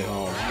 I'm really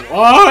home.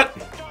 What?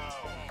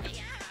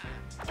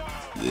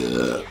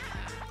 Yeah.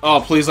 Oh,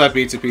 please let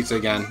Pizza Pizza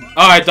again.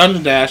 Alright,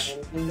 Dungeon Dash.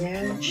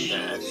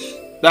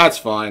 That's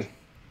fine.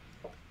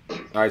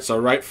 Alright, so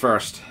right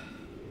first.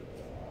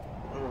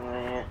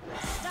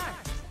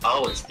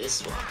 Oh, it's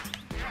this one.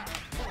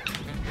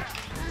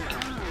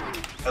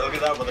 Hey, look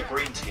at that with a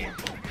green team.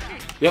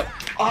 Yep.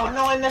 Oh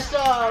no, I messed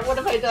up. What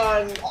have I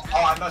done? Oh,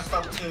 I messed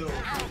up too.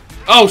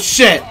 Oh,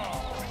 shit!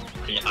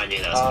 I knew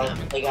that was gonna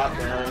happen. They got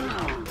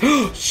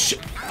one. Shit.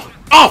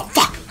 Oh,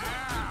 fuck!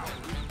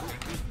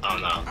 Oh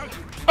no.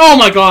 Oh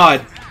my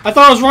god! I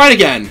thought I was right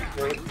again!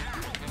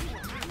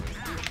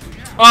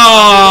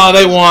 Oh,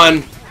 they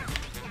won!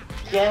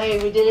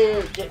 Yay, we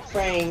did it,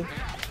 Frank.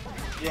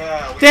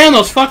 Yeah. Damn,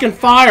 those fucking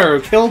fire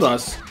killed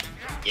us.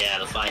 Yeah,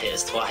 the fire hit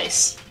us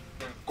twice.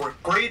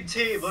 Green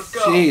team, let's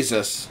go.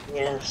 Jesus.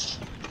 Yes.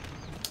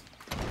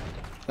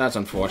 That's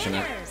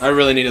unfortunate. I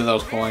really needed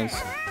those coins.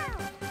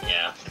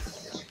 Yeah.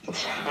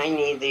 I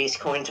need these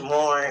coins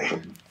more.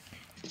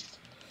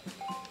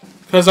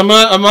 Because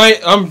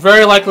I'm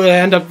very likely to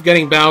end up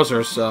getting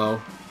Bowser, so...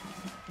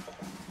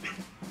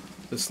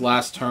 This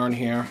last turn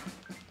here.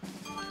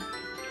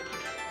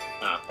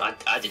 Oh, I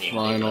didn't even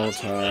Final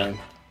turn.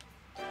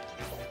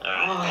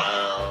 Alright,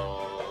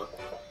 well...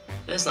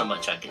 There's not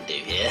much I can do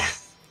here.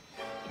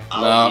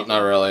 No, not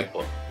really.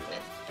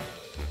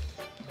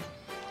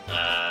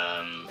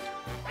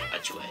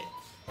 Actually,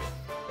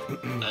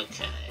 wait.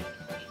 Okay.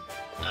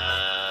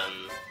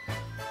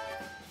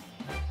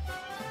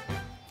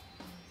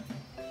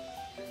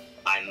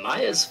 I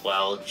might as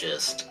well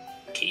just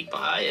keep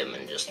by him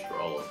and just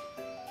roll.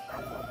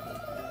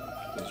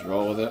 Just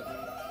roll with it.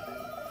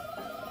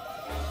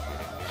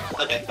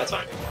 Okay, that's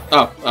fine.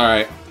 Oh,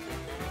 alright.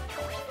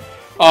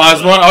 Oh,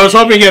 I was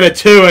hoping to get a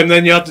 2, and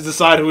then you have to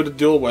decide who to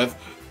duel with.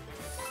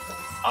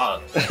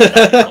 Oh,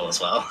 that's cool as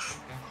well.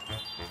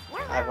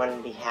 I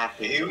wouldn't be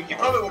happy. You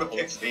probably would have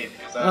picked me.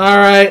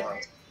 Alright.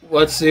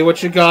 Let's see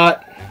what you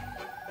got.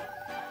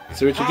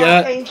 See what you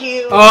got. Thank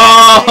you.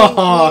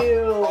 Oh! Thank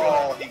you.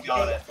 Oh, he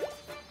got it.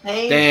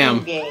 Thank Damn.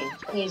 you, game.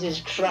 Jesus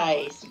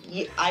Christ.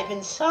 I've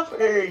been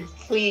suffered.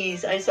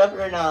 Please, I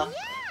suffer enough.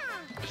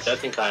 I don't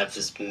think I have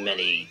as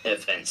many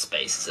event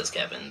spaces as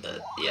Kevin, but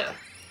yeah.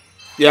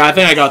 Yeah, I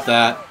think I got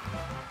that.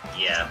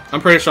 Yeah.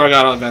 I'm pretty sure I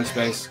got event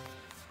space.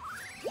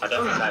 I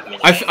don't think I have many.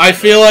 I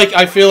feel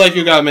like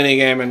you got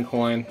minigame and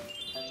coin.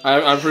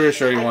 I'm pretty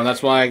sure you won.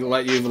 That's why I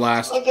let you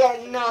last. I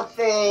get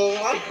nothing.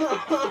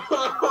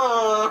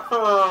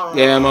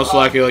 Yeah, most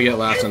likely you'll get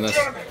last in this.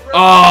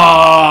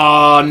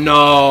 Oh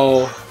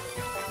no!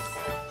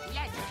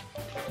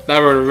 That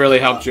would have really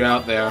helped you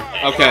out there.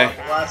 Okay.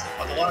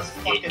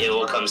 It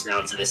all comes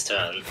down to this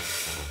turn.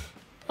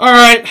 All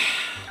right.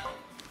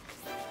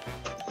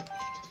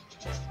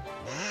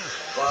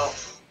 Well,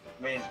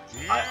 I mean,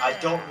 I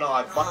don't know.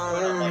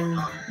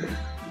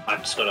 I'm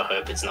just gonna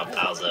hope it's not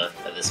Bowser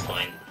at this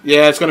point.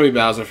 Yeah, it's gonna be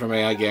Bowser for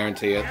me. I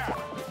guarantee it.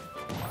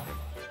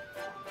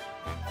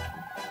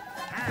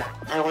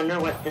 I wonder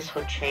what this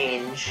would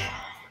change.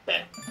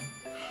 Okay.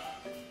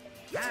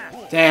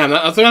 Damn,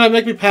 that's gonna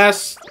make me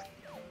pass.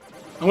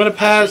 I'm gonna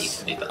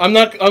pass. I'm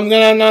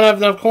gonna not have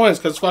enough coins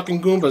because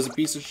fucking Goomba's a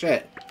piece of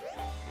shit.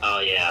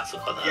 Oh yeah, I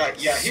forgot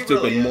that. Yeah, he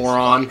Stupid really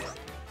moron.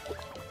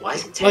 Why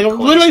is it Like, it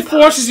coins literally now?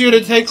 forces you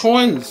to take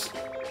coins.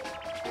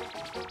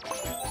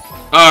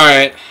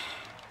 Alright.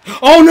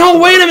 Oh no,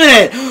 wait a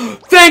minute!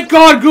 Thank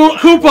God,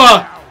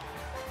 Koopa!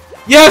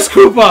 Yes,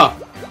 Koopa!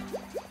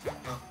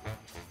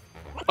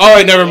 Oh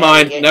wait, never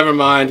mind, never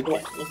mind. I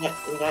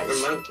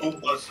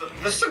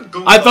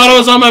thought I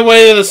was on my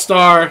way to the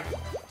star.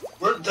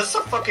 This is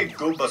a fucking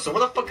Goomba, so where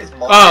the fuck is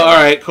Mario? Oh,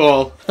 alright,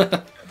 cool.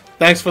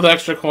 Thanks for the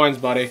extra coins,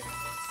 buddy.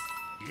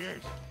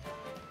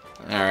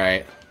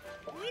 Alright.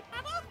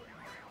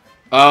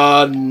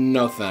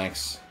 No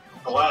thanks.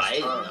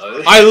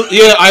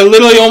 I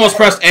literally almost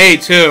pressed A,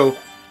 too.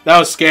 That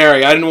was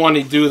scary. I didn't want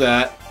to do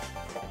that.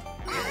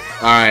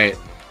 Alright.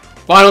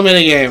 Final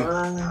minigame.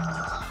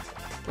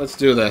 Let's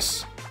do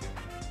this.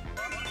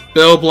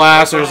 Bill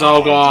Blasters,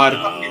 oh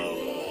god.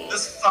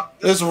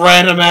 This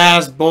random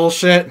ass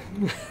bullshit.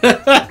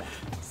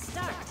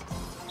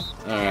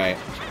 Alright.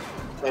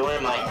 Wait, where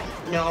am I?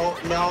 No,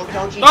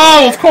 don't you...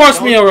 Oh, of course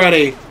me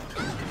already!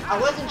 I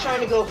wasn't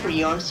trying to go for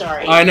you, I'm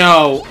sorry. I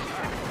know.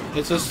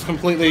 It's just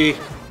completely,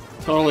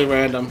 totally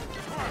random.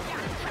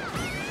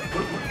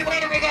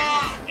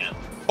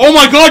 Oh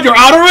my god, you're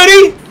out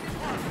already?!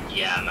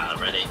 Yeah, I'm out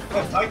already.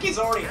 Daiki's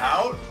already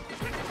out?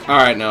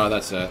 Alright, no,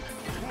 that's it.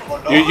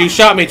 Oh, no. You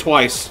shot me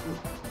twice.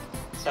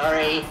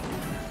 Sorry.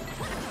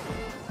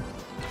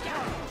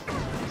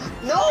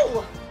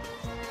 No!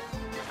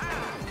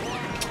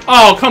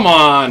 Oh, come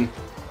on!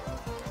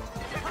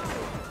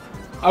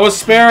 I was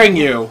sparing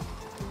you.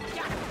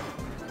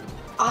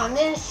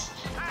 Honest?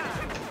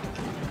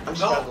 I'm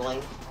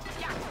struggling.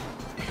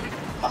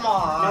 Come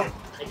on. Nope.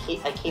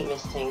 I keep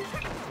missing.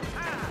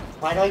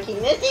 Why do I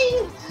keep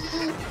missing?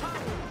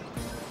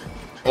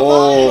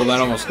 Oh,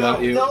 that almost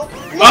got you. Nope.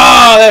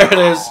 Ah, there it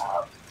is.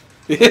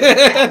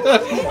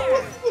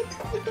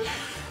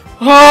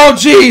 Oh,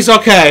 jeez.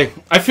 Okay.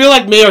 I feel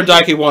like me or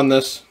Daiki won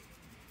this.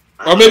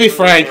 Or maybe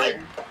Frank.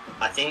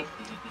 I think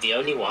the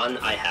only one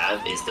I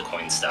have is the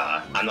coin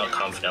star. I'm not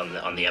confident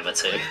on the other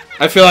two.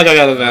 I feel like I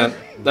got a vent.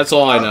 That's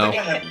all I know. I don't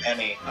think I have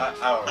any.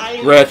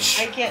 Rich.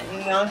 I get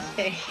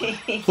nothing.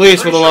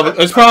 Please, for the love of...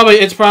 It's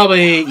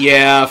probably...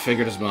 Yeah, I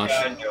figured as much.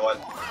 Yeah, I knew it.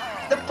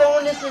 The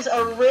bonuses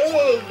are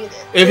rigged.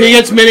 If he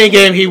gets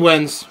minigame, he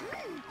wins.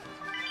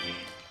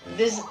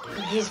 These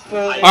bonuses...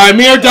 Alright,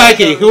 me or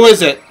Daiki? Who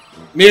is it?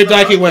 Me or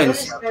Daiki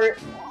wins.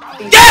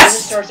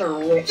 Yes! Bonus stars are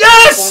rigged.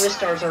 Yes! Bonus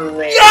stars are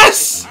rigged.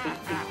 Yes!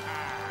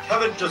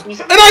 Kevin just... And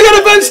I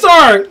got a vent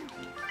star!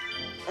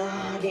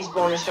 These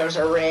bonus stars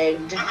are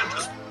rigged.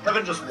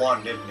 Kevin just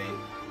won, didn't he?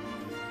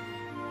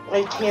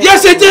 I can't...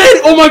 Yes, it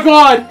did! Oh my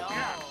god!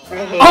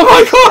 Oh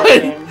my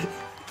god!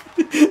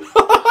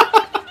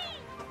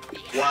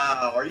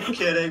 Wow, are you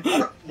kidding?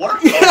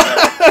 What a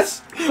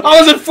Yes! I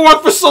was in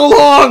fourth for so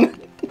long!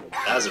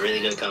 That was a really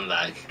good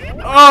comeback.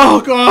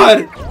 Oh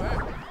god!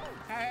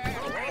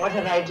 What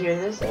did I do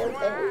this?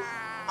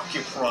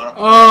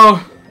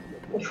 Oh.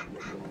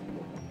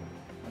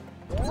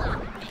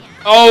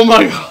 Oh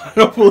my god, I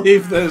don't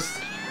believe this.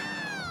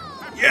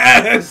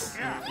 Yes!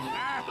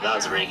 That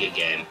was a really good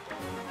game.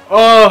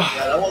 Oh.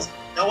 Yeah, that was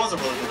a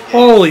really good game.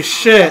 Holy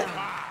shit.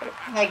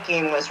 That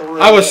game was rigged.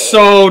 I was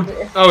so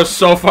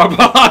far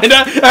behind.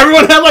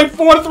 Everyone had like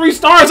 4 to 3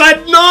 stars. I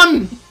had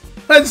none.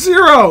 I had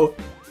 0.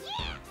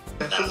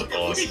 Look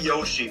at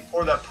Yoshi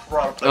for that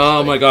product.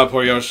 Oh my god,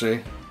 poor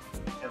Yoshi.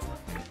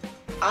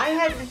 I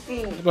had to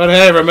see. But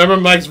hey, remember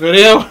Mike's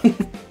video?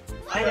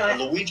 I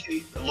know.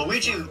 Luigi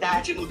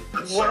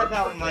looked What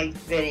about Mike's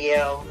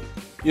video?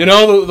 You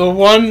know the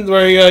one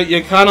where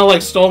you kind of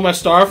like stole my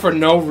star for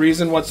no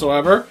reason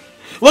whatsoever.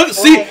 Look,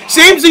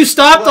 seems you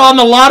stopped on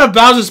a lot of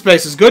Bowser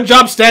spaces. Good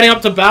job standing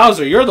up to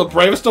Bowser. You're the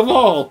bravest of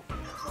all.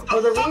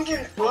 Well, the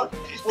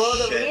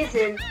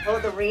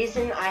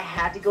reason I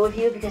had to go with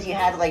you because you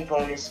had like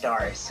bonus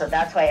stars, so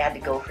that's why I had to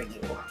go for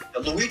you.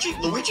 Luigi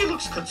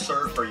looks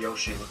concerned for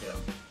Yoshi. Look at him.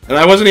 And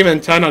I wasn't even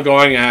intent on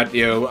going at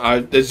you.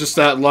 It's just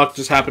that luck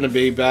just happened to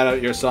be bad at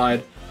your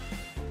side.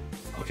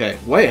 Okay,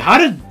 wait. How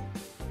did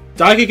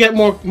Daiki get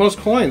most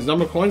coins?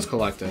 Number of coins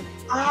collected.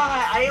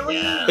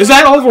 Is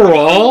that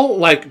overall?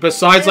 Like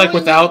besides like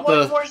without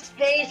the. One more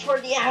space for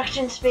the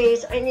action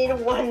space. I need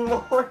one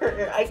more.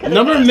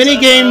 Number of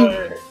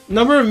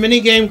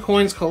minigame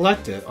coins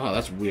collected. Oh,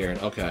 that's weird.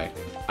 Okay,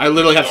 I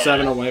literally have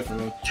 7 away from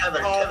him.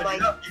 Kevin,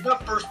 you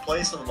got first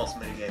place in the most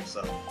minigames,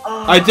 so.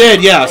 I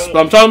did, yes, but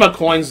I'm talking about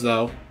coins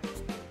though.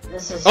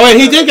 Oh wait,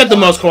 he did get the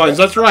most coins.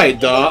 That's right.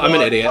 Duh, I'm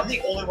an idiot. I'm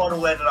the only one who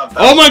landed on.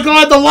 Oh my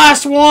god, the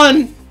last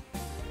one.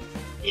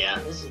 Yeah.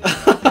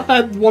 I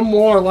had 1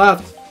 more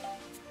left.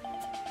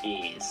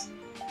 Jeez.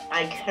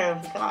 I could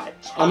have got.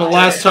 On the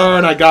last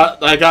turn, I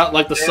got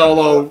like the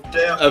solo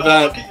event.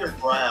 Look at your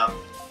graph.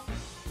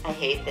 I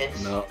hate this.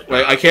 No,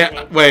 wait, I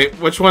can't. Wait,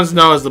 which one's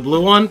no? Is the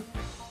blue one?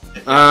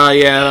 Yeah,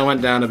 that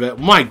went down a bit.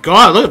 My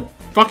god, look at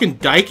fucking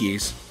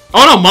Daiki's.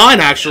 Oh no, mine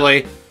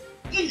actually.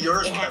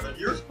 Yours, Kevin.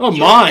 Yours. Oh,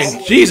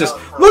 mine. Jesus,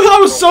 look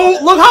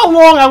how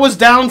long I was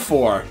down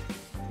for.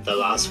 The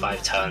last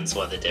 5 turns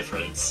were the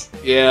difference.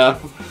 Yeah.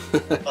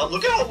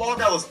 Look at how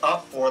long I was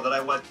up for that I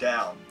went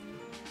down.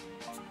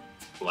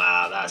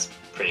 Wow, that's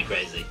pretty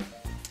crazy.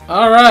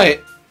 All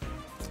right.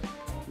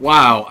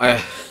 Wow.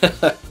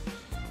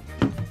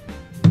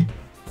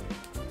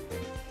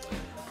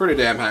 Pretty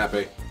damn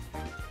happy.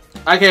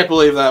 I can't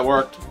believe that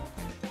worked.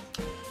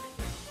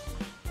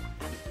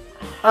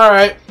 All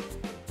right.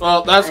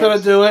 Well, that's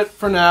gonna do it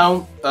for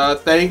now.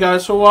 Thank you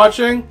guys for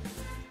watching.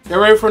 Get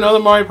ready for another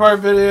Mario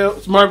Party video.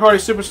 It's Mario Party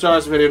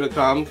Superstars video to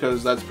come,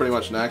 because that's pretty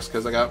much next,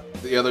 because I got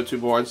the other 2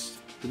 boards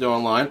to do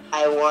online.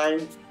 I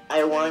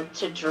want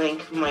to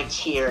drink my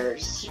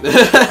tears. I'll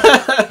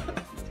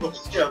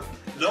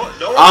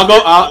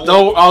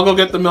go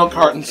get the milk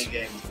cartons.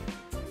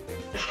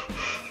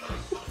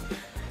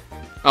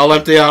 I'll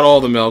empty out all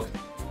the milk.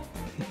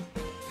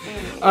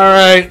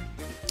 Alright.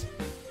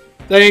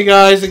 Thank you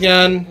guys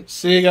again.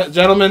 See you guys.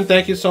 Gentlemen,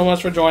 thank you so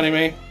much for joining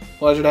me.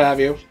 Pleasure to have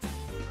you.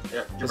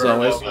 Yeah, as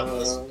always.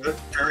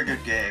 Very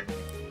good game.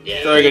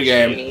 Yeah, very good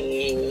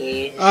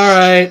game.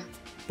 Alright.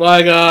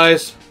 Bye,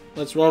 guys.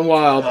 Let's run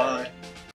wild. Bye.